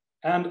z,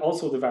 and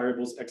also the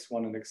variables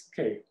x1 and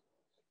xk.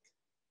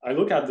 I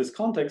look at this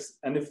context,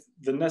 and if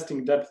the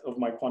nesting depth of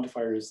my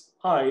quantifier is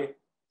I,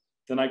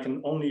 then I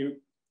can only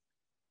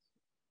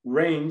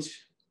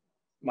range,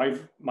 my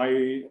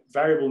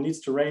variable needs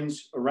to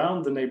range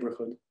around the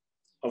neighborhood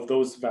of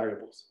those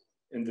variables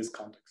in this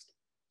context.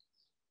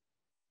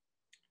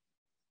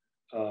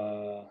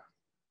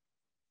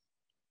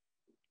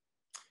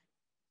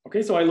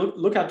 Okay, so I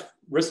look at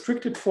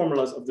restricted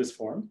formulas of this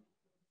form.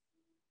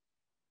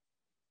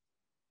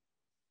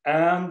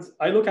 And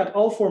I look at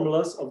all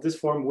formulas of this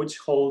form which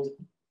hold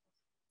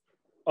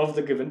of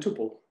the given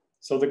tuple.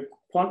 So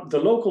the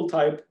local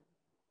type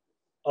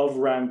of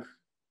rank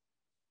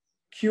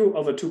Q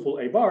of a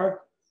tuple A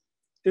bar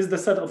is the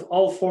set of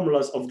all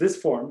formulas of this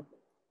form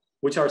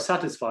which are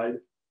satisfied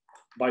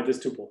by this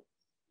tuple.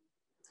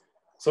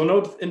 So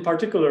note in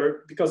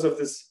particular, because of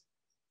this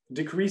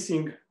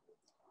decreasing,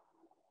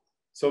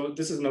 so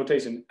this is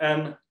notation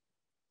n,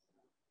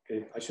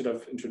 okay, I should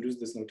have introduced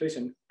this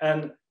notation,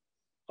 n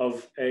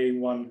of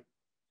A1,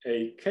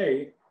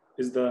 AK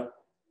is the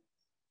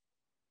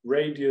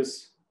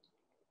radius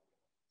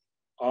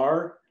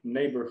R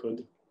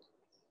neighborhood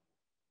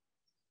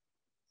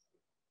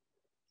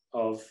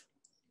of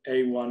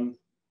A1,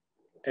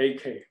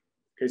 AK.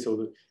 Okay,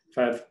 so if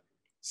I have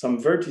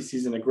some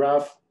vertices in a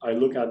graph, I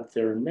look at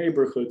their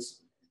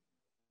neighborhoods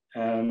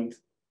and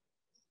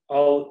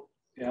all,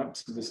 yeah,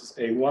 so this is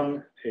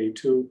A1,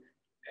 A2,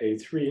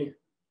 A3,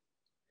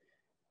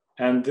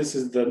 and this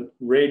is the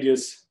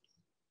radius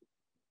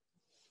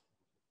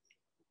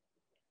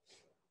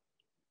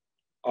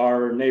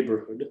R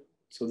neighborhood.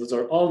 So those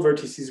are all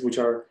vertices which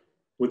are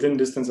within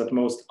distance at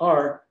most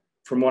R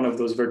from one of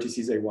those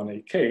vertices A1,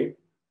 AK.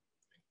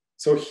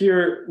 So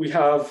here we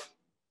have,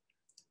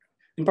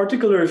 in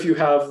particular, if you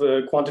have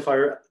a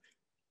quantifier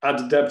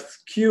at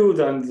depth Q,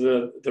 then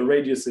the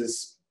radius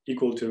is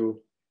equal to,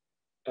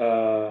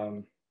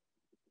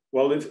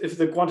 well, if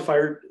the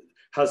quantifier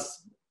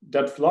has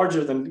depth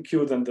larger than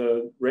Q, then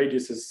the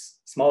radius is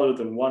smaller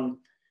than 1.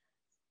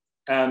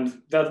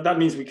 And that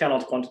means we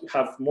cannot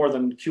have more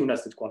than Q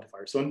nested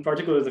quantifiers. So in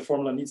particular, the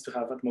formula needs to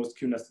have at most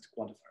Q nested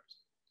quantifiers.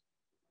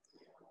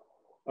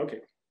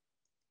 Okay,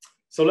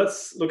 so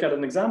let's look at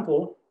an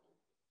example.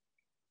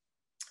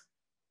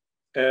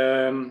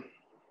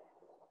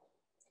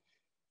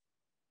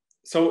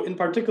 So in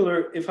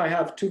particular, if I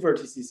have two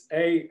vertices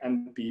A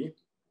and B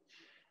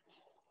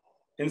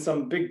in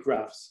some big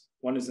graphs,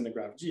 one is in a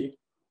graph G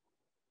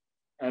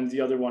and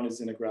the other one is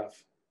in a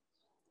graph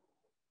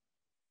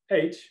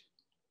H,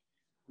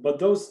 but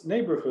those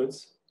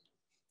neighborhoods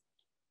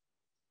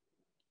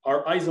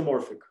are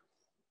isomorphic.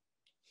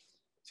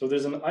 So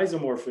there's an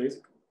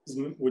isomorphism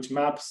which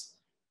maps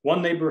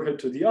one neighborhood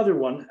to the other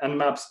one and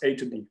maps A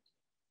to B.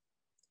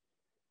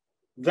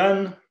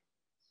 Then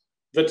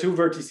the two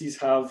vertices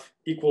have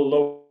equal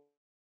low.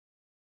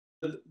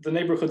 The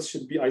neighborhoods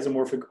should be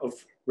isomorphic of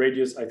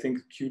radius, I think,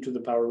 Q to the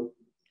power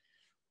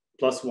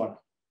plus 1,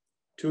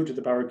 2 to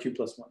the power Q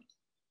plus 1.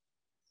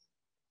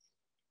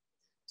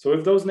 So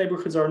if those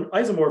neighborhoods are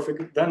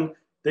isomorphic, then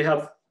they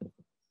have,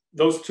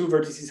 those two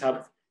vertices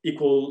have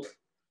equal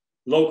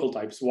local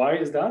types. Why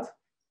is that?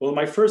 Well,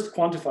 my first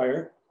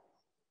quantifier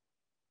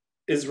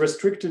is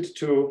restricted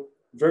to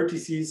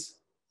vertices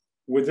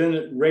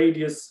within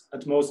radius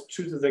at most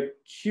 2 to the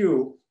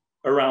Q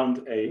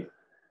around A.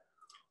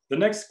 The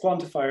next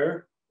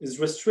quantifier is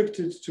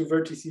restricted to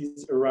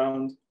vertices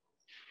around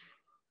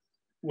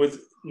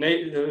with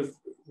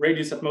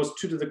radius at most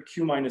 2 to the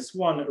Q minus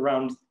 1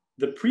 around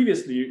the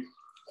previously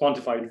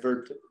quantified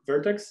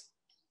vertex.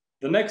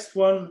 The next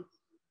one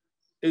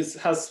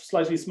has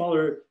slightly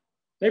smaller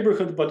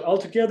neighborhood, but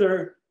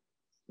altogether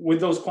with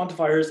those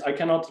quantifiers, I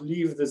cannot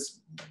leave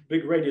this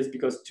big radius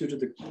because 2 to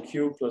the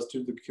q plus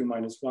 2 to the q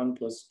minus 1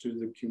 plus 2 to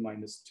the q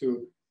minus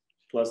 2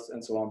 plus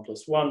and so on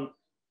plus 1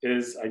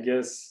 is, I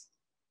guess,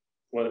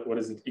 what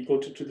is it, equal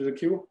to 2 to the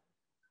q?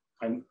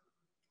 And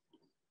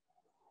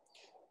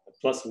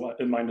plus 1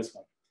 and minus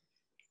 1.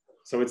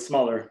 So it's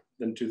smaller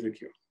than 2 to the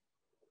q.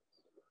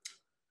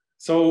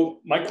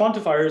 So my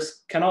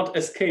quantifiers cannot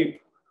escape,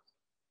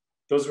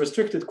 those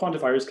restricted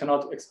quantifiers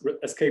cannot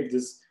escape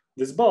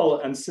this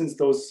ball, and since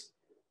those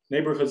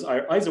neighborhoods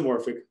are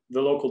isomorphic,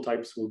 the local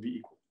types will be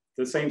equal.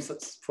 The same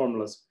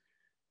formulas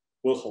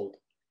will hold.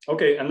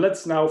 Okay, and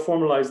let's now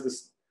formalize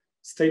this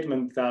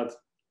statement that,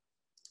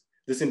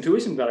 this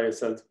intuition that I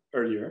said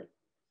earlier.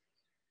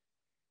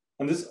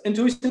 And this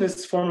intuition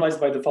is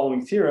formalized by the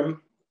following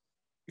theorem.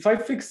 If I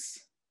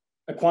fix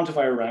a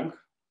quantifier rank,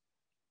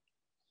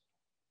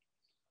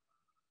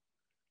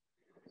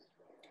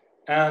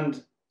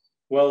 and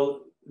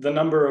well, the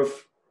number of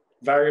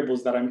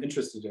variables that I'm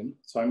interested in,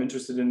 so I'm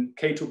interested in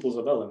k tuples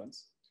of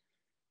elements,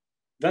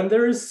 then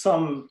there is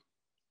some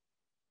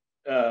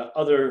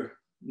other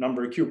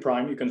number q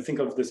prime. You can think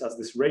of this as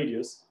this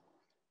radius,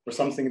 or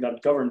something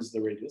that governs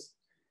the radius,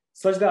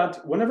 such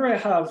that whenever I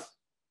have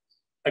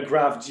a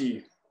graph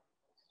G,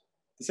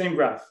 the same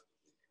graph,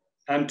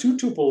 and two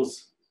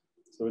tuples,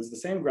 so it's the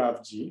same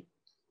graph G,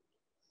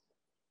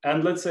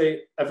 and let's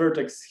say a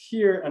vertex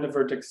here and a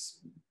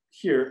vertex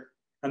here,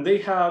 and they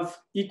have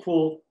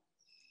equal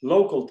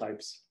local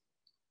types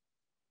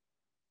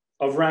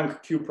of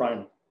rank q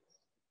prime,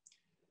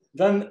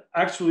 then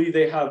actually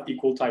they have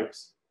equal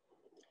types.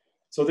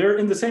 So they're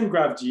in the same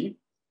graph G,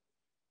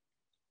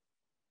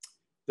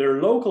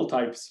 their local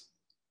types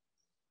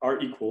are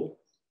equal,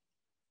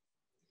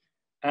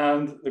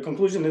 and the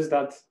conclusion is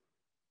that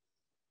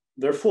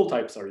their full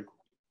types are equal.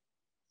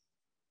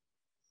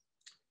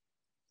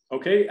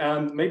 Okay,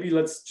 and maybe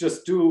let's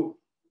just do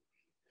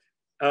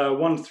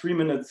one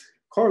 3-minute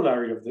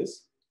corollary of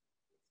this.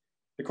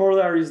 The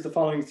corollary is the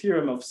following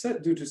theorem of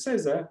due to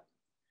Seze,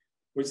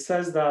 which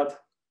says that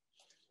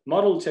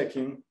model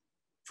checking,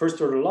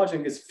 first order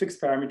logic, is fixed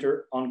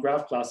parameter on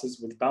graph classes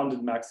with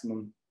bounded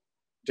maximum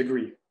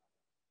degree.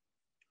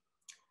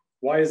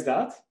 Why is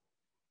that?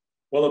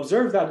 Well,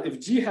 observe that if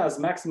G has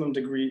maximum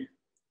degree,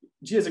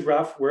 G is a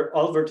graph where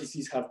all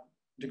vertices have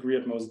degree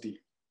at most D.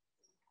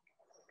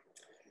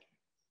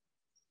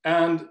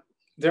 And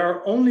there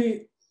are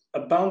only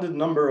a bounded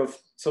number of,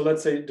 so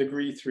let's say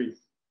degree 3.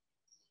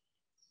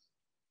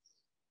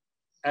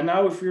 And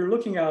now if we're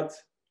looking at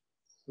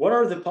what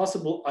are the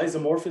possible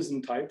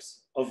isomorphism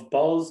types of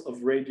balls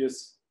of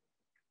radius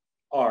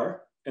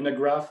R in a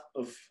graph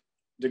of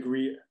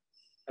degree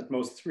at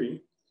most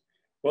 3,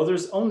 well,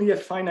 there's only a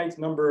finite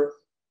number,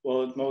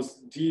 well, at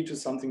most D to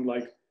something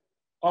like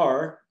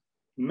R,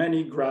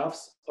 many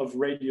graphs of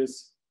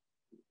radius,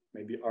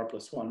 maybe R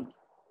plus 1,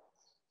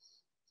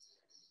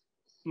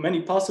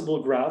 many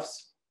possible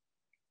graphs.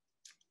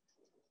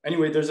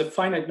 Anyway, there's a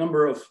finite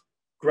number of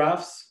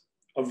graphs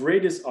of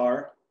radius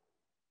R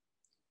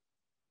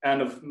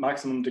and of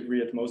maximum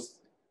degree at most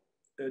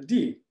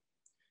D,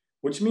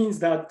 which means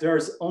that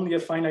there's only a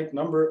finite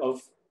number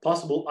of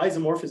possible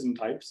isomorphism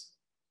types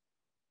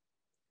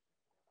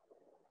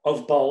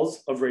of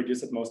balls of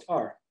radius at most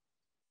R.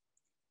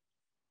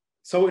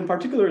 So in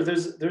particular,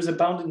 there's a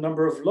bounded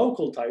number of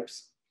local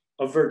types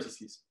of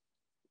vertices,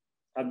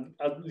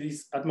 at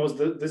least at most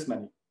this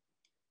many.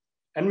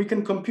 And we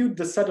can compute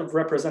the set of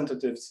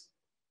representatives.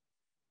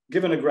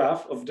 Given a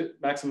graph of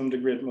maximum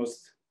degree at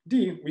most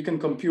D, we can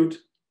compute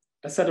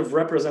a set of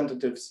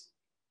representatives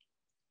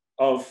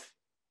of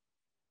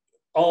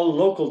all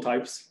local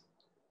types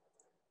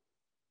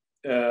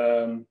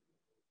of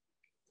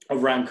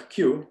rank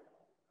Q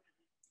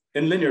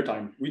in linear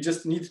time. We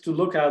just need to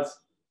look at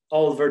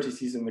all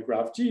vertices in the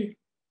graph G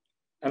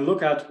and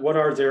look at what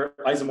are their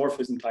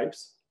isomorphism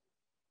types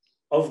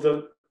of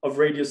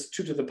radius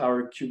 2 to the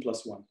power Q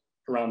plus 1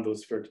 around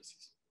those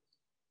vertices.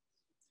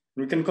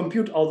 We can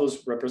compute all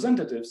those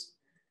representatives,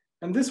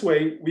 and this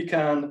way we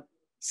can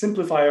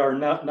simplify our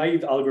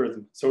naive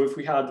algorithm. So if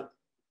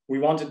we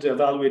wanted to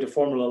evaluate a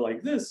formula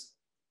like this,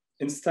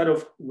 instead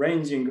of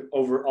ranging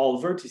over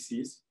all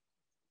vertices,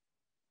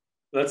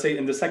 let's say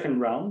in the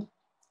second round,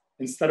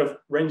 instead of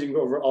ranging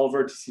over all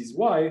vertices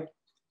Y,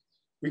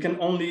 we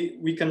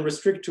can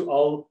restrict to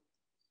all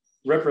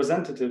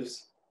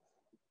representatives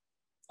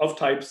of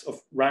types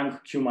of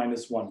rank Q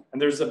minus 1.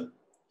 And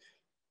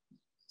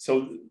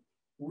so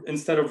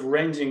instead of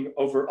ranging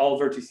over all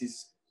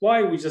vertices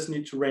Y, we just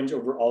need to range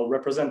over all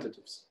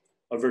representatives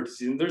of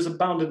vertices. And there's a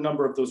bounded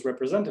number of those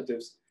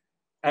representatives,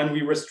 and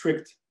we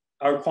restrict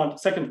our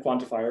second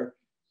quantifier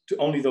to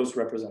only those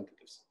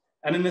representatives.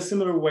 And in a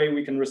similar way,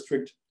 we can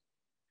restrict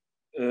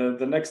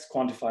the next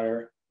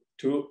quantifier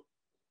to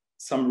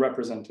some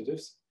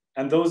representatives.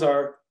 And those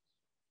are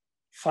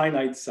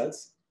finite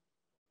sets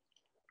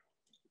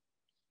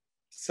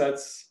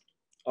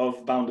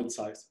of bounded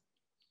size.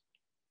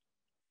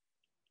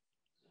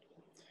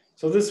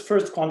 So this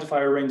first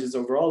quantifier ranges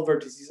over all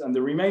vertices, and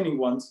the remaining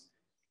ones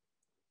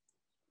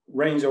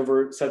range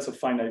over sets of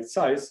finite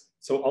size.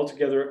 So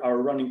altogether, our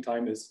running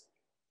time is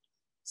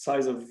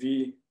size of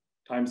v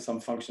times some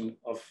function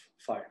of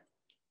phi.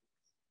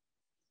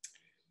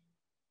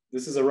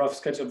 This is a rough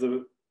sketch of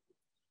the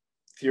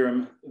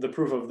theorem, the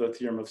proof of the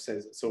theorem of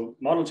Sayce. So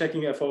model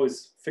checking FO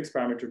is fixed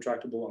parameter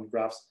tractable on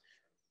graphs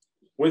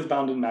with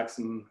bounded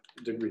maximum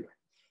degree.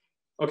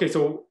 Okay,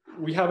 so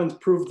we haven't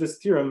proved this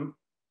theorem.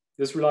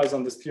 This relies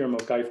on this theorem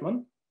of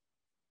Geifman.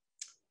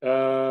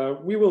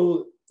 We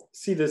will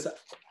see this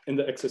in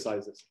the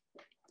exercises.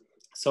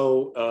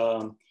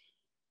 So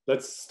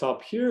let's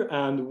stop here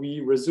and we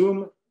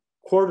resume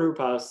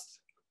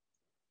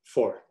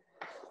 4:15.